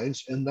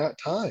airlines in that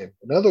time.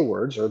 In other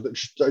words, or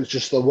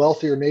just the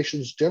wealthier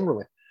nations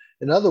generally.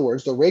 In other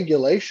words, the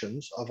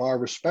regulations of our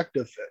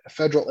respective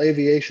federal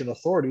aviation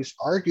authorities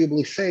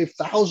arguably save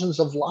thousands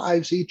of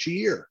lives each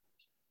year.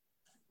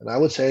 And I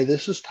would say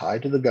this is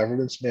tied to the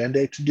government's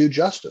mandate to do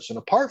justice. And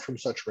apart from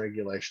such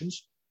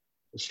regulations,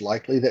 it's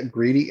likely that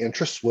greedy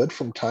interests would,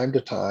 from time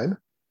to time,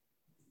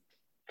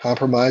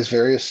 compromise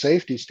various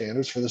safety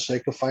standards for the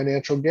sake of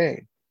financial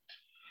gain.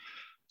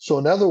 So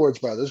in other words,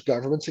 brothers,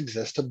 governments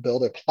exist to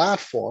build a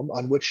platform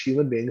on which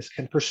human beings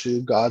can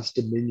pursue God's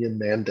dominion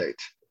mandate.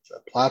 It's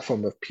a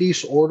platform of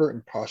peace, order,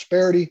 and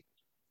prosperity,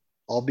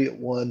 albeit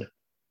one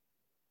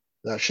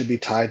that should be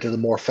tied to the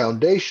more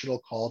foundational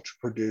call to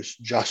produce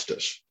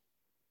justice.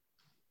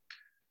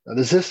 Now,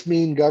 does this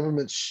mean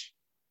governments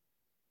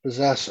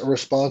possess a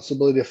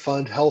responsibility to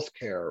fund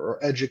healthcare or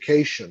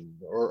education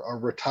or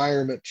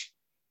retirement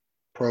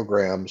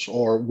programs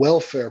or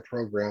welfare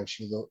programs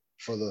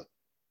for the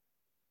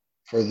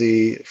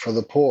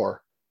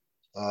poor?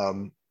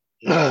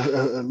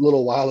 A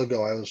little while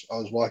ago, I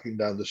was walking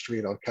down the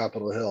street on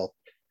Capitol Hill,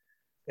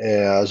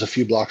 and I was a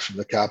few blocks from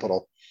the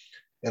Capitol,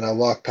 and I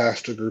walked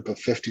past a group of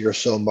 50 or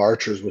so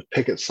marchers with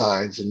picket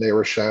signs, and they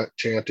were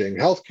chanting,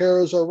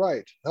 "Healthcare is our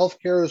right.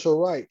 Healthcare is our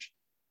right."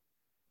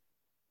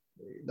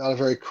 Not a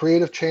very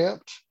creative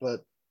chant,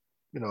 but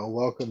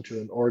welcome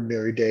to an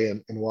ordinary day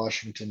in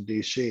Washington,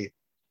 D.C.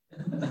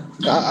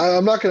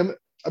 I'm not going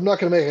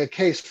to make a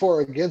case for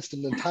or against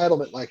an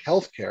entitlement like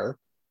healthcare,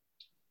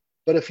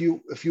 but if you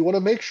want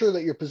to make sure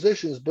that your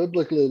position is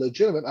biblically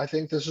legitimate, I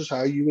think this is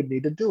how you would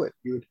need to do it.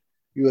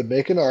 You would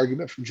make an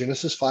argument from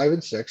Genesis 5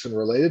 and 6 and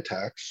related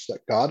texts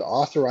that God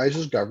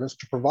authorizes governments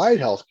to provide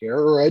healthcare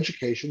or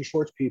education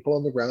for its people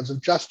on the grounds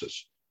of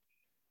justice,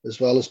 as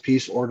well as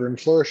peace, order,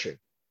 and flourishing.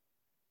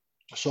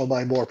 So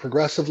my more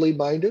progressively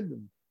minded,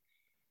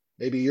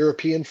 maybe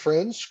European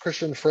friends,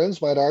 Christian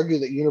friends, might argue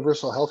that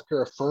universal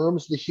healthcare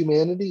affirms the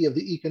humanity of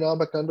the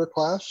economic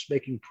underclass,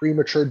 making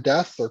premature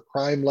death or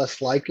crime less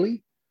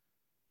likely.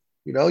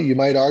 You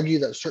might argue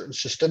that certain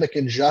systemic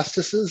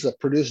injustices that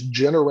produce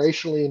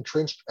generationally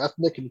entrenched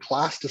ethnic and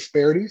class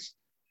disparities,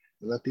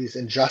 and that these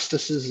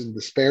injustices and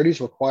disparities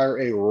require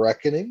a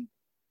reckoning.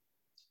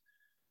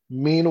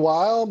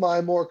 Meanwhile,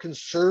 my more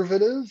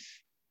conservative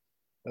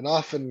and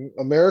often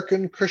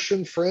American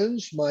Christian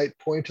friends might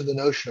point to the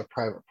notion of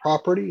private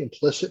property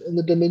implicit in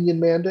the dominion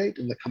mandate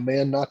and the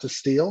command not to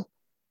steal.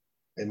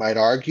 They might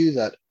argue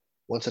that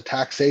once a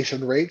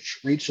taxation rate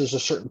reaches a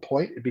certain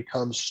point, it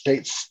becomes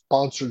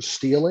state-sponsored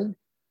stealing,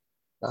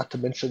 not to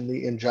mention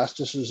the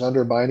injustices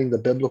undermining the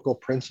biblical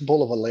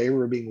principle of a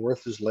laborer being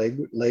worth his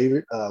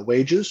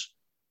wages,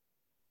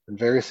 and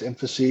various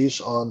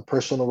emphases on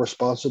personal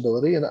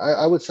responsibility. And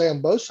I would say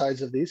on both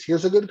sides of these,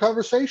 here's a good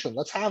conversation.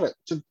 Let's have it.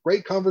 It's a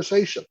great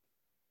conversation.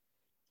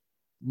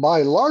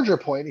 My larger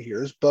point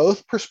here is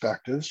both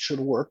perspectives should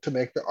work to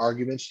make their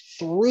arguments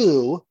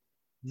through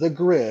the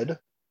grid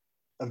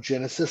of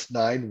Genesis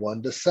 9,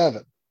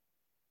 1-7,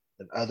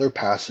 and other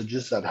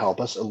passages that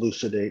help us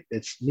elucidate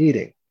its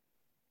meaning.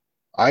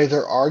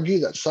 Either argue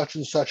that such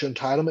and such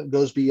entitlement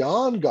goes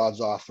beyond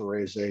God's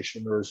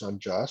authorization or is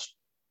unjust,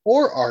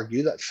 or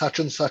argue that such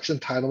and such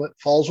entitlement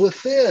falls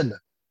within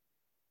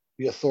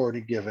the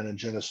authority given in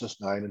Genesis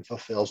 9 and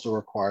fulfills the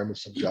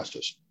requirements of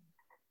justice.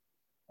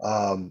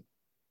 So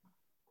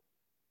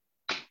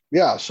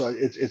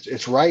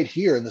it's right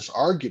here in this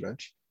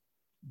argument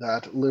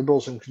that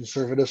liberals and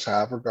conservatives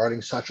have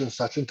regarding such and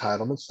such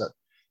entitlements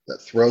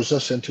that throws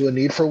us into a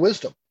need for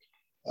wisdom.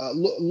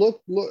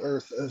 Look,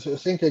 or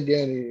think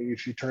again,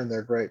 if you turn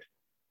there, great,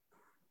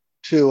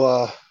 to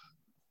 1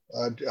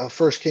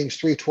 Kings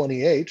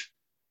 3:28,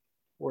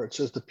 where it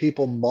says the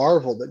people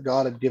marveled that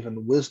God had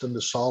given wisdom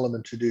to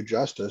Solomon to do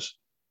justice.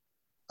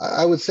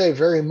 I would say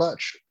very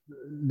much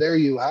there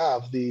you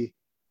have the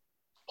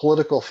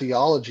political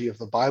theology of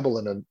the Bible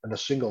in a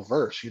single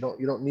verse. You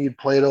don't need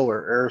Plato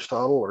or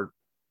Aristotle or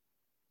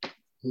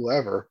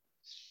whoever.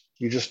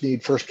 You just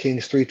need 1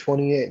 Kings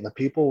 3:28. And the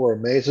people were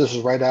amazed. This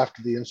is right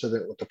after the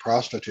incident with the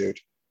prostitute.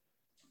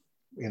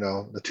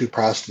 The two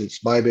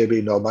prostitutes, my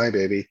baby, no, my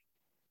baby.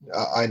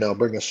 I know,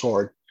 bring a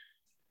sword.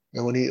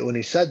 And when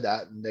he said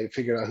that, and they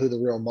figured out who the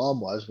real mom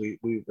was, we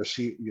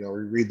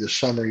read the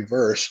summary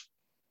verse.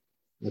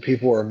 The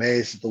people were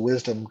amazed at the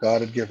wisdom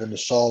God had given to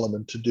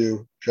Solomon to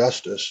do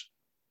justice.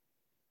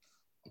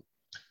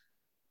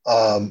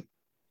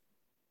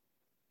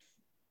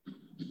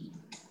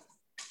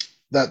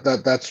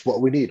 That's what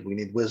we need. We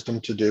need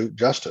wisdom to do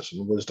justice,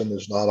 and wisdom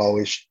is not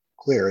always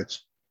clear.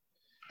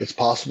 It's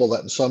possible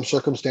that in some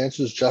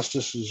circumstances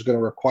justice is going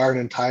to require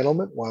an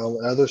entitlement, while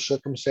in other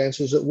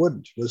circumstances it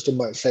wouldn't. Wisdom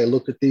might say,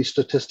 look at these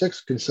statistics,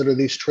 consider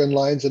these trend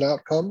lines and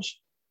outcomes.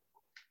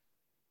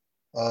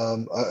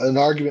 An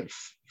argument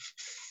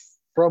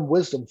from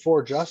wisdom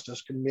for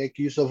justice can make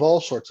use of all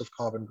sorts of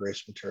common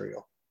grace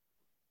material.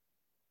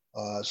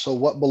 So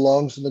what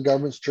belongs in the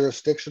government's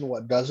jurisdiction,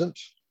 what doesn't?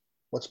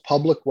 What's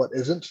public, what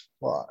isn't?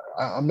 Well,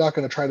 I'm not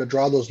going to try to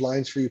draw those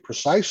lines for you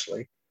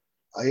precisely.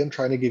 I am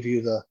trying to give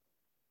you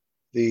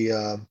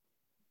the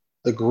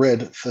grid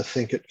to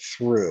think it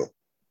through.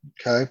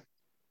 Okay.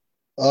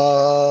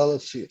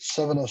 Let's see. It's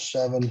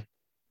 7:07.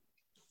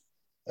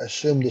 I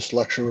assumed this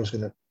lecture was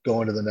going to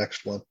go into the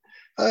next one.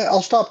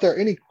 I'll stop there.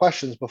 Any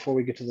questions before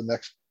we get to the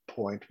next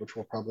point, which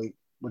we'll probably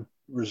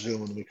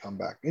resume when we come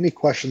back? Any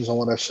questions on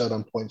what I've said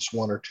on points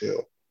 1 or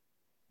 2?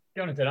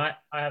 Jonathan, I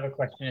have a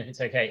question, if it's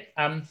okay.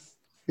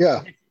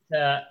 Yeah.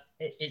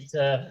 It's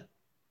an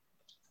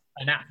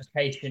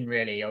application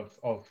really of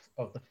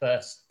the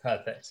first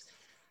purpose.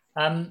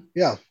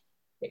 Yeah.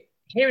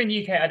 Here in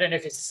the UK, I don't know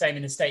if it's the same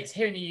in the States.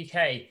 Here in the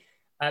UK,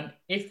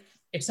 if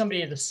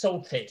somebody is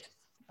assaulted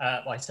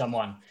by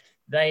someone,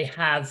 they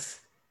have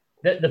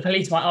the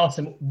police might ask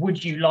them,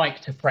 "Would you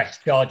like to press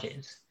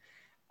charges?"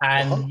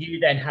 And you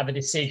then have a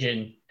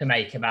decision to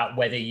make about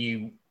whether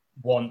you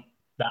want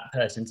that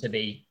person to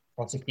be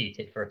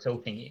prosecuted for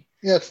assaulting you.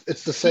 Yeah,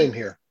 it's the same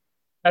here.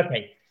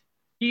 Okay.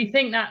 Do you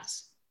think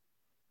that's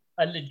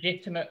a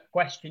legitimate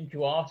question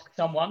to ask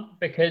someone?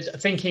 Because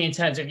thinking in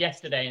terms of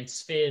yesterday and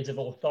spheres of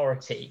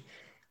authority,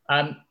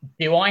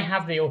 do I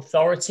have the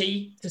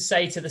authority to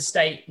say to the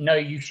state, no,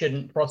 you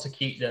shouldn't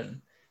prosecute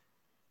them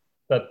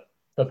for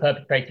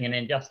perpetrating an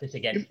injustice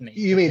against me?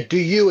 You mean, do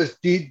you as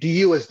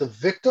the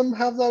victim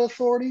have that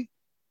authority,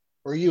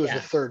 or you as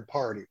a third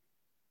party?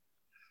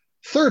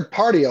 Third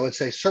party, I would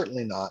say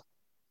certainly not.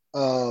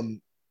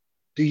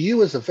 Do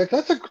you as a victim?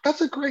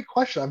 That's a great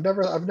question. I've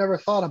never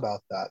thought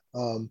about that.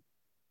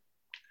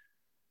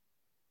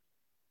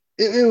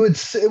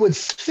 It would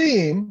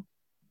seem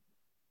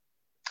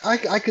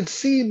I could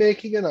see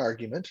making an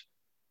argument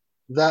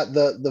that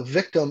the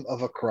victim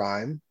of a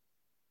crime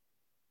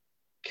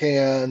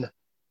can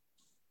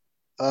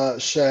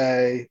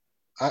say,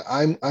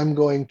 I'm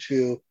going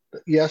to,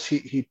 yes,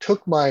 he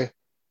took my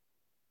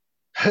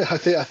I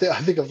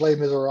think of Les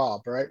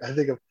Miserables, right? I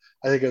think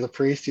of the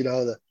priest,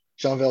 the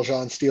Jean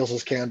Valjean steals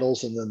his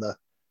candles, and then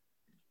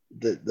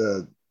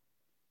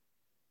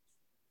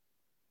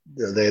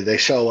they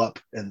show up,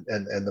 and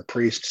the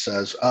priest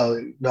says, "Oh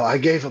no, I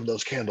gave him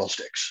those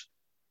candlesticks,"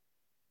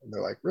 and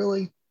they're like,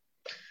 "Really?"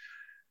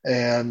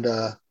 And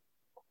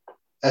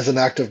as an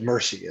act of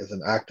mercy, as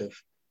an act of,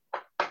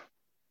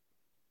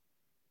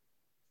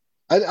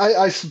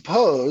 I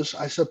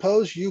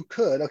suppose you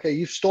could. Okay,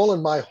 you've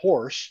stolen my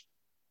horse.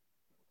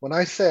 When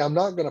I say I'm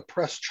not going to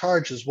press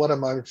charges, what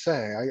am I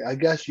saying? I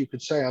guess you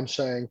could say I'm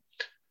saying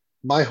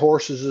my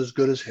horse is as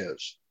good as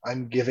his.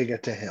 I'm giving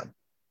it to him.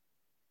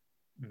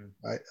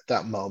 Right at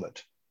that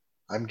moment,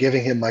 I'm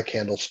giving him my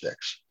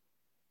candlesticks.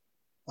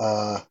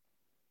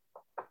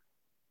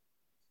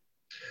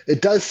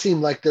 It does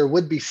seem like there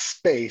would be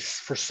space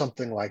for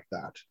something like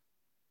that.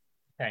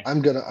 Okay.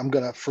 I'm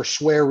gonna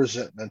forswear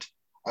resentment.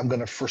 I'm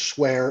gonna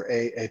forswear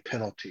a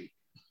penalty.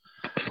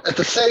 At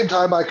the same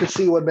time, I could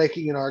see when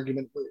making an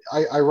argument.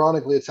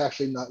 Ironically, it's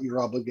actually not your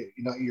obligation,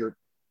 not your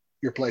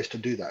place to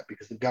do that,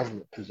 because the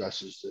government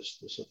possesses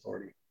this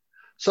authority.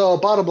 So,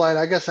 bottom line,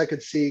 I guess I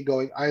could see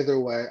going either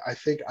way. I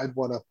think I'd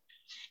want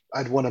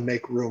to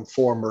make room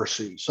for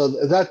mercy. So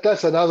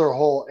that's another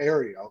whole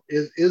area.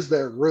 Is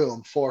there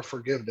room for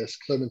forgiveness,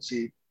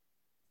 clemency,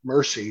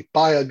 mercy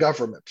by a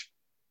government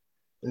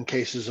in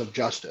cases of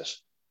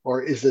justice?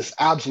 or is this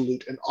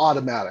absolute and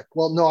automatic?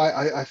 Well, no,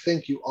 I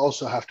think you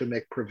also have to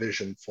make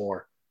provision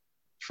for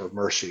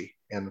mercy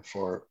and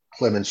for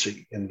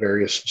clemency in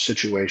various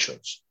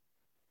situations.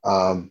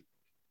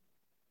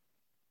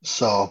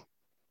 So,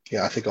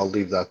 yeah, I think I'll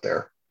leave that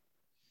there.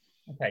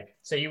 Okay,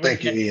 so you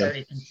wouldn't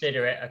necessarily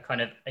consider it a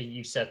kind of a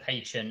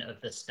usurpation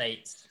of the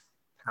state's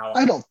power?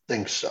 I don't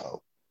think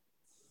so.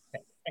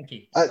 Okay, thank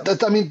you.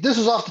 I mean, this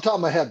is off the top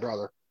of my head,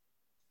 brother.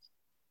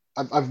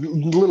 I've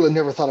literally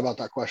never thought about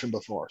that question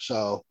before.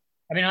 So,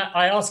 I mean,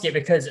 I ask it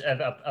because of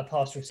a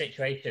pastoral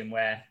situation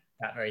where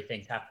that very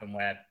thing's happened,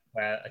 where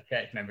a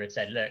church member has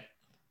said, "Look,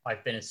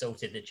 I've been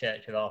assaulted.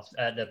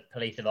 The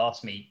police have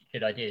asked me,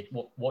 should I do?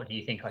 What do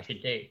you think I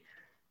should do?"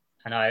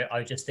 And I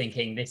was just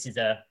thinking, this is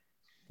a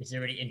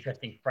really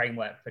interesting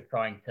framework for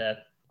trying to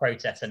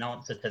process an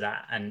answer to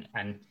that. And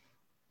I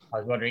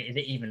was wondering, is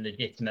it even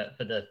legitimate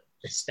for the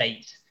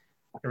state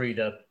through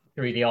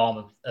the arm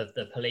of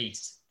the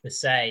police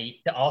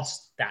to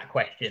ask that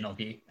question of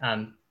you?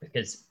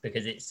 Because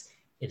is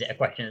it a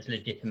question that's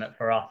legitimate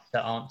for us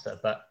to answer?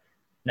 But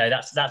no,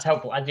 that's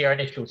helpful. As your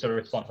initial sort of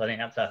response, I think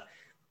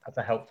that's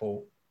a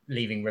helpful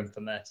leaving room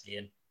for mercy.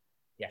 And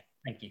yeah,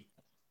 thank you.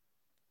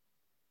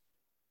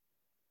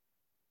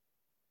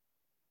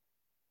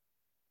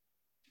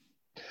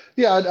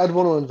 Yeah, I'd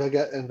want to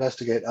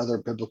investigate other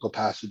biblical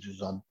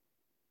passages on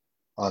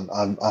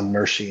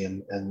mercy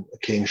and a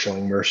king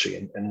showing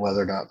mercy and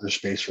whether or not there's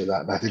space for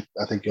that. And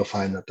I think you'll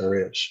find that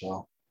there is.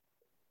 So,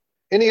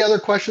 any other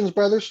questions,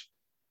 brothers?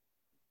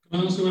 Can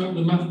I ask about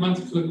the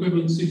mathematical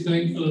equivalency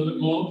thing a little bit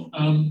more?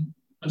 I'm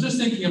just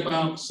thinking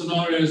about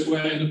scenarios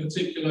where in a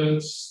particular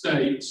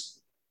state,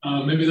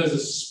 maybe there's a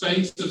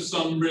spate of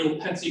some real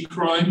petty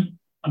crime,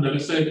 and then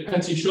let's say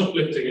petty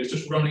shoplifting is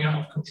just running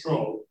out of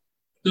control.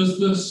 Does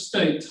the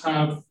state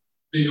have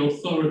the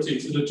authority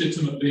to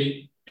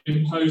legitimately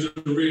impose a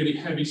really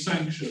heavy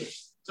sanction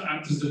to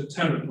act as a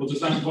deterrent, or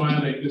does that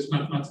violate this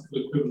mathematical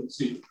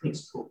equivalency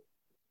principle?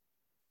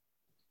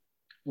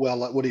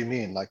 Well, what do you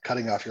mean? Like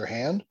cutting off your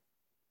hand?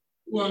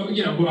 Well,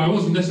 yeah, I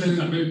wasn't necessarily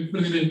that. Maybe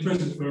putting it in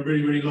prison for a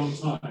really, really long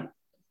time.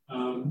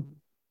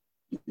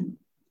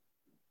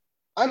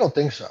 I don't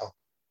think so.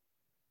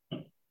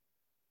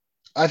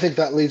 I think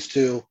that leads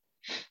to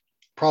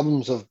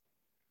problems of,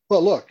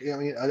 well, look, I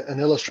mean, an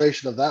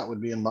illustration of that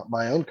would be in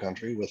my own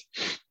country with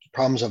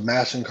problems of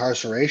mass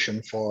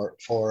incarceration for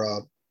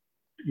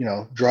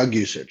drug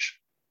usage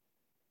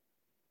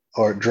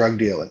or drug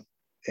dealing.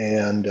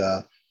 And,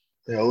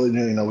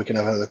 we can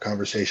have another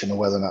conversation on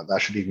whether or not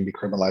that should even be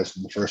criminalized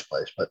in the first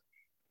place. But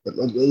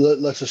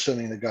let's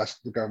assume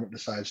the government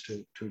decides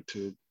to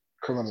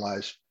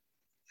criminalize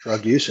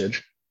drug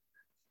usage.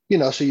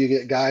 So you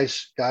get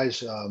guys,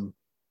 a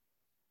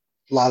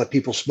lot of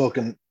people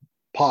smoking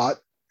pot,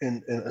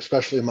 and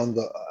especially among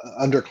the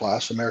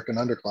American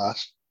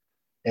underclass.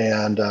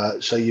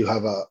 And so you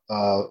have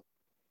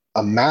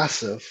a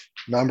massive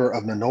number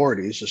of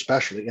minorities,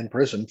 especially in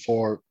prison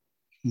for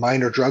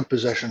minor drug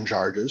possession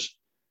charges,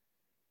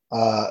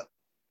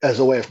 as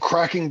a way of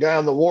cracking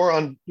down the war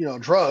on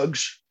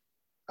drugs,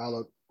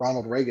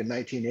 Ronald Reagan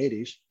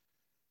 1980s,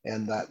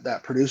 and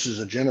that produces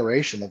a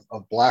generation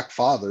of black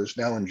fathers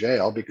now in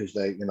jail because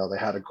they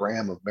had a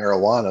gram of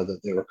marijuana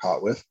that they were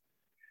caught with.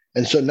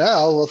 And so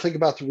now we'll think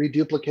about the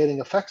reduplicating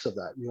effects of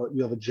that.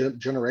 You have a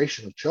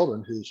generation of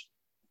children who's,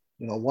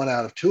 1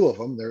 out of 2 of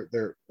them,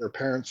 their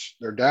parents,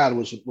 their dad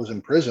was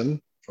in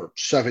prison for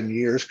 7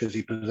 years because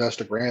he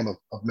possessed a gram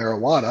of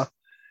marijuana.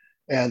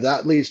 And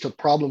that leads to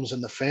problems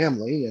in the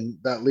family, and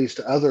that leads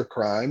to other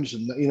crimes.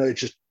 And,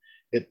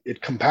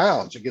 it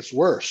compounds, it gets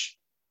worse,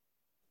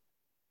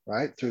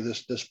 right? Through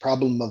this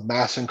problem of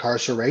mass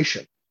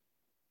incarceration.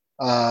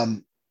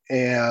 The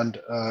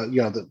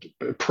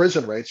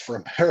prison rates for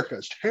America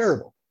is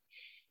terrible.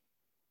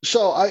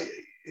 So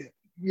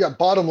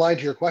bottom line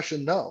to your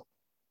question, no.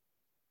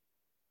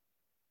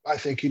 I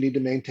think you need to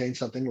maintain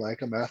something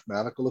like a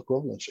mathematical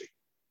equivalency.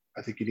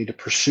 I think you need to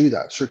pursue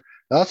that. So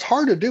now that's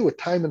hard to do with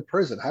time in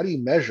prison. How do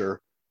you measure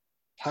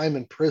time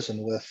in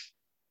prison with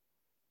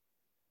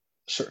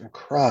a certain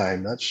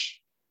crime?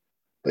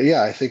 But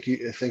yeah, I think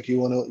you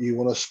want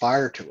to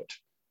aspire to it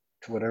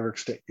to whatever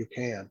extent you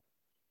can.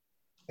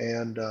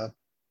 And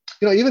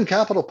even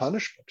capital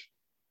punishment.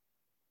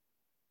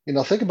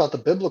 Think about the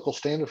biblical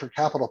standard for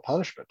capital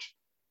punishment: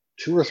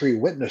 2 or 3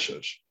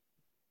 witnesses.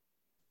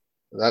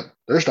 That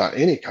there's not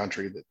any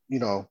country that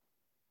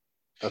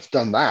that's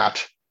done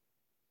that.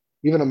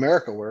 Even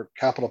America, where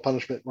capital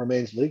punishment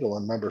remains legal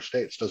in member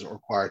states, doesn't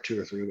require 2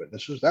 or 3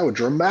 witnesses. That would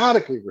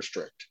dramatically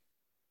restrict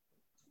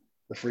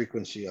the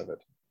frequency of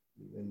it.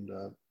 And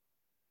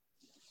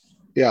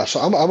so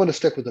I'm going to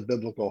stick with the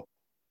biblical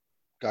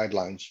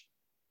guidelines.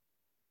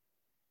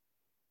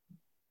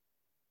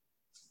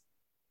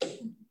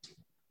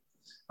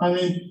 I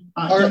mean,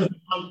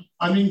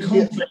 I'm in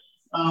conflict.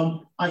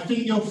 I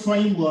think your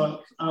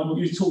framework, what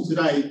you talked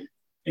today,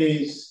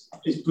 is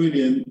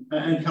brilliant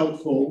and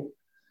helpful.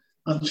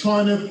 I'm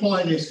trying to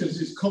apply this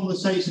because it's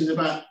conversations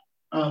about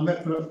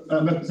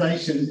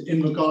representations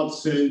in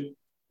regards to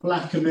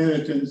Black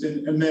Americans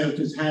and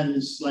Americans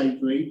handling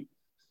slavery.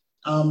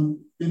 The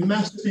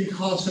massive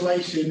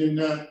incarceration in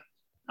the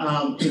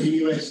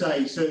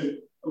USA. So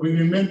we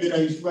remember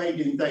those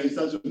Reagan days,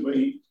 doesn't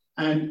we?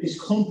 And it's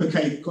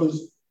complicated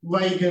because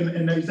Reagan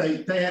in those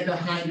days, they had a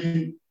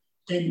hand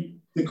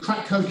in the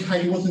crack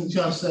cocaine wasn't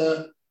just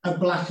a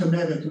Black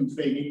American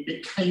thing.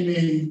 It came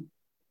in.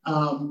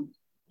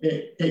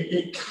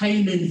 It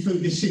came in through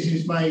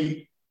decisions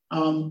made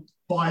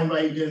by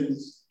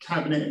Reagan's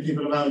cabinet and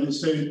people around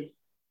us. So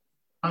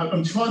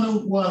I'm trying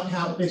to work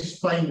out this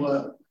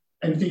framework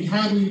and think,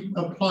 how do we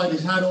apply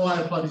this? How do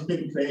I apply this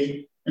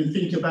biblically and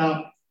think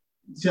about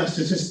just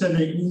the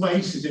systemic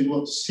racism,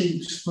 what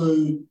seeps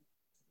through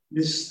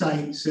the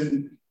states,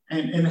 and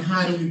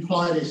how do we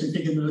apply this and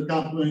thinking of the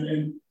government?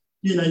 And,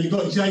 you know, you've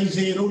got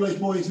Jay-Z and all those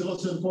boys, and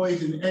lots of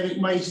boys, and Eric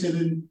Mason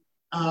and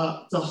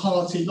the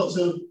Harty, lots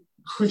of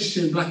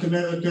Christian Black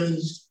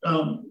Americans,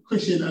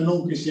 Christian and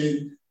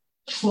non-Christian,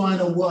 trying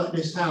to work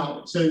this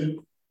out.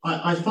 So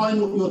I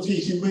find what you're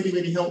teaching really,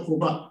 really helpful,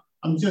 but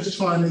I'm just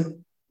trying to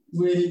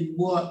really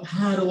work,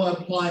 how do I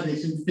apply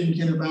this and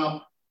thinking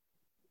about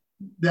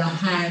the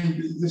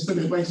sort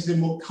of racism,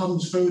 what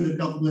comes through the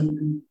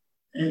government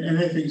and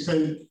everything.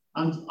 So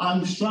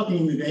I'm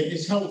struggling with it.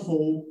 It's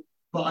helpful,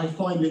 but I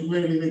find it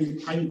really,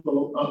 really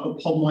painful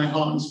upon my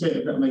heart and spirit,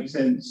 if that makes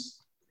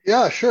sense.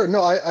 Yeah, sure.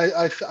 No,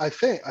 I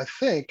think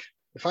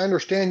if I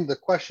understand the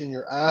question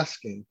you're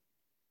asking,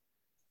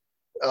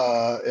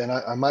 and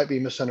I might be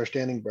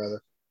misunderstanding,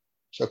 brother,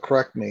 so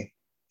correct me,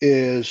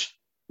 is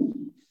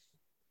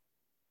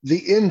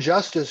the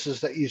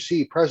injustices that you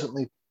see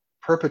presently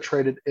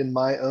perpetrated in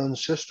my own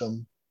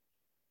system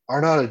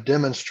are not a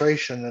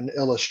demonstration, an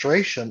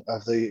illustration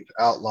of the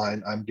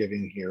outline I'm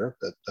giving here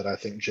that I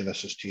think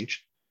Genesis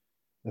teach.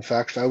 In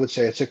fact, I would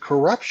say it's a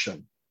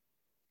corruption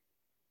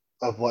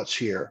of what's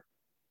here,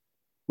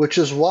 which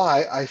is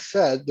why I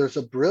said there's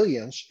a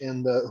brilliance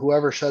in the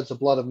whoever sheds the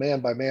blood of man,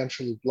 by man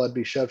shall his blood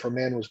be shed, for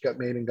man was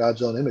made in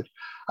God's own image.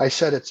 I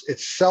said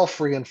it's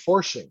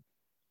self-reinforcing.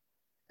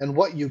 And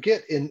what you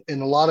get in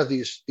a lot of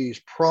these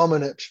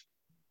prominent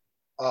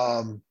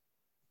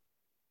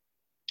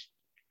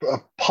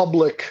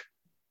public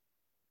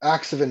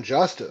acts of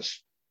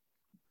injustice,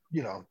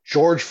 you know,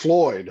 George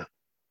Floyd,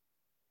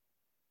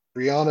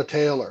 Breonna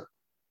Taylor,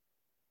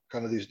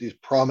 kind of these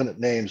prominent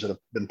names that have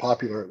been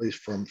popular, at least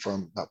from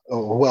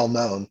or well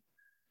known,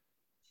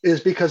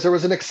 is because there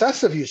was an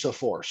excessive use of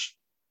force.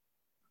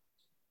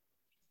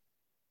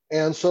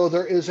 And so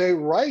there is a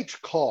right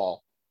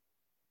call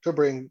to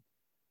bring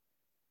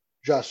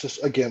justice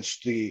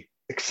against the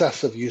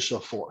excessive use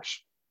of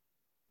force.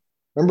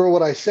 Remember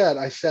what I said?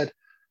 I said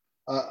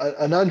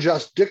an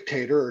unjust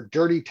dictator or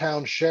dirty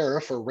town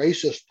sheriff or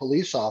racist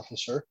police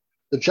officer,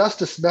 the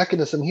justice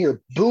mechanism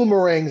here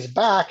boomerangs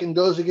back and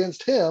goes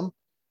against him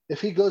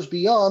if he goes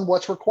beyond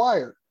what's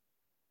required.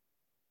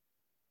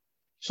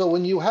 So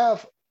when you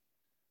have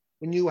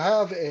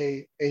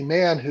a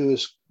man who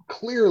is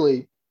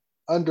clearly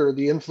under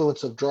the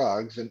influence of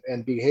drugs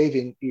and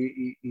behaving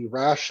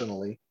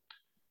irrationally,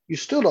 you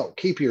still don't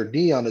keep your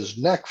knee on his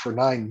neck for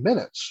 9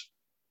 minutes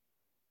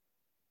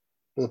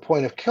to the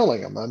point of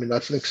killing him. I mean,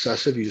 that's an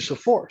excessive use of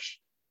force,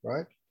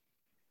 right?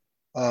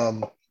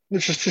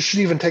 It's just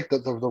should even take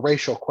the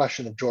racial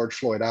question of George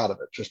Floyd out of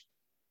it, just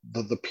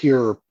the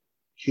pure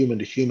human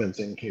to human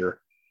thing here.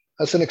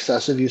 That's an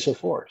excessive use of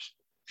force.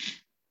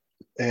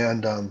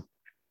 And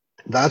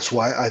that's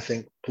why I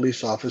think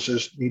police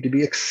officers need to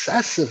be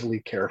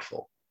excessively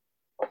careful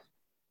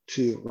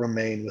to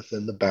remain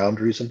within the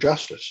boundaries of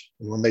justice.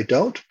 And when they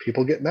don't,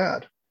 people get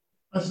mad.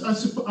 I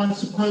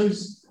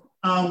suppose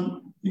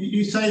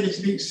you say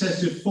this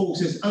excessive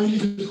force is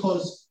only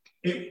because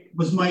it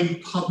was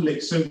made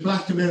public. So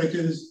Black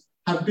Americans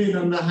have been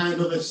on the hand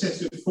of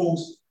excessive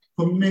force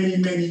for many,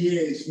 many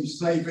years, from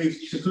slavery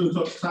to Ku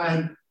Klux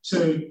Klan.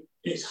 So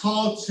it's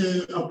hard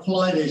to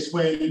apply this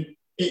when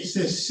it's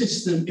the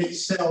system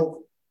itself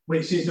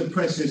which is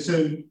oppressive.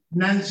 So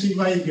Nancy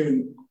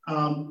Reagan,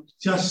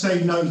 just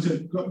say no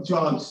to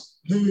drugs.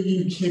 Who are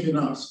you kidding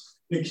us?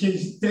 The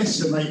kids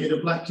decimated the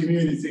Black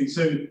community.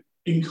 So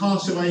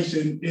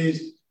incarceration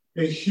is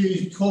a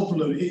huge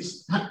problem.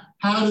 It's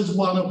how does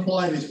one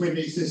apply this when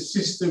it's the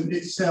system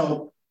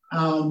itself?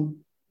 And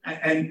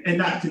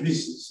that could be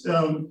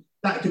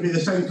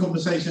the same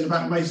conversation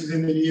about racism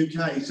in the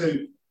UK. So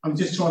I'm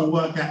just trying to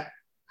work out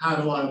how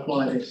do I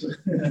apply this.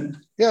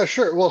 Yeah,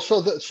 sure. Well,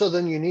 so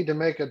then you need to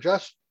make a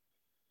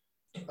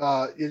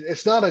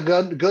it's not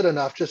good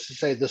enough just to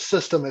say the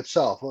system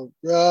itself.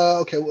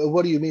 Okay,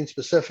 what do you mean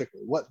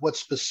specifically? What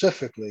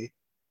specifically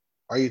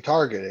are you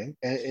targeting?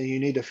 And you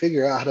need to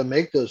figure out how to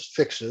make those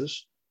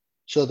fixes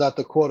so that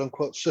the quote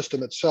unquote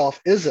system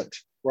itself isn't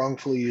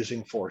wrongfully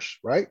using force,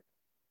 right?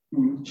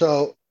 Mm-hmm.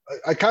 So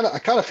I kind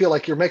of feel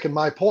like you're making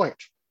my point,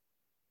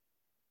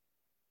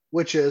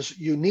 which is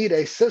you need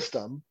a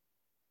system,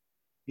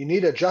 you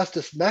need a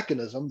justice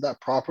mechanism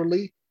that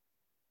properly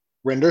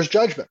renders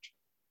judgment.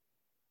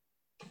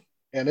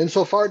 And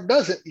insofar it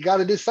doesn't, you got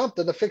to do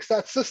something to fix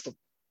that system.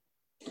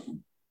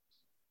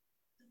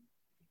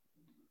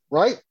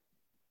 Right?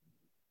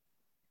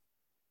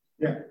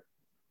 Yeah.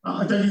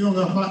 I don't get me wrong,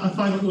 I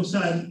find what you're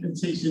saying and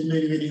teaching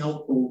really, really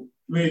helpful.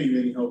 Really,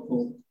 really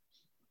helpful.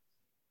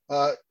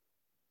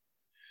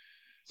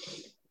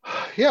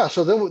 Yeah,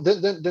 so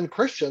then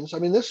Christians, I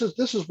mean, this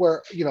is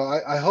where, you know,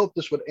 I hope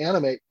this would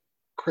animate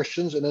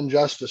Christians in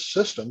injustice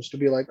systems to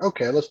be like,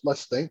 okay,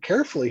 let's think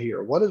carefully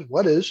here.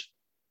 What is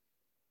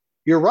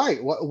you're right.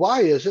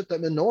 Why is it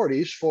that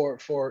minorities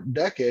for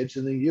decades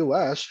in the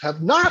US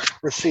have not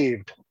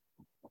received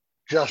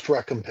just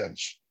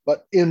recompense,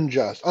 but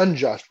unjust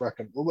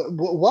recompense?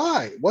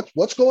 Why?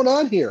 What's going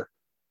on here?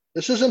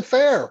 This isn't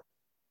fair.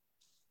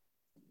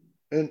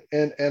 And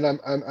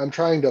I'm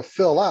trying to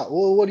fill out,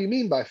 well, what do you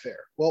mean by fair?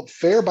 Well,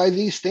 fair by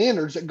these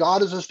standards that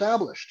God has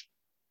established.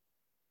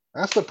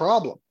 That's the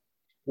problem.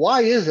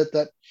 Why is it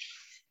that,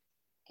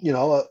 you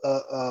know,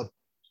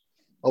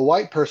 a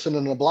white person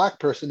and a black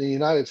person in the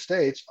United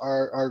States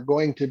are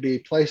going to be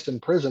placed in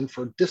prison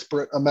for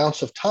disparate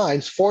amounts of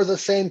times for the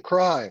same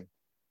crime?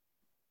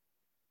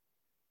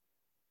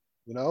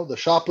 You know, the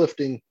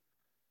shoplifting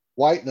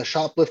white and the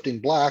shoplifting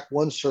black,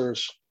 one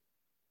serves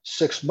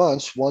 6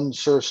 months, one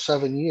serves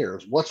 7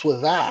 years. What's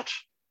with that?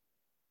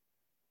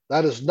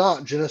 That is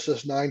not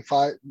Genesis 9,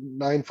 5,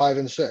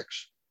 and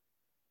 6.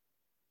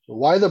 So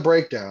why the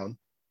breakdown?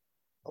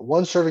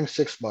 One serving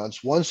 6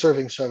 months, one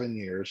serving 7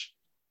 years.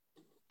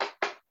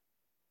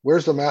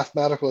 Where's the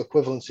mathematical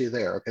equivalency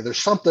there? Okay,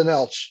 there's something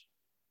else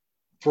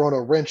throwing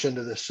a wrench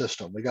into this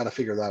system. We got to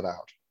figure that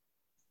out.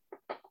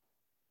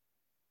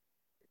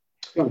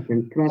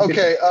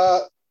 Okay,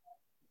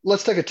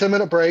 let's take a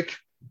 10-minute break.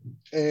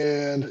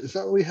 And is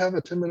that what we have,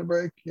 a 10-minute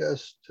break?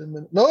 Yes, 10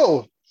 minutes.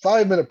 No,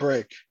 5-minute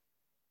break.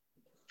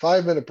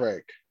 5-minute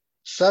break.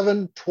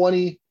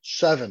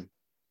 7:27.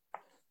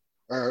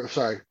 Or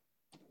sorry,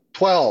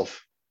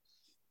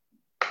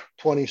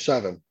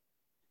 12:27.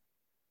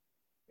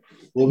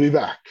 We'll be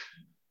back.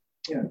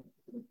 Yeah.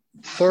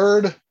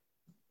 Third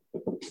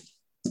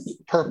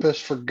purpose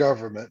for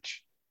government: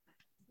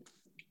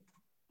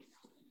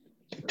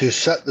 to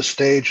set the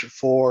stage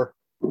for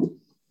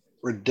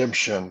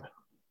redemption.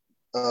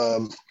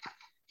 And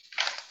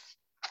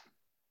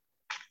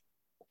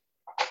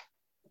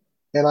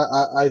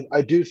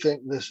I do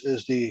think this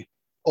is the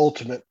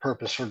ultimate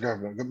purpose for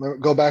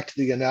government. Go back to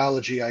the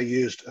analogy I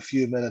used a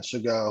few minutes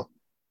ago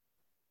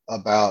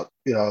about,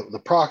 you know, the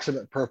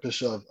proximate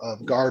purpose of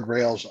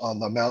guardrails on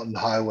the mountain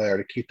highway are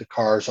to keep the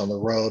cars on the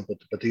road, but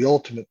the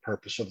ultimate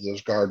purpose of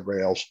those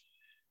guardrails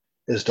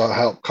is to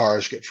help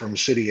cars get from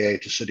city A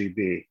to city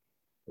B,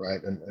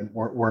 right? And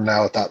we're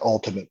now at that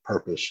ultimate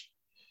purpose.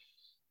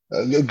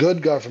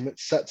 Good government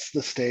sets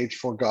the stage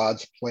for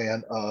God's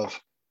plan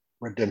of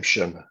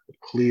redemption. It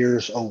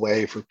clears a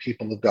way for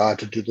people of God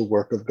to do the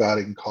work of God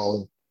and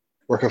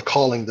work of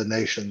calling the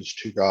nations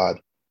to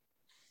God.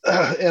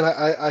 And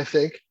I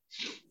think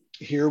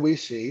here we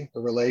see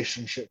the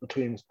relationship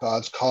between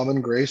God's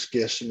common grace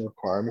gifts and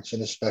requirements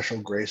and his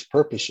special grace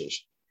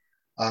purposes.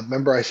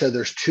 Remember, I said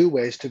there's two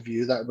ways to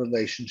view that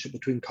relationship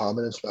between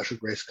common and special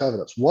grace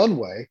covenants. One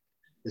way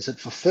is it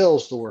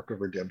fulfills the work of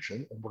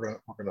redemption, and we're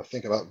gonna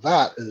think about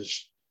that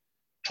as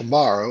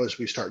tomorrow as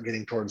we start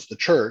getting towards the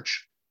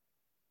church.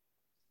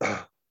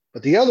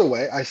 But the other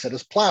way, I said,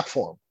 is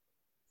platform,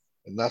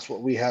 and that's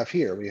what we have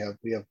here. We have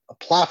a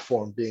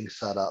platform being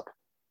set up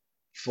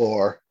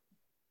for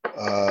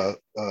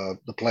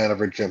the plan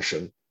of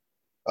redemption.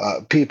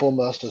 People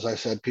must, as I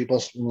said, people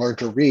must learn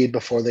to read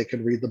before they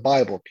can read the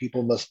Bible.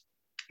 People must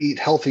eat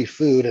healthy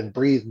food and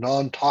breathe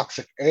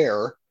non-toxic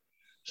air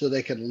so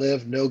they can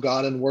live, know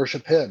God, and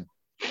worship him.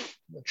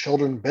 The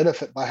children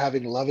benefit by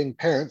having loving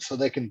parents so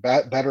they can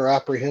better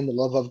apprehend the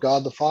love of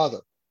God the Father.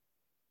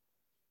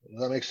 Does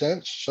that make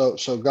sense?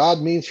 So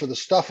God means for the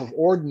stuff of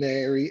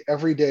ordinary,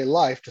 everyday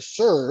life to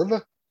serve,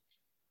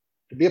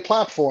 to be a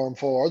platform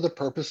for the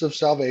purpose of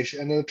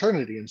salvation and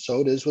eternity. And so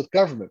it is with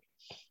government.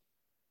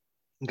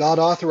 God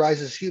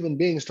authorizes human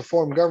beings to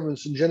form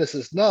governments in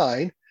Genesis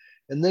 9,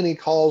 and then he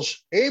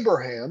calls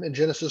Abraham in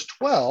Genesis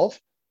 12,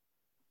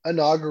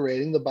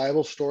 inaugurating the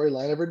Bible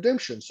storyline of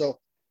redemption. So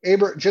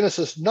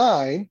Genesis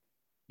 9,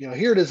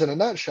 here it is in a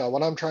nutshell,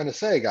 what I'm trying to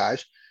say,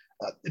 guys.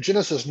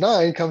 Genesis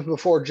 9 comes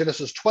before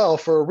Genesis 12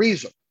 for a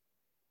reason.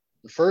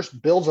 The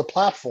first builds a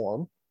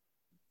platform,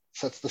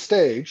 sets the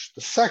stage.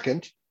 The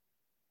second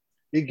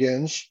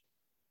begins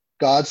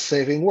God's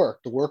saving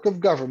work. The work of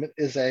government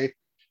is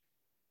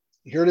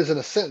here it is in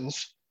a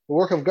sentence, the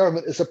work of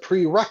government is a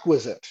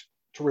prerequisite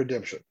to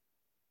redemption.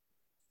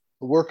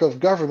 The work of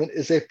government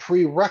is a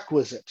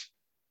prerequisite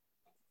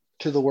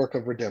to the work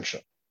of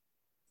redemption.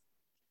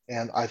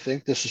 And I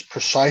think this is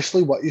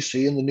precisely what you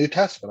see in the New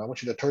Testament. I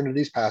want you to turn to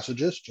these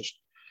passages, just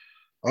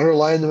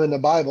underline them in the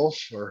Bibles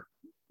or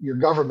your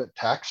government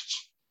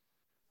texts.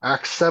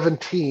 Acts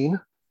 17,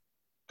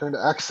 turn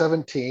to Acts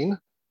 17,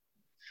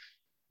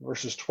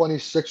 verses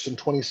 26 and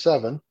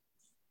 27.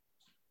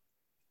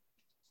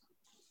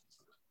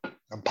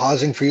 I'm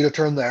pausing for you to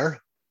turn there.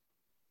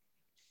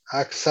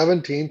 Acts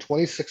 17,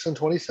 26 and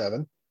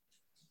 27.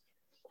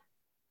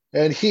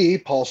 And he,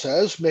 Paul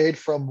says, made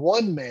from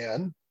one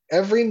man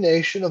every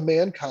nation of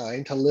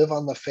mankind to live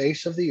on the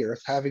face of the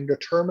earth, having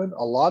determined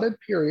allotted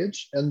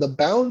periods and the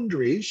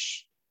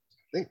boundaries,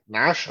 I think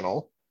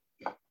national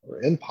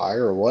or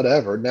empire or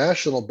whatever,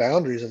 national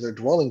boundaries of their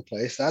dwelling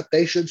place, that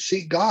they should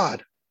seek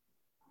God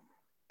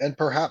and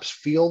perhaps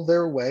feel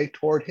their way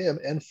toward him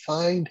and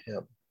find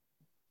him.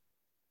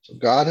 So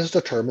God has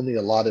determined the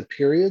allotted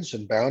periods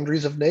and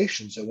boundaries of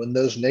nations, and when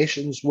those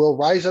nations will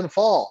rise and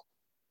fall.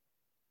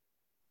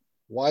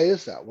 Why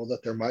is that? Well,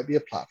 that there might be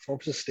a platform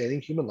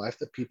sustaining human life,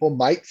 that people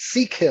might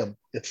seek him,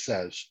 it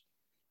says.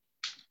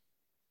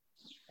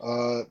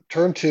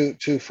 Turn to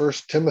 1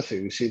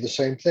 Timothy. We see the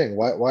same thing.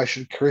 Why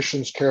should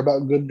Christians care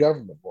about good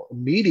government? Well,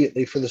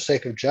 immediately for the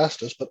sake of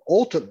justice, but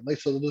ultimately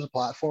so that there's a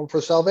platform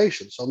for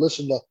salvation. So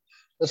listen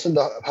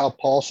to how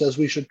Paul says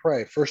we should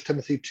pray. 1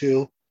 Timothy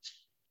 2,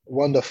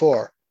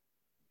 1-4.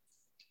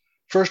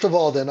 First of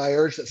all, then, I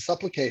urge that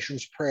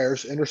supplications,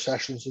 prayers,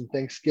 intercessions, and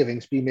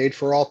thanksgivings be made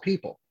for all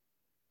people,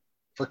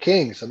 for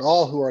kings and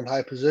all who are in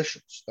high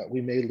positions, that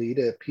we may lead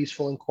a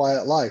peaceful and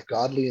quiet life,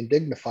 godly and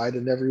dignified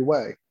in every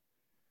way.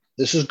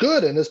 This is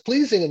good and is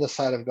pleasing in the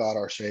sight of God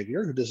our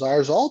Savior, who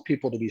desires all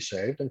people to be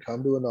saved and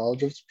come to a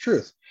knowledge of the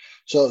truth.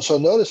 So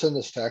notice in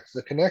this text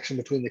the connection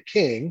between the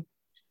king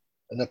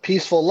and the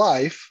peaceful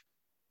life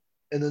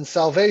and then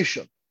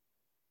salvation.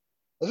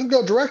 It doesn't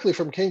go directly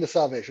from king to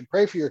salvation.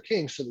 Pray for your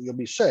king so that you'll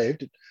be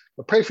saved,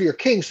 but pray for your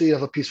king so you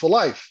have a peaceful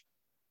life.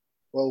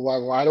 Well,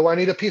 why do I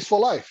need a peaceful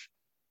life?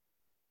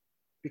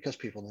 Because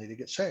people need to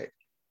get saved.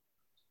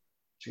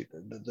 See,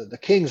 the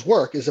king's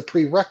work is a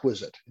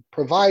prerequisite. It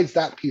provides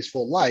that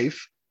peaceful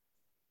life,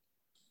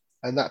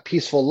 and that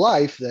peaceful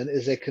life then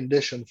is a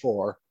condition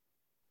for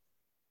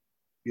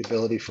the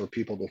ability for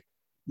people to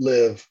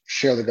live,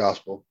 share the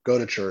gospel, go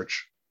to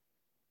church,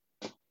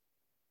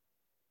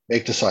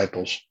 make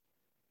disciples,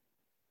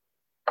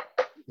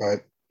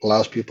 right?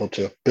 Allows people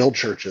to build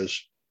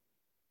churches.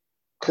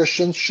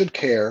 Christians should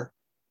care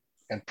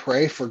and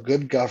pray for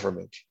good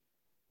government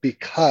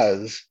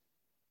because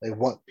they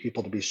want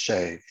people to be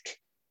saved.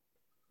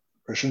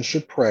 Christians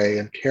should pray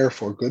and care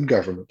for good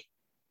government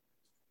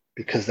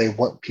because they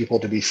want people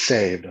to be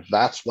saved.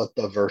 That's what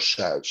the verse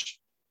says.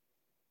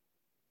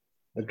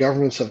 The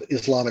governments of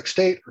Islamic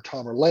State or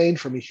Tamerlane,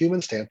 from a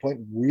human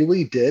standpoint,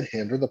 really did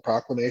hinder the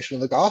proclamation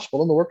of the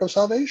gospel and the work of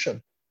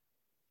salvation.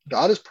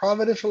 God is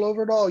providential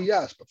over it all,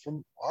 yes, but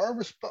from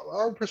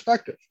our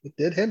perspective, it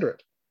did hinder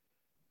it.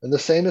 And the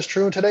same is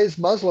true in today's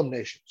Muslim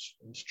nations.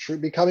 It's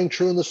becoming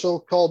true in the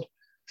so-called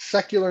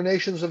secular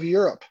nations of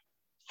Europe,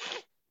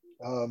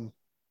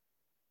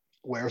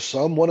 where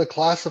some want to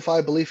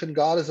classify belief in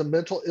God as a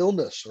mental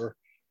illness, or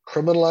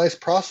criminalize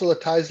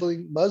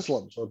proselytizing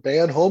Muslims, or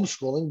ban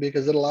homeschooling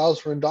because it allows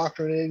for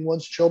indoctrinating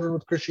one's children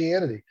with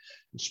Christianity.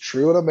 It's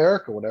true in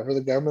America whenever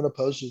the government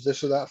opposes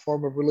this or that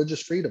form of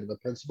religious freedom and the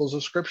principles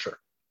of Scripture.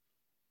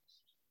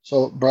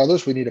 So,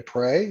 brothers, we need to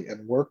pray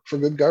and work for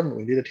good government.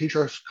 We need to teach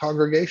our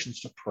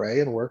congregations to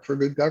pray and work for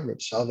good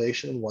government.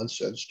 Salvation, in one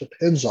sense,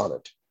 depends on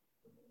it.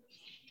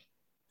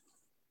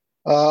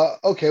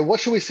 Okay, what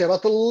should we say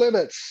about the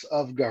limits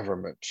of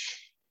government?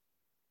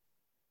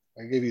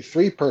 I gave you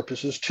three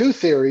purposes, two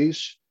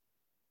theories,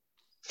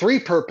 three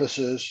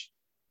purposes.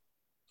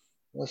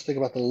 Let's think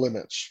about the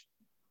limits.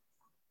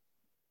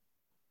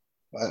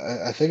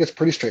 I think it's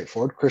pretty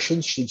straightforward.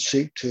 Christians should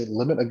seek to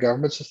limit a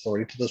government's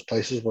authority to those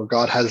places where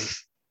God has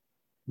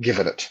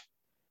given it.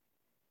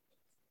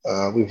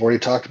 We've already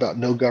talked about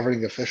no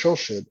governing official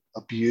should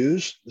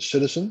abuse the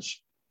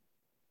citizens.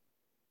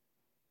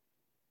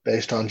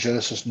 Based on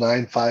Genesis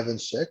 9, 5,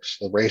 and 6,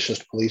 the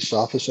racist police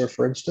officer,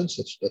 for instance,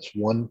 that's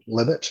one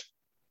limit.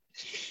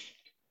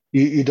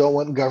 You don't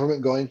want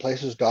government going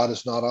places God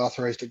is not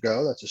authorized to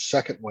go. That's a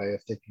second way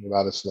of thinking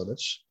about its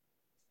limits.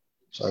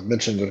 So I've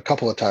mentioned it a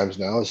couple of times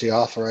now. Has he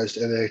authorized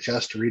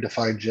NHS to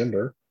redefine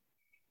gender?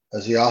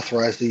 Has he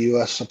authorized the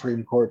U.S.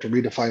 Supreme Court to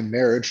redefine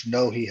marriage?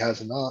 No, he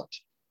has not.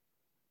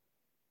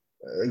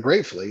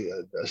 Gratefully,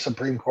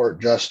 Supreme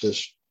Court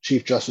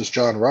Chief Justice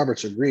John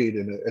Roberts agreed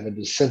in a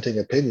dissenting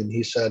opinion.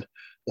 He said,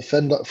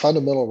 the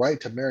fundamental right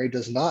to marry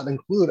does not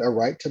include a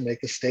right to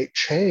make a state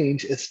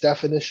change its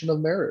definition of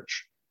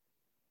marriage.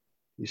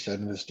 He said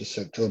in his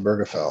dissent to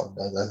Obergefell,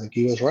 and I think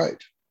he was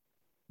right,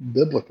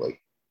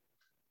 biblically,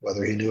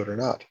 whether he knew it or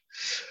not.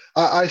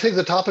 I think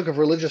the topic of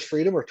religious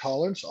freedom or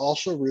tolerance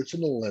also roots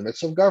in the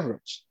limits of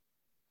governments.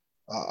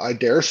 I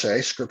dare say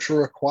Scripture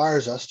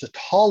requires us to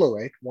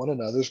tolerate one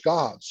another's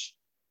gods.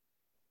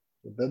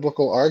 The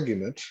biblical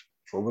argument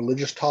for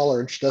religious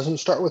tolerance doesn't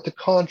start with the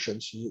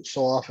conscience, as it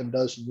so often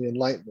does in the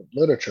Enlightenment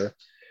literature.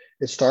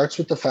 It starts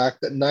with the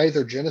fact that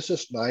neither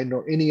Genesis 9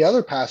 nor any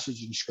other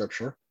passage in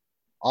Scripture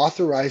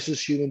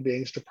authorizes human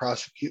beings to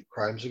prosecute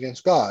crimes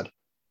against God.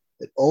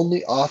 It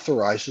only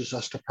authorizes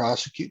us to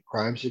prosecute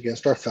crimes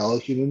against our fellow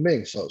human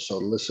beings. So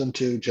listen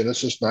to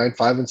Genesis 9,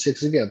 5, and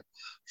 6 again.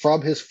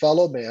 From his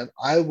fellow man,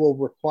 I will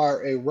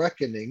require a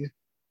reckoning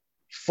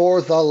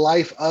for the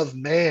life of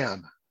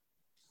man.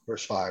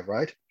 Verse 5,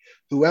 right?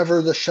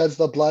 Whoever sheds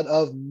the blood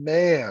of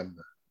man,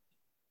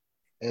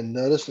 And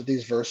notice that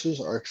these verses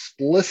are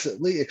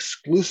explicitly,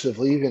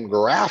 exclusively, even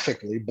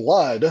graphically,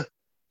 blood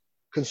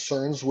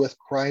concerns with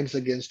crimes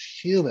against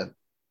humans.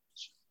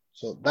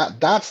 So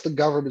that's the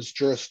government's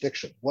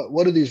jurisdiction.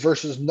 What do these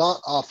verses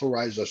not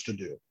authorize us to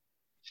do?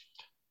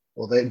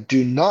 Well, they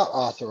do not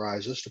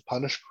authorize us to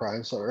punish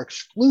crimes that are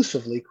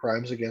exclusively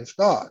crimes against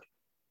God.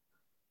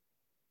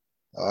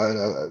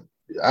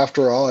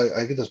 After all,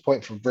 I get this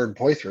point from Vern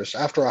Poythress.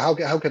 After all,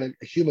 how can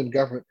a human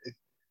government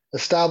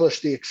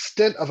establish the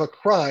extent of a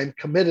crime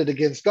committed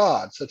against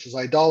God, such as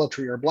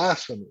idolatry or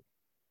blasphemy,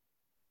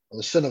 or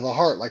the sin of the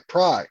heart like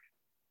pride?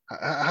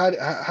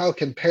 How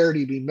can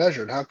parity be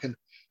measured? How can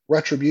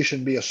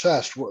retribution be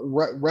assessed?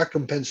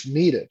 Recompense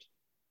needed?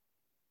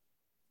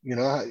 You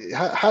know,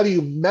 how do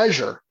you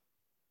measure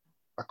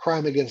a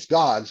crime against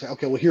God and say,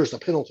 okay, well, here's the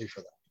penalty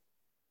for that?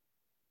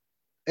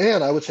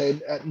 And I would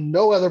say at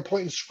no other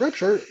point in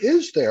Scripture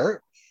is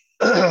there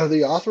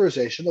the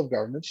authorization of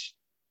governments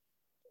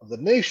of the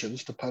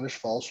nations to punish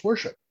false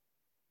worship.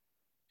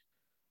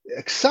 The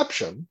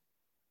exception,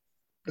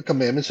 the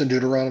commandments in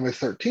Deuteronomy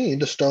 13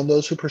 to stone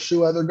those who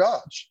pursue other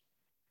gods.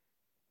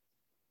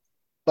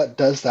 But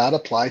does that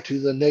apply to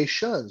the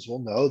nations? Well,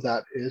 no,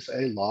 that is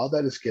a law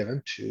that is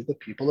given to the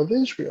people of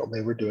Israel.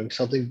 They were doing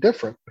something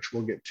different, which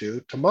we'll get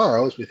to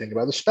tomorrow as we think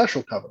about the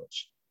special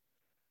covenants.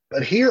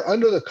 But here,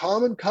 under the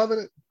common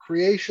covenant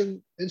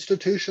creation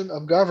institution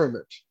of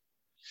government,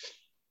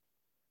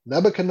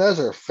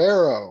 Nebuchadnezzar,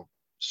 Pharaoh,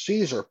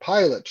 Caesar,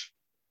 Pilate,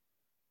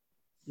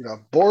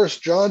 Boris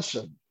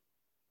Johnson,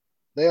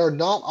 they are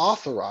not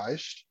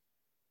authorized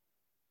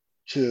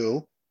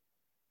to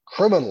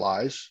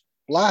criminalize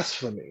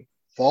blasphemy,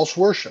 false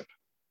worship.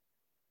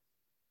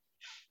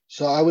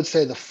 So I would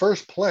say the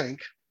first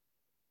plank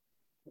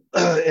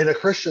in a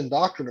Christian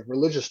doctrine of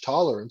religious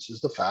tolerance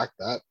is the fact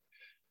that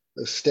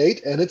the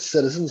state and its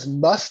citizens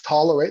must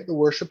tolerate the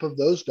worship of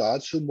those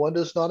gods whom one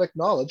does not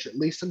acknowledge, at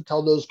least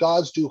until those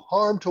gods do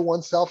harm to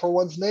oneself or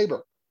one's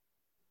neighbor.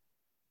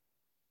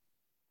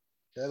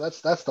 Okay,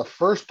 that's the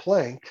first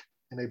plank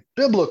in a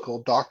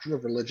biblical doctrine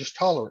of religious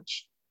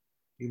tolerance.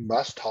 You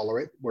must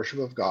tolerate worship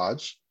of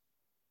gods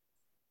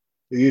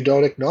who you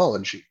don't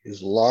acknowledge,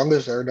 as long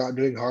as they're not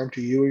doing harm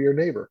to you or your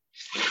neighbor.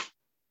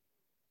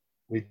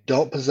 We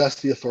don't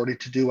possess the authority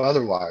to do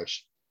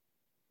otherwise.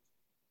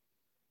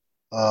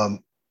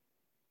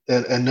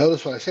 And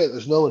notice when I say it,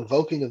 there's no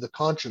invoking of the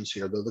conscience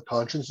here, though the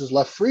conscience is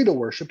left free to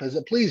worship as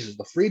it pleases.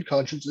 The freed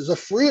conscience is a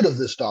fruit of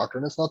this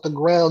doctrine. It's not the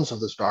grounds of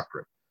this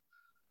doctrine.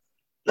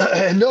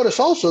 And notice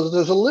also that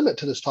there's a limit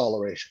to this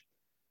toleration.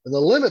 And the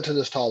limit to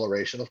this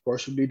toleration, of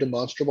course, would be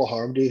demonstrable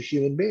harm to a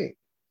human being.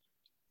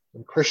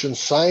 When Christian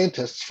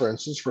scientists, for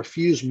instance,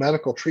 refuse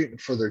medical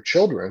treatment for their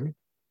children,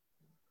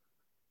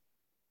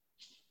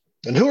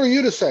 and who are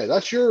you to say?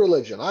 That's your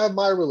religion. I have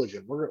my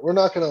religion.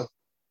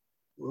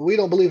 We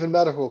don't believe in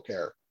medical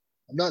care.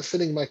 I'm not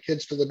sending my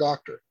kids to the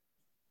doctor.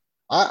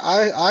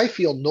 I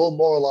feel no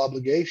moral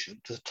obligation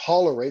to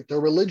tolerate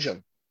their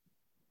religion.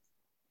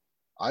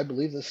 I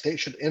believe the state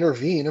should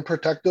intervene and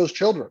protect those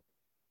children.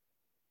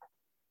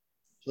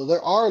 So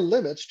there are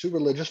limits to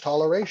religious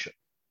toleration.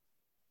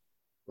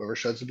 Whoever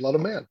sheds the blood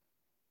of man.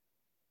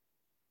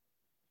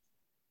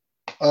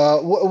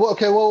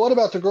 What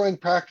about the growing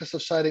practice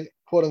of citing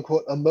quote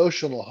unquote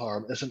emotional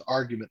harm as an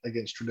argument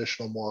against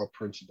traditional moral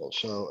principles?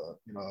 So,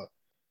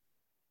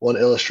 one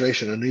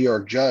illustration, a New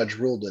York judge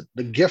ruled that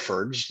the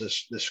Giffords,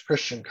 this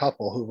Christian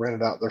couple who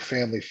rented out their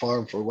family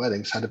farm for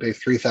weddings, had to pay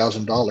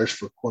 $3,000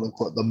 for quote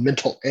unquote the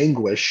mental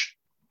anguish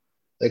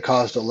they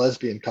caused a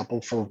lesbian couple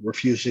for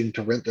refusing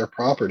to rent their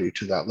property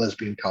to that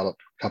lesbian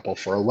couple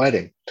for a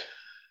wedding.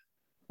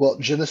 Well,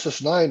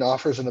 Genesis 9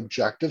 offers an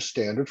objective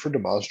standard for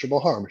demonstrable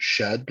harm: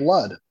 shed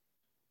blood.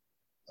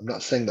 I'm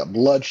not saying that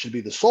blood should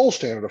be the sole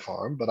standard of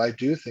harm, but I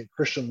do think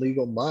Christian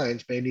legal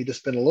minds may need to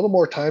spend a little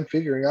more time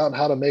figuring out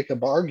how to make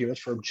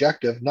arguments for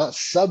objective, not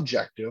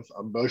subjective,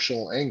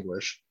 emotional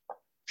anguish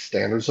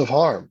standards of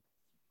harm,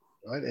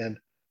 right? And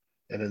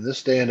in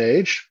this day and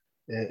age,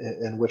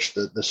 in which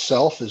the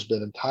self has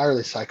been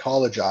entirely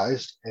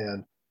psychologized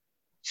and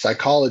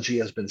psychology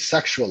has been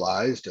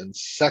sexualized and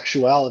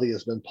sexuality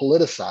has been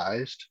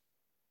politicized.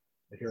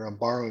 Here I'm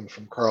borrowing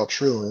from Carl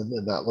Trueman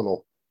in that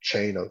little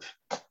chain of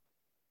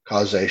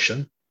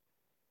causation.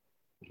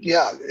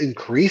 Yeah,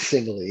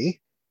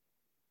 increasingly,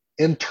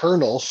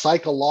 internal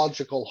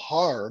psychological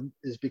harm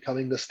is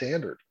becoming the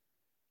standard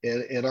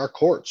in our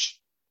courts,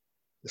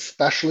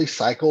 especially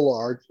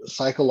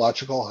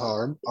psychological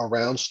harm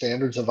around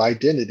standards of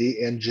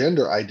identity and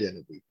gender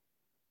identity.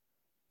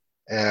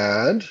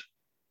 And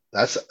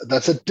that's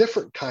a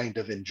different kind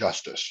of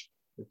injustice.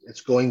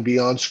 It's going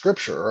beyond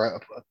Scripture,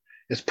 or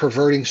it's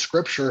perverting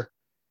Scripture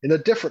in a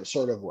different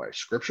sort of way.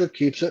 Scripture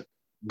keeps it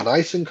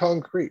nice and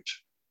concrete,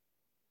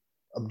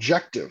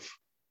 objective.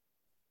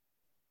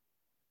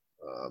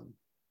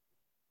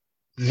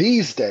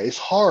 These days,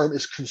 harm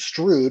is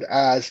construed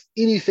as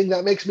anything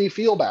that makes me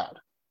feel bad.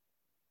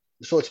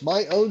 So it's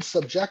my own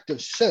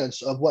subjective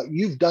sense of what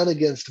you've done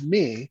against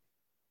me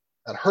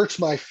that hurts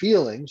my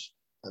feelings,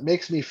 that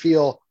makes me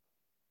feel,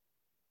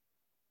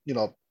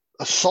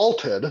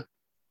 assaulted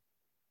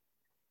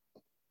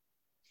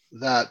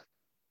that,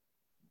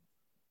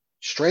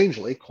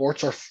 strangely,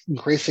 courts are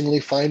increasingly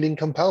finding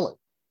compelling.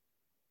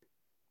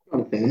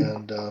 Okay.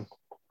 And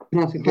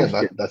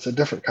again, that's a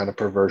different kind of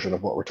perversion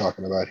of what we're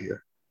talking about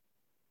here.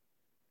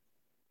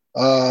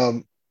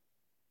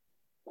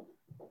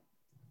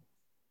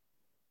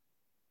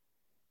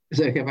 Is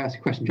it okay if I ask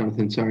a question,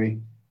 Jonathan?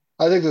 Sorry.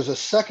 I think there's a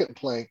second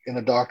plank in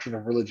a doctrine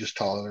of religious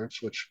tolerance,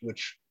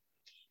 which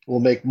will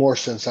make more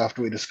sense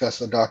after we discuss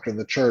the doctrine of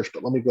the church.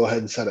 But let me go ahead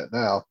and say it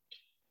now.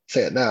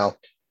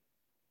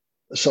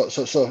 So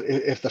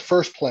if the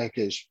first plank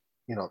is,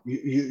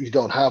 you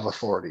don't have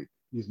authority,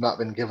 you've not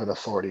been given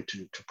authority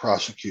to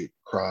prosecute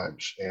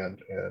crimes, and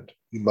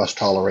you must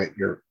tolerate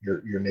your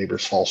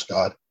neighbor's false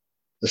god.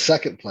 The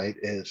second plank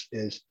is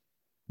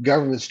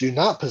governments do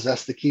not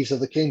possess the keys of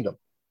the kingdom.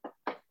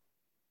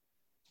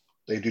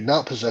 They do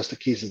not possess the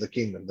keys of the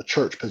kingdom. The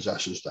church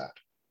possesses that.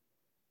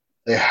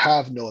 They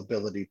have no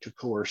ability to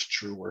coerce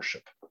true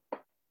worship.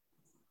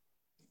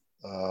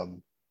 I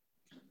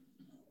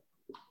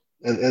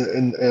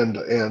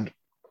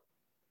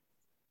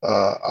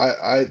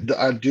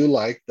do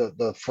like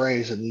the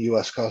phrase in the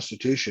U.S.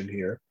 Constitution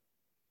here: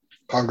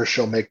 Congress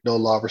shall make no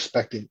law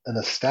respecting an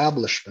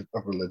establishment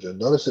of religion.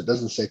 Notice it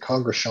doesn't say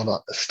Congress shall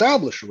not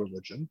establish a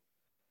religion.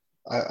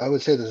 I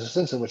would say there's a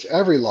sense in which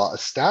every law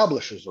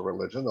establishes a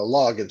religion. The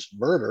law against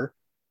murder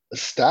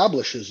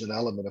establishes an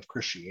element of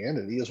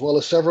Christianity as well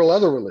as several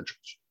other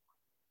religions.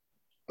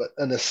 But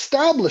an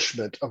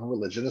establishment of a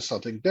religion is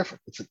something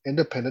different. It's an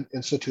independent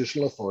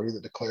institutional authority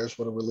that declares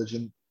what a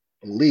religion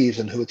believes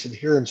and who its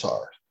adherents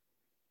are.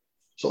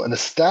 So an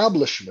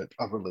establishment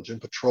of religion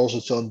patrols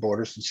its own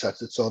borders and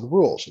sets its own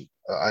rules. And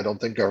I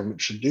don't think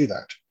government should do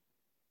that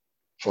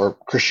for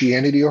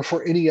Christianity or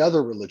for any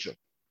other religion.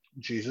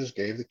 Jesus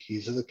gave the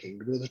keys of the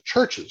kingdom to the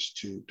churches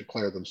to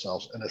declare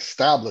themselves an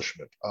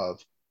establishment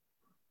of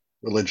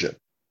religion.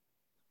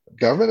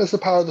 Government is the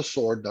power of the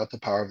sword, not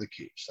the power of the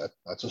keys.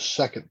 That's a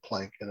second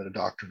plank in a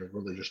doctrine of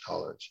religious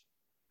tolerance.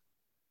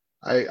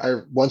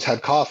 I once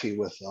had coffee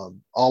with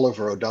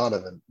Oliver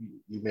O'Donovan.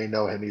 You may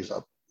know him. He's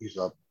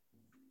a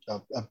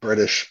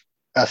British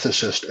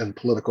ethicist and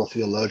political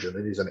theologian,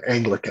 and he's an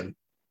Anglican.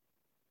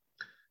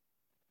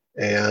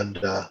 And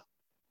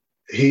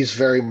he's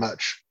very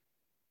much.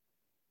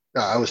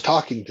 I was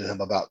talking to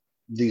him about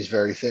these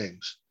very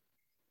things,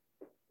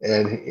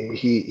 and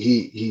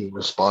he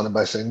responded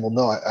by saying, "Well,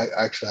 no,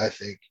 I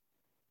think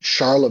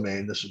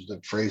Charlemagne." This is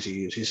the phrase he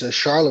used. He says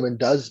Charlemagne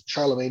does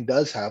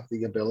have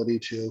the ability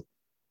to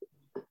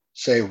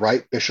say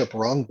right bishop,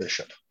 wrong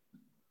bishop.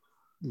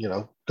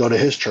 Go to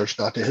his church,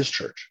 not to his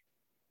church.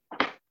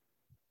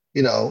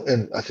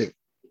 And I think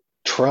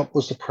Trump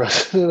was the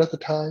president at the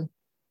time.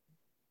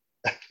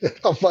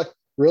 I'm like,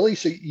 really?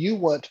 So you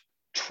want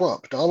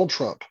Donald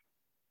Trump,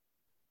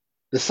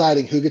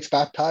 deciding who gets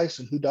baptized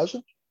and who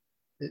doesn't?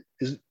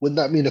 Wouldn't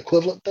that mean an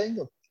equivalent thing?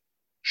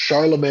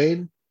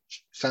 Charlemagne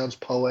sounds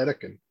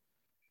poetic and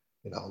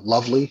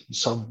lovely in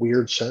some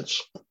weird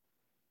sense.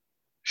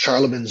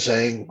 Charlemagne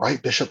saying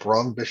right bishop,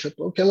 wrong bishop.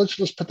 Okay, let's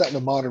put that in the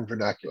modern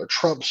vernacular.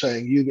 Trump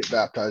saying you get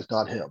baptized,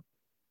 not him.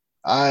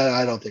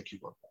 I don't think you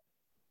want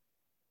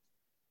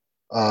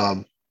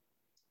that.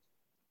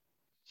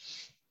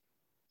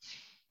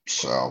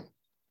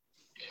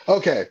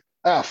 Okay.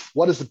 F,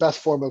 what is the best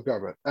form of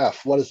government?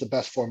 F, what is the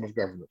best form of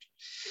government?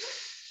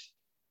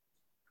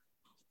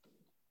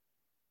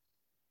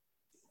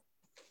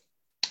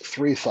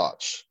 Three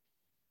thoughts.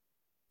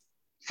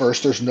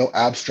 First, there's no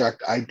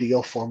abstract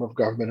ideal form of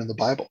government in the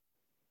Bible.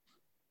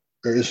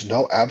 There is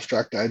no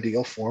abstract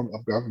ideal form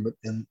of government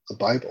in the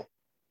Bible.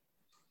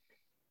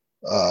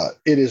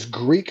 It is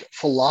Greek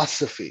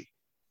philosophy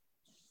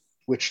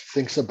which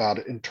thinks about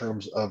it in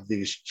terms of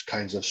these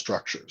kinds of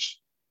structures.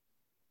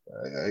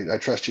 I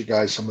trust you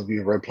guys. Some of you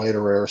have read Plato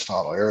or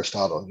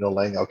Aristotle.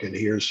 Laying out, okay,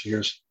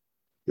 here's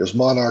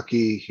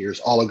monarchy, here's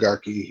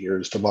oligarchy,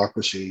 here's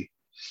democracy,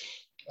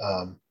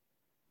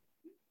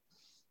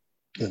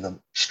 in the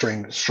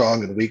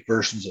strong and weak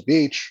versions of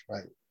each.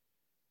 Right?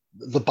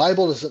 The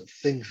Bible doesn't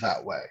think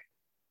that way.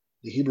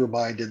 The Hebrew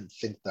mind didn't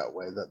think that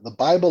way. The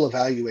Bible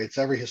evaluates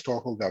every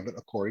historical government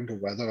according to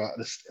whether or not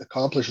it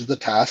accomplishes the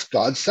task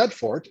God set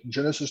for it in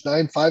Genesis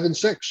 9, 5, and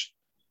 6.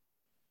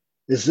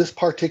 Is this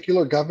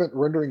particular government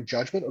rendering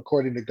judgment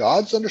according to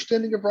God's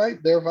understanding of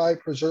right, thereby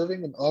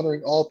preserving and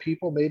honoring all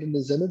people made in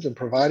his image and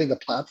providing a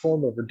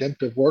platform of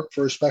redemptive work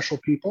for a special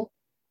people?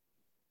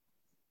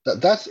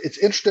 It's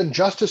interested in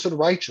justice and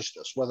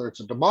righteousness, whether it's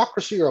a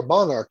democracy or a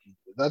monarchy.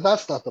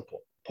 That's not the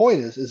point. The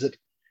point is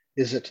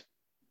it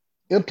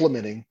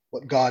implementing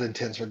what God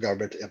intends for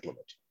government to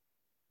implement?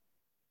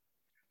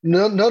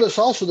 Notice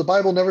also the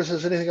Bible never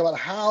says anything about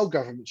how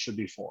government should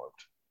be formed.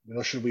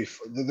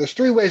 There's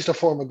three ways to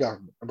form a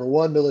government. Number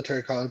one,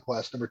 military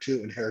conquest. Number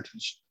two,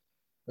 inheritance.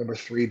 Number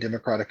three,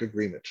 democratic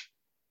agreement.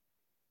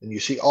 And you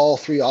see all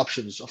three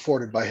options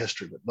afforded by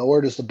history, but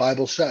nowhere does the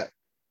Bible say,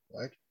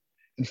 right?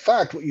 In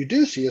fact, what you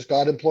do see is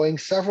God employing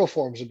several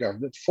forms of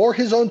government for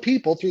his own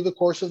people through the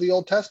course of the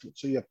Old Testament.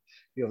 So you have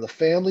You have the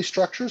family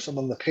structures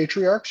among the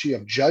patriarchs. You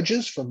have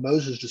judges from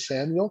Moses to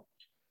Samuel.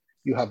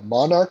 You have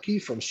monarchy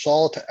from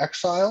Saul to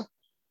exile.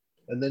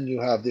 And then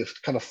you have the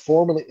kind of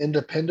formally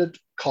independent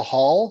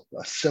kahal,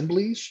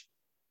 assemblies,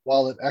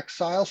 while in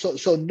exile.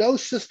 So no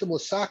system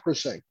was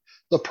sacrosanct.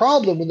 The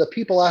problem when the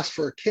people asked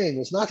for a king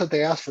was not that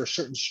they asked for a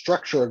certain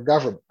structure of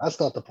government. That's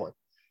not the point.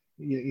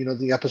 You know,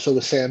 the episode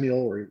of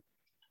Samuel where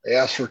they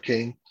asked for a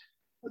king.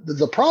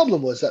 The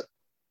problem was that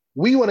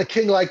we want a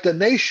king like the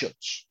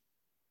nations.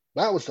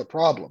 That was the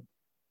problem.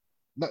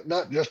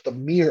 Not just the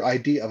mere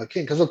idea of a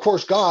king. Because, of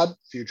course, God, a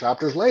few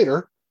chapters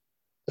later,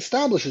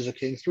 establishes a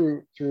king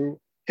through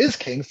his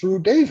king through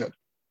David.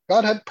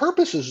 God had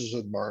purposes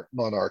as a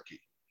monarchy.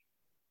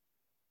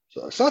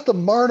 So it's not the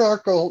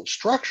monarchical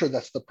structure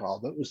that's the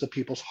problem. It was the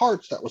people's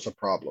hearts that was a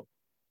problem.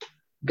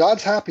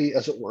 God's happy,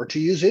 as it were, to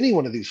use any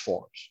one of these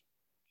forms.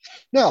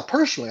 Now,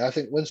 personally, I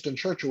think Winston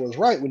Churchill was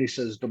right when he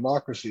says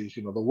democracy is,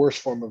 the worst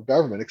form of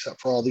government,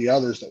 except for all the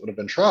others that would have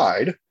been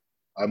tried.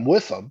 I'm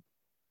with him.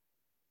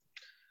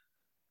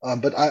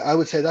 But I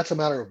would say that's a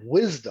matter of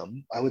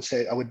wisdom. I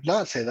would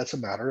not say that's a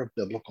matter of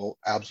biblical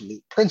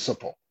absolute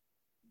principle.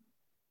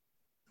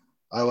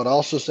 I would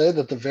also say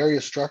that the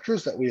various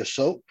structures that we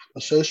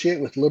associate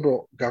with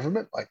liberal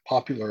government, like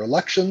popular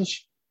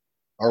elections,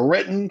 a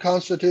written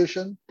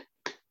constitution,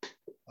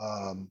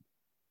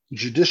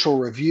 judicial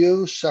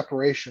review,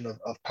 separation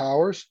of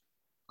powers,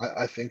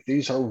 I think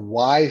these are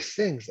wise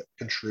things that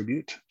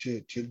contribute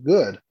to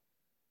good.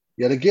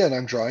 Yet again,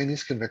 I'm drawing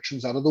these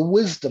convictions out of the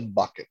wisdom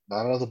bucket,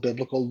 not out of the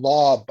biblical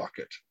law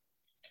bucket.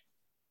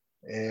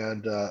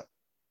 And,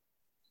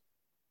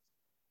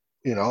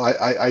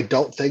 I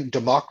don't think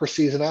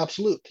democracy is an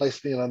absolute.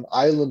 Place me on an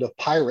island of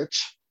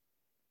pirates.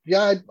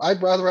 Yeah,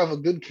 I'd rather have a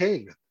good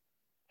king.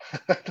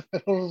 I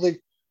don't think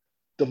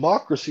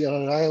democracy on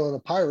an island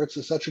of pirates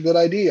is such a good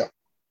idea.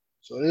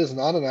 So it is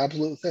not an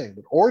absolute thing.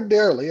 But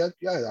ordinarily, I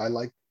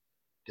like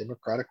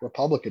democratic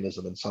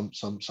republicanism in some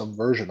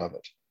version of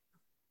it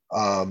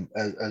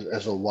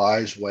as a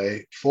wise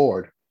way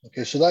forward.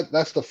 Okay, so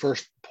that's the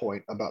first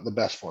point about the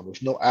best form.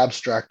 There's no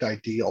abstract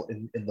ideal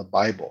in the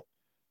Bible.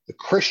 The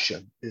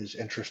Christian is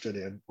interested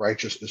in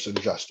righteousness and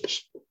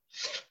justice.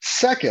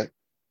 Second,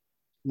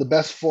 the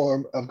best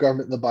form of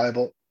government in the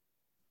Bible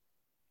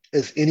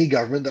is any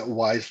government that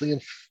wisely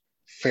and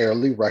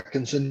fairly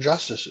reckons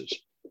injustices.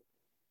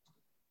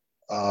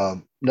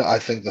 Now, I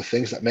think the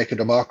things that make a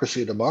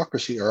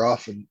democracy are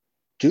often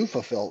do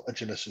fulfill a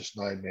Genesis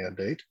 9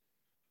 mandate.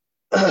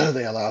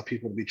 They allow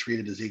people to be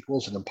treated as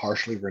equals and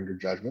impartially render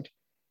judgment.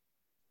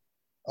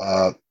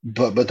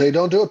 But they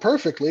don't do it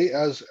perfectly,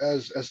 as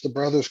the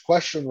brother's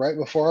question right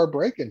before our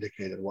break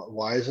indicated.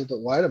 Why is it that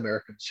white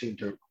Americans seem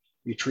to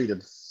be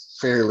treated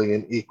fairly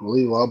and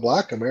equally while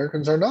Black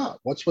Americans are not?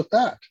 What's with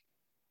that?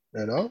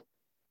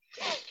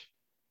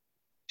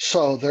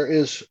 So there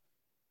is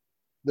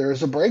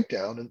a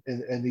breakdown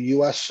in the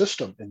U.S.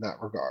 system in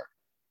that regard.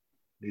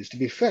 It needs to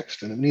be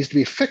fixed, and it needs to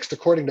be fixed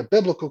according to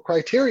biblical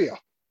criteria,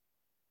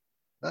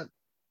 not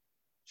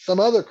some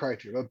other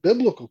criteria, but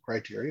biblical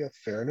criteria of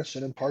fairness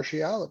and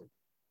impartiality.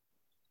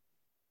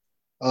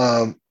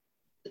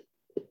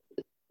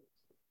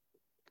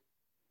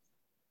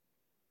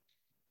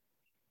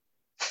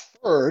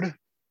 Third,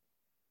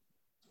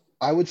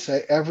 I would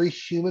say every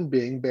human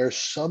being bears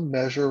some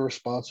measure of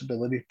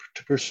responsibility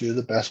to pursue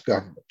the best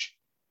government.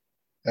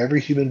 Every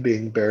human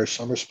being bears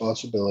some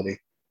responsibility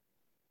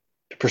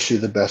to pursue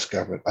the best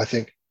government. I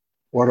think,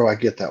 where do I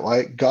get that?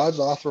 Why? God's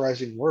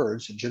authorizing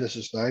words in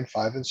Genesis 9,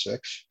 5, and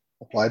 6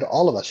 apply to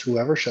all of us.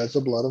 Whoever sheds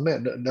the blood of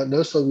man.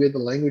 Notice the way the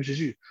language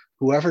is used.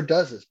 Whoever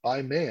does this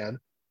by man,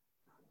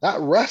 that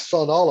rests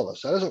on all of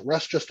us. That doesn't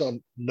rest just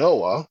on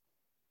Noah.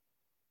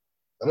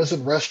 That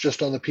doesn't rest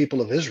just on the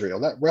people of Israel.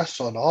 That rests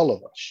on all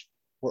of us.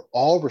 We're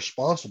all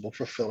responsible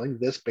for fulfilling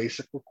this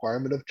basic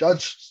requirement of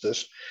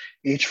justice,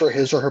 each for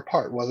his or her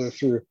part, whether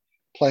through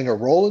playing a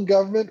role in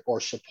government or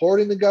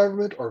supporting the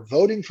government or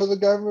voting for the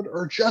government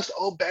or just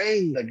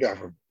obeying the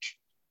government.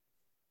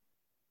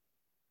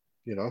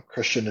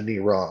 Christian in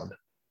Iran,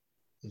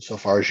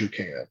 insofar as you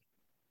can.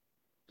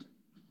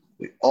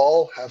 We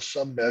all have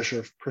some measure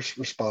of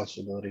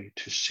responsibility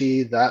to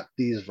see that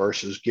these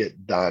verses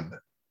get done,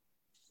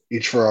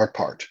 each for our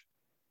part.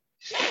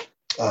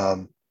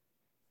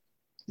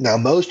 Now,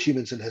 most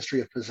humans in history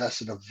have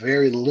possessed a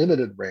very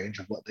limited range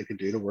of what they could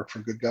do to work for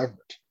good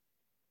government.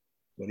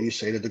 What do you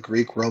say to the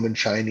Greek, Roman,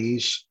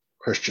 Chinese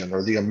Christian,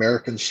 or the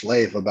American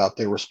slave about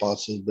their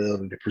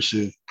responsibility to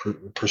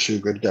pursue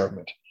good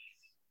government?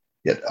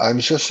 Yet I'm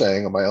just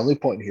saying, and my only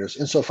point here is,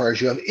 insofar as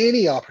you have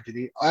any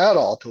opportunity at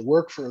all to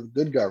work for a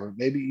good government,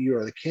 maybe you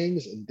are the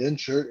king's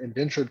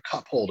indentured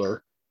cup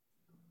holder,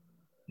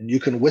 and you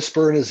can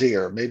whisper in his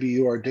ear. Maybe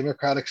you are a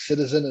democratic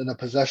citizen in a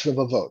possession of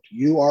a vote.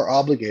 You are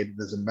obligated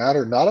as a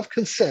matter not of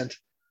consent,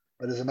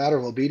 but as a matter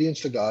of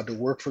obedience to God to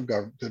work for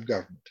good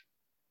government.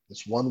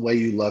 It's one way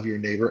you love your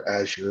neighbor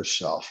as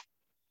yourself.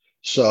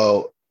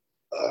 So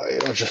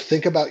just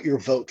think about your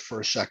vote for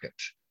a second.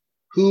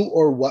 Who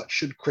or what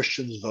should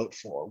Christians vote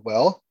for?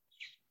 Well,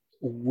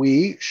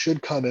 we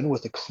should come in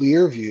with a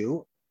clear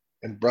view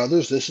And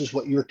brothers, this is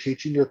what you're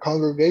teaching your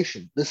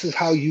congregation. This is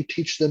how you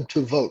teach them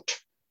to vote.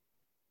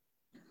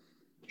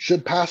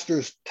 Should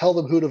pastors tell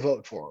them who to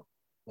vote for?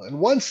 Well, in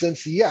one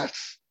sense,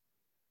 yes.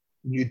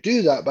 You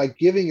do that by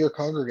giving your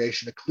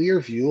congregation a clear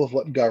view of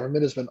what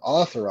government has been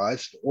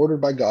authorized, ordered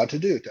by God to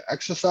do, to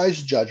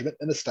exercise judgment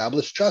and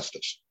establish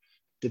justice,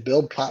 to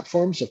build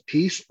platforms of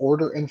peace,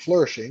 order, and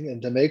flourishing,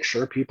 and to make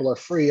sure people are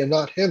free and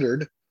not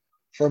hindered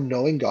from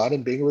knowing God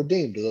and being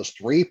redeemed. To those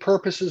three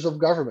purposes of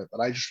government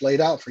that I just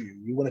laid out for you,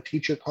 you want to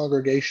teach your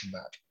congregation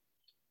that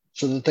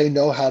so that they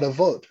know how to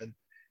vote. And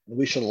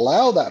we should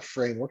allow that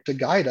framework to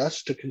guide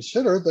us to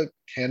consider the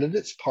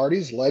candidates,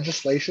 parties,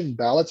 legislation,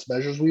 ballots,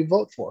 measures we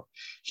vote for.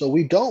 So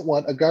we don't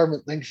want a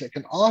government that thinks it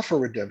can offer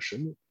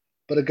redemption,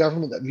 but a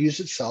government that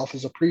views itself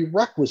as a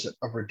prerequisite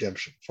of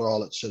redemption for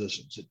all its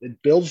citizens.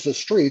 It builds the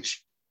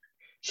streets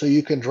so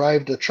you can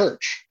drive to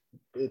church.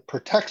 It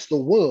protects the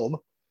womb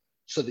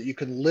so that you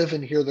can live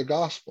and hear the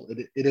gospel.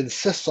 It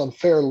insists on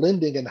fair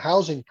lending and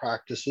housing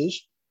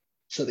practices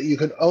so that you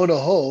can own a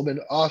home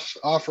and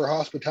offer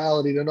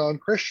hospitality to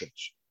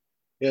non-Christians.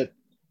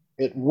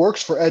 It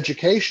works for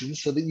education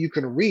so that you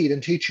can read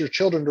and teach your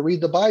children to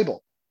read the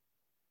Bible.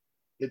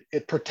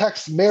 It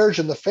protects marriage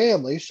and the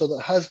family so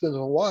that husbands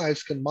and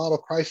wives can model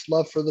Christ's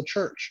love for the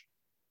church.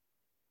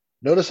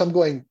 Notice I'm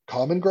going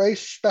common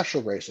grace,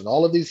 special grace, in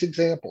all of these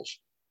examples.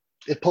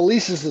 It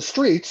polices the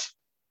streets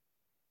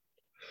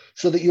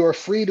so that you are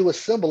free to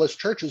assemble as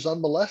churches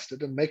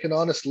unmolested and make an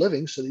honest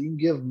living so that you can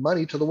give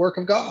money to the work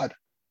of God.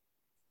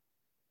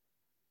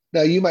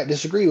 Now, you might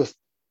disagree with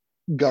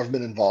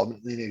government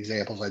involvement in the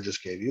examples I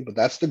just gave you, but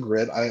that's the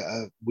grid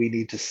we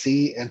need to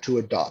see and to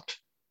adopt.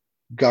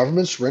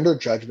 Governments render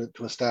judgment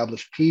to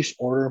establish peace,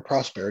 order, and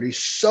prosperity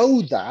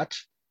so that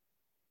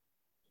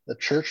the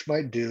church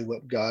might do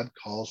what God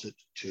calls it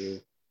to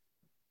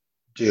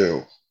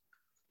do.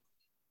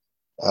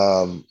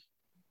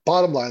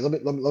 Bottom line,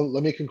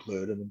 let me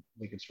conclude, and then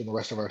we can spend the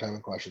rest of our time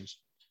in questions.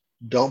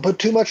 Don't put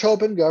too much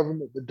hope in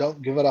government, but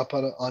don't give it up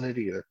on it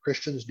either.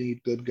 Christians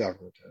need good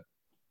government.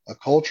 A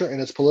culture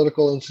and its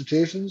political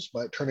institutions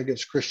might turn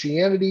against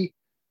Christianity,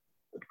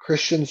 but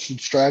Christians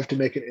should strive to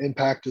make an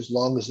impact as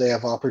long as they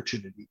have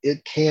opportunity.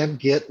 It can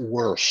get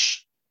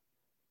worse.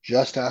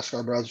 Just ask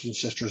our brothers and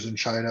sisters in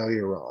China or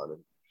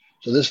Iran.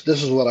 So this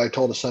is what I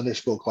told a Sunday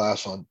school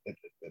class at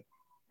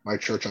my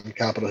church on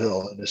Capitol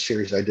Hill in this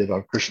series I did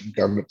on Christian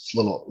government a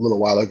little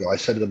while ago. I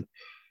said to them,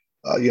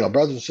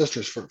 brothers and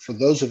sisters, for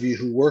those of you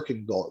who work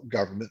in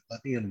government,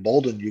 let me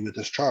embolden you with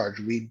this charge.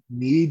 We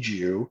need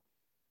you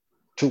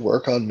to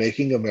work on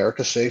making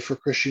America safe for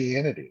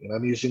Christianity. And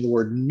I'm using the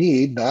word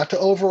need, not to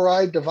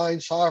override divine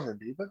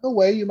sovereignty, but in a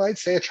way you might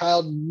say a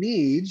child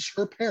needs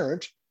her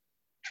parent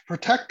to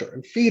protect her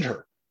and feed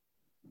her.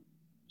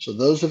 So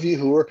those of you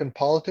who work in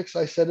politics,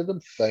 I said to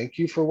them, thank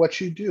you for what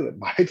you do. It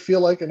might feel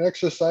like an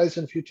exercise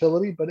in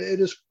futility, but it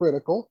is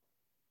critical.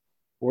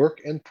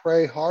 Work and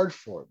pray hard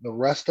for it. The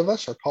rest of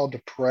us are called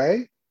to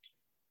pray,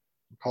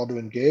 we're called to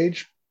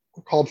engage,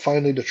 we're called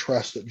finally to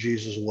trust that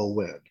Jesus will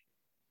win.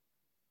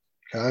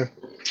 Okay?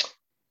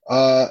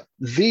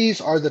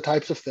 These are the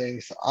types of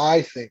things that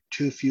I think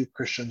too few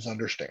Christians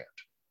understand.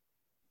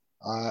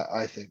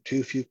 I think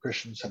too few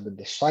Christians have been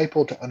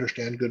discipled to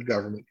understand good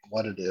government and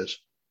what it is.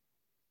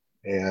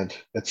 And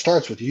it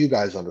starts with you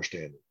guys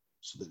understanding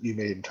so that you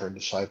may in turn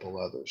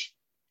disciple others.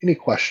 Any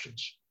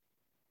questions?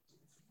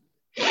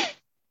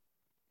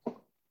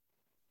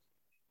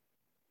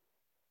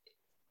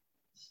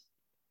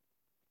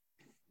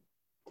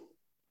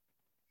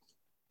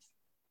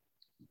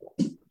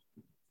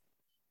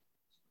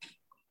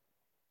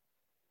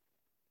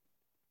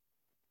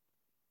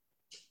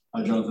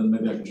 Hi, Jonathan.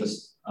 Maybe I could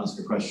just ask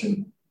a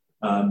question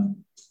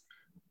on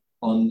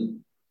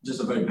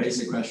just a very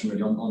basic question,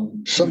 really.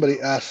 On somebody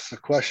asks a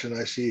question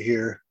I see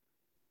here.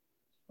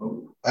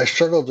 Oh. I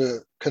struggle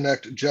to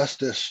connect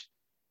justice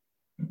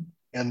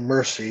and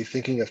mercy,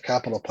 thinking of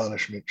capital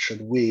punishment.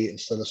 Should we,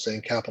 instead of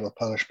saying capital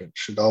punishment,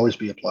 should always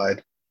be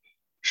applied?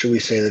 Should we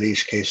say that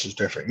each case is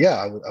different? Yeah,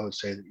 I would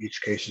say that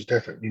each case is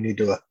different. You need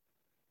to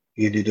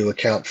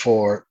account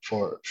for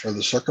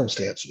the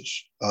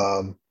circumstances.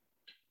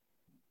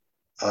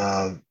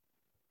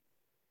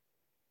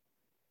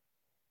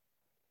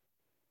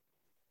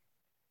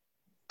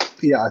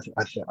 Yeah,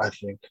 I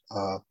think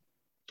I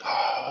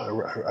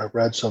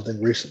read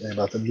something recently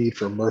about the need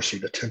for mercy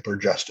to temper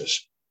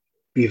justice,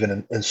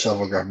 even in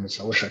civil governments.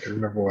 I wish I could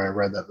remember where I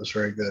read that. It was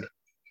very good.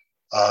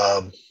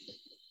 But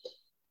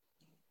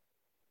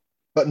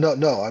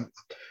no,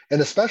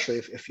 and especially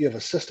if you have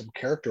a system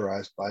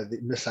characterized by the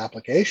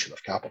misapplication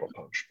of capital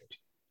punishment.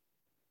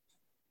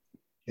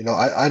 You know,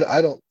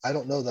 I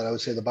don't know that I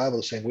would say the Bible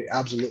is saying we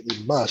absolutely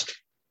must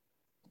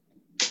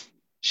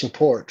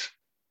support,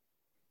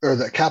 or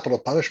that capital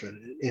punishment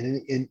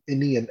in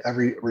any and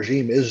every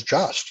regime is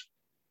just.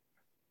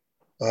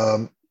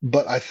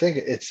 But I think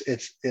it's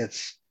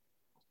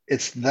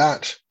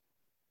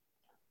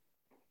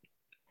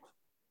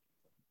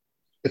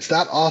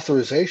that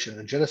authorization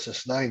in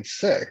Genesis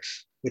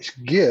 9:6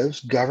 which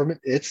gives government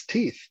its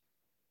teeth.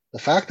 The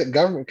fact that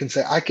government can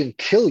say, I can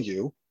kill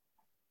you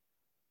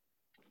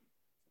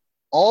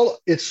all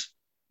its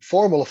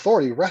formal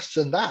authority rests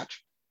in that.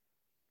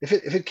 If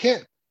it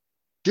can't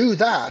do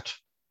that,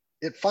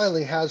 it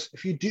finally has.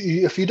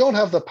 If you don't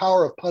have the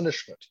power of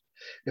punishment,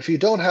 if you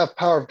don't have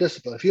power of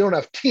discipline, if you don't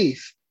have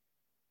teeth,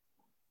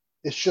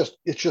 it's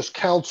just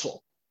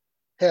counsel.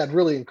 Hey, I'd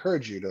really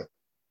encourage you to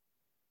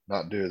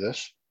not do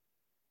this.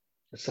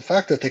 It's the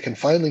fact that they can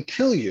finally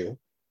kill you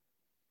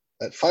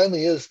that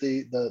finally is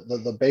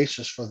the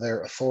basis for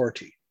their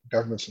authority,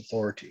 government's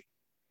authority.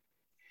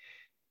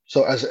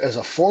 So as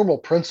a formal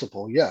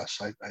principle, yes,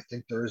 I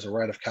think there is a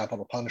right of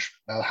capital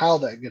punishment. Now, how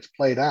that gets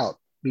played out,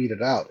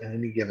 meted out in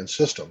any given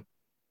system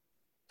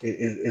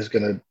is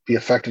going to be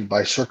affected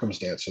by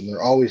circumstance. And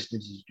there always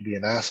needs to be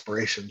an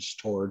aspirations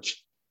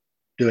towards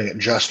doing it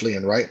justly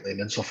and rightly. And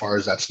insofar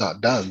as that's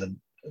not done,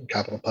 then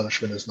capital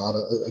punishment is not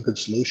a good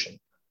solution.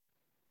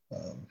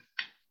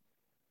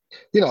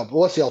 But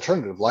what's the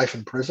alternative? Life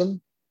in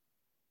prison?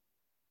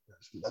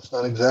 That's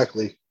not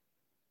exactly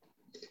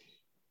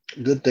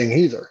a good thing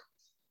either.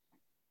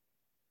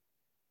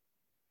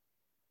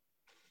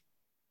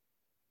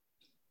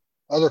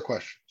 Other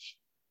questions?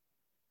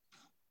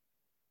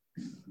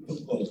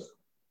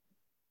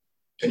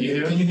 Can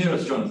you hear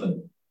us,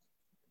 Jonathan?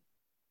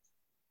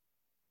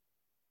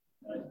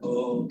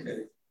 Oh,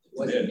 okay.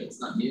 It's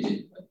not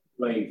muted.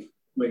 Like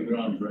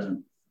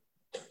ground.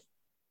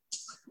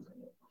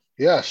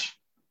 Yes.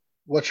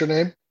 What's your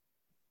name?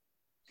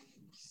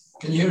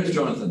 Can you hear us,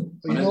 Jonathan?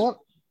 You know what?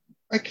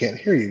 I can't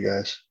hear you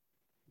guys.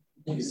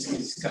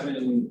 He's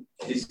coming.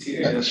 He's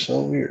here. That is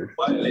so weird.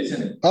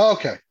 Listen. Oh,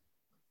 okay.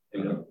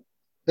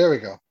 There we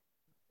go.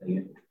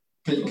 Can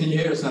you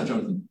hear us now,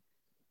 Jonathan?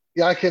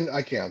 Yeah, I can.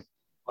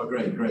 Oh,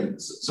 great.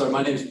 So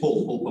my name is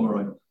Paul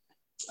Pomeroy.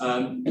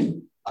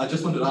 I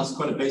just wanted to ask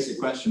quite a basic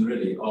question,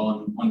 really,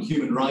 on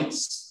human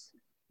rights.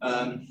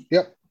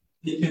 Yep.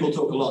 People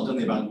talk a lot, don't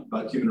they,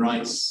 about human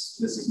rights.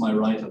 This is my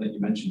right. I think you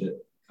mentioned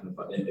it kind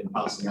of in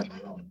passing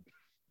earlier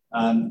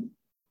on.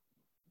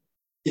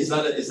 Is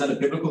that a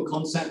biblical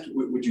concept?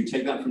 Would you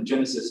take that from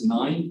Genesis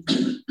 9?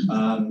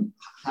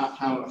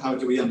 How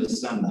do we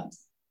understand that?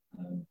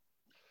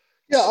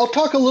 Yeah, I'll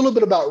talk a little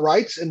bit about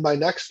rights in my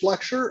next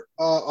lecture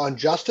on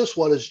justice.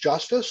 What is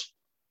justice?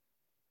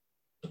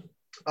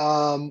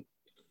 I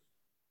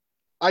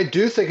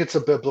do think it's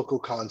a biblical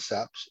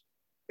concept.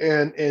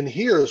 And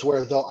here's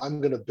where, though, I'm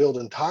going to build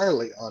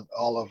entirely on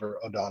Oliver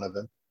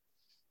O'Donovan.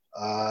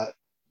 I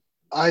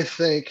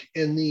think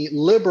in the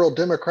liberal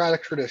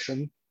democratic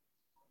tradition,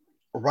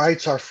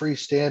 rights are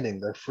freestanding,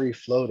 they're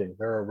free-floating,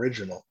 they're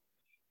original.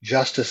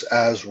 Justice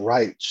as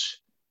rights.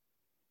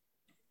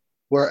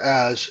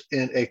 Whereas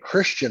in a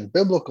Christian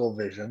biblical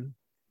vision,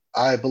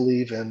 I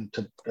believe in,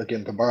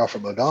 to borrow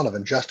from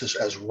O'Donovan, justice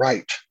as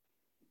right.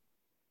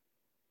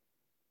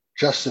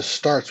 Justice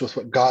starts with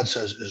what God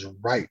says is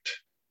right.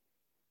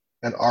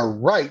 And our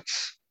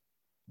rights,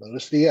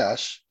 notice the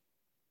S,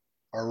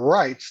 our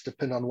rights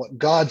depend on what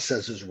God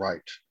says is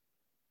right.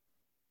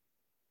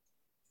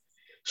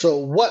 So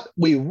what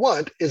we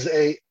want is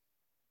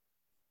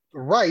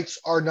rights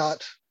are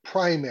not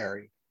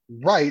primary.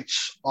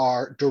 Rights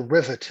are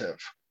derivative.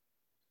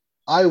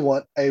 I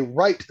want a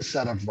right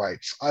set of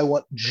rights. I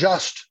want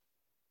just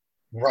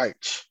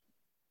rights.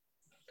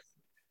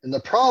 And the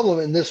problem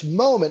in this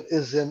moment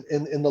is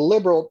in the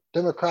liberal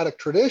democratic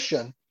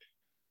tradition,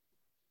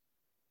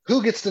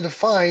 who gets to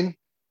define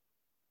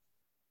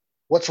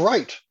what's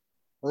right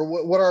or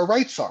what our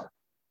rights are?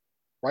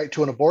 Right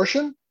to an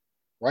abortion?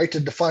 Right to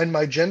define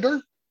my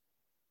gender?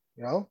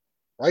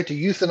 Right to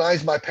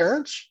euthanize my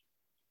parents?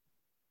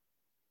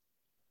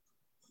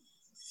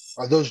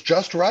 Are those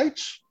just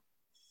rights?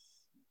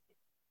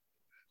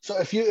 So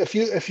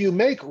if you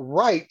make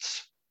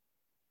rights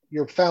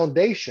your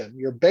foundation,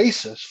 your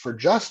basis for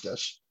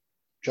justice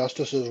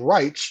is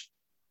rights,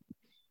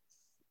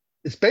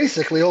 it's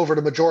basically over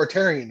to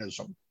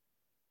majoritarianism.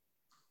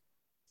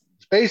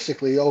 It's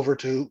basically over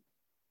to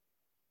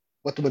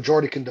what the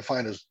majority can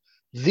define as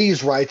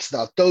these rights,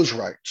 not those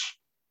rights.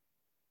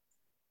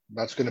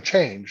 That's going to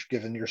change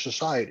given your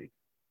society.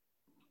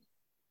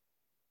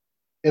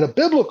 In a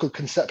biblical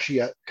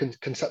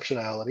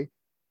conceptionality,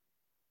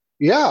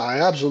 yeah,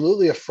 I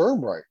absolutely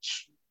affirm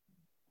rights.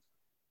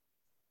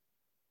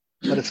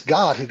 But it's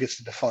God who gets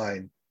to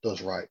define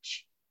those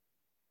rights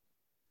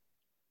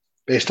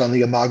based on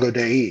the Imago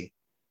Dei.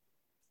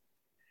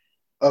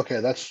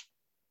 Okay,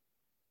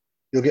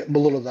 you'll get a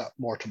little of that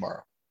more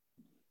tomorrow.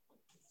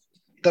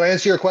 Did I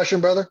answer your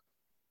question, brother?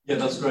 Yeah,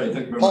 that's great.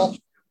 Thank you very Paul?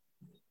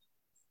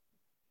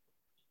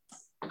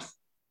 much.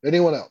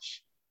 Anyone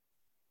else?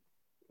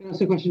 Can I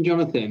ask a question,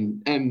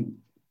 Jonathan? Can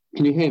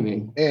you hear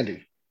me?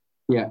 Andy.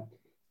 Yeah.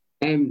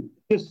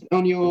 Just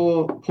on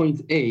your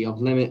point A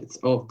of limits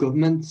of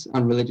government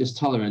and religious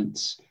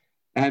tolerance,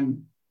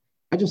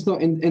 I just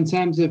thought in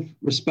terms of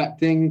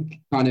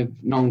respecting kind of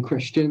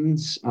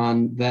non-Christians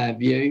and their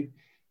view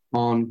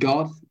on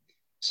God.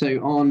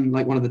 So on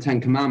like one of the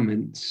 10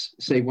 Commandments,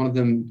 say one of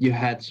them, you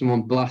had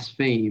someone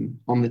blaspheme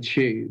on the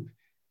tube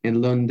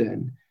in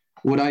London.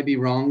 would I be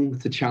wrong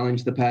to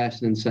challenge the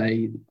person and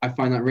say, I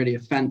find that really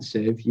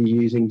offensive, you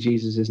using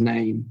Jesus's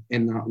name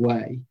in that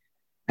way?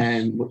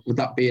 Would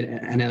that be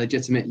an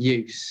illegitimate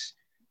use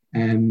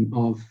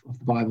of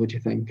the Bible, do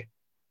you think?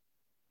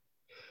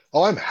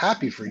 Oh, I'm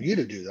happy for you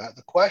to do that.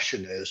 The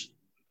question is,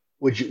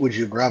 would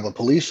you grab a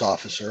police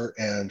officer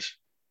and,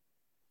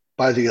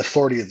 by the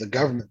authority of the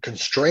government,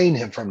 constrain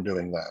him from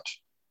doing that?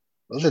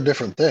 Those are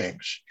different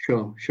things.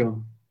 Sure.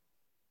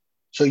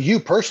 So you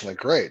personally,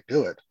 great,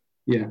 do it.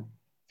 Yeah.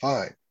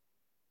 Fine.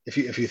 If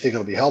you think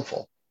it'll be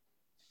helpful.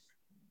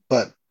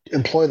 But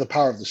employ the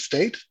power of the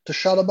state to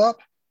shut him up,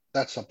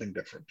 that's something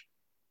different.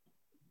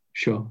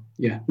 Sure.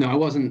 Yeah. No, I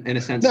wasn't in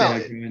a sense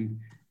saying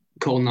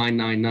call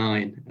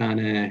 999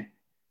 and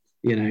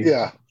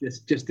yeah.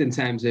 Just in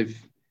terms of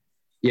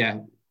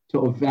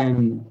sort of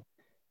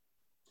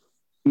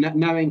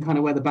knowing kind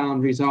of where the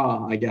boundaries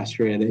are, I guess,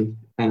 really.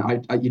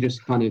 And you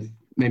just kind of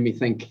made me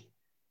think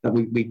that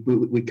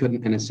we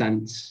couldn't, in a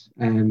sense.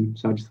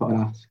 So I just thought I'd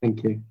ask.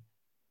 Thank you.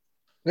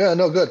 Yeah,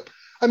 no, good.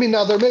 I mean,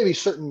 now there may be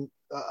certain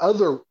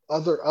other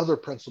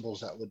principles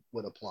that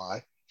would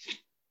apply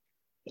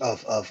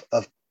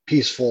of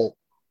peaceful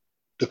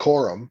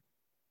decorum,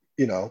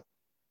 so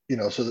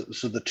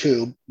the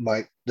two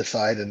might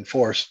decide and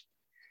force,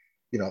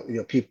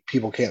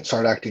 people can't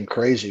start acting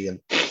crazy and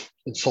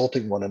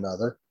insulting one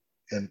another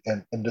and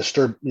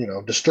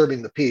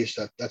disturbing the peace.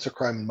 That's a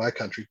crime in my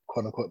country,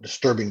 quote unquote,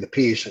 disturbing the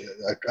peace.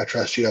 I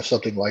trust you have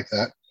something like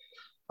that.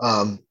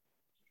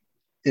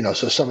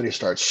 So somebody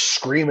starts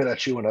screaming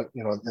at you in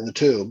the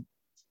tube,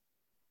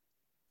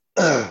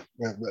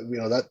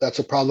 that's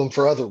a problem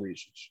for other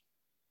reasons.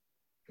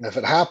 And if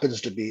it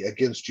happens to be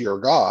against your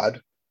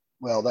God,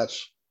 well,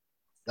 that's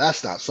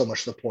not so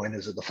much the point,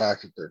 is it the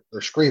fact that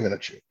they're screaming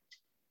at you?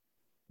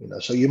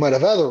 So you might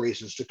have other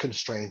reasons to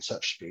constrain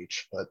such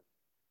speech, but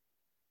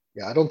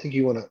yeah, I don't think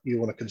you want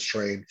to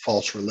constrain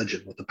false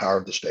religion with the power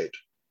of the state,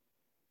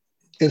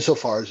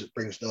 insofar as it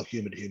brings no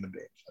human to human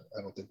beings.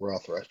 I don't think we're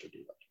authorized to do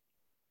that.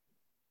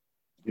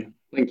 Yeah,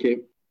 thank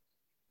you.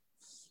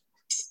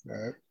 All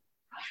right.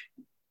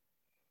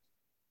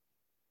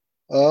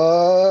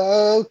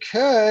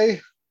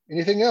 Okay.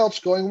 Anything else?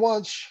 Going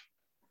once,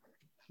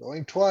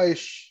 going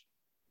twice.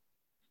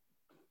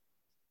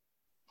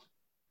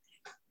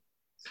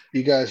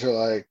 You guys are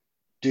like,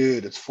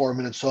 dude, it's 4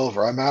 minutes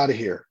over. I'm out of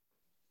here.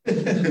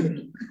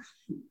 That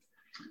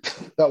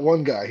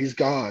one guy, he's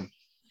gone.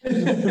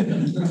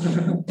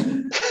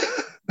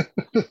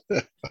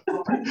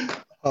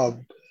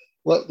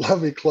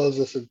 Let me close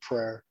this in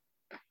prayer.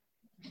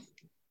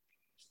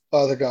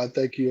 Father God,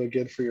 thank you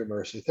again for your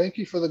mercy. Thank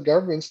you for the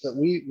governments that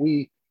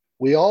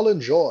we all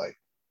enjoy.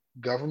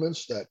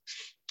 Governments that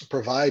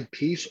provide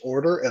peace,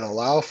 order, and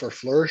allow for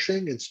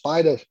flourishing in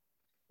spite of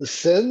the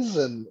sins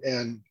and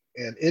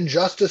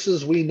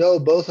injustices we know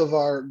both of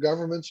our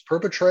governments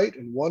perpetrate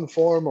in one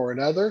form or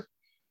another.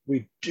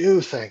 We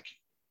do thank you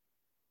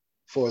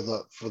for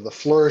the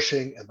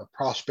flourishing and the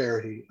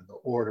prosperity and the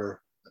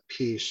order, the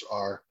peace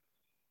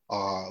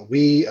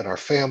we and our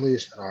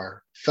families and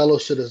our fellow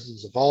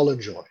citizens have all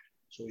enjoyed.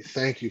 So we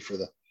thank you for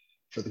the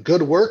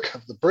good work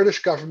of the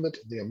British government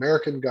and the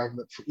American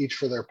government,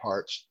 for their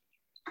parts.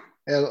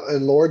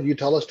 And Lord, you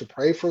tell us to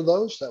pray for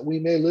those that we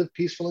may live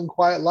peaceful and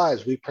quiet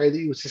lives. We pray that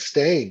you would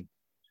sustain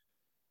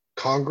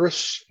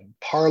Congress and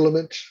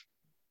Parliament,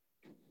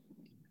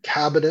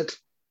 Cabinet,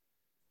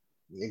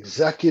 the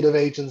executive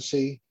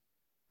agency,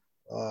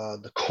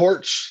 the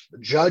courts, the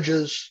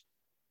judges.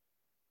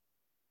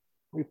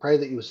 We pray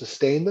that you would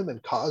sustain them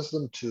and cause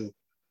them to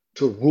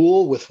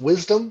rule with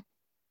wisdom.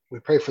 We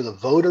pray for the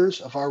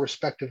voters of our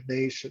respective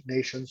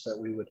nations, that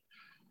we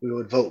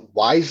would vote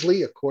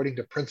wisely according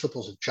to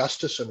principles of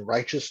justice and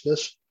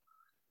righteousness.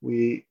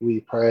 We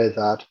pray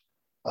that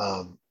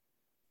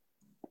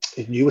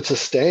you would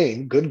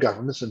sustain good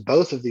governments in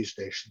both of these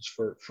nations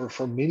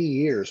for many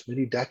years,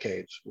 many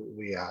decades,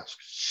 we ask,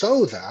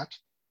 so that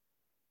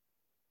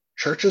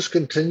churches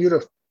continue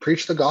to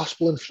preach the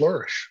gospel and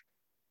flourish.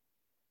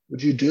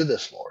 Would you do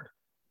this, Lord?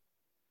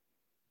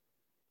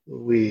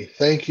 We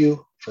thank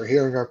you for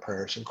hearing our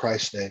prayers. In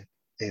Christ's name,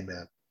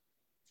 amen.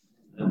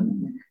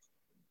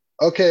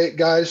 Okay,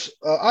 guys,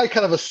 I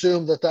kind of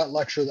assumed that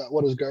lecture, that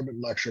What is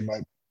Government lecture,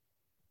 might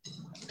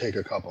take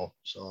a couple,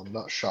 so I'm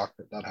not shocked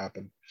that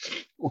happened.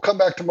 We'll come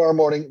back tomorrow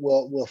morning.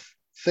 We'll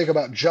think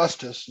about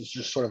justice as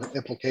just sort of an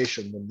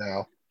implication, and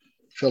now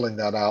filling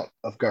that out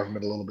of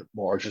government a little bit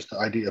more, just the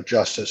idea of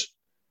justice.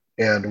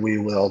 And we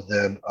will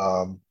then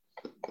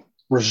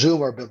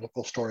resume our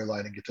biblical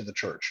storyline and get to the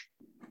church.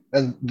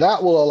 And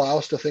that will allow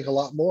us to think a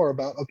lot more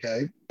about,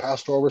 okay,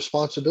 pastoral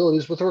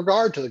responsibilities with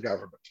regard to the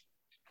government.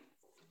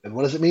 And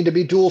what does it mean to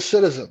be dual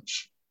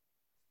citizens?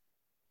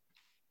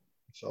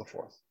 And so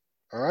forth.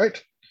 All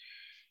right.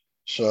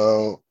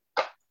 So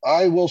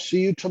I will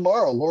see you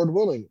tomorrow, Lord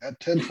willing, at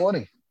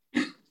 10:20.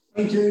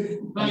 Thank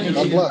you. Thank you.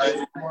 God bless.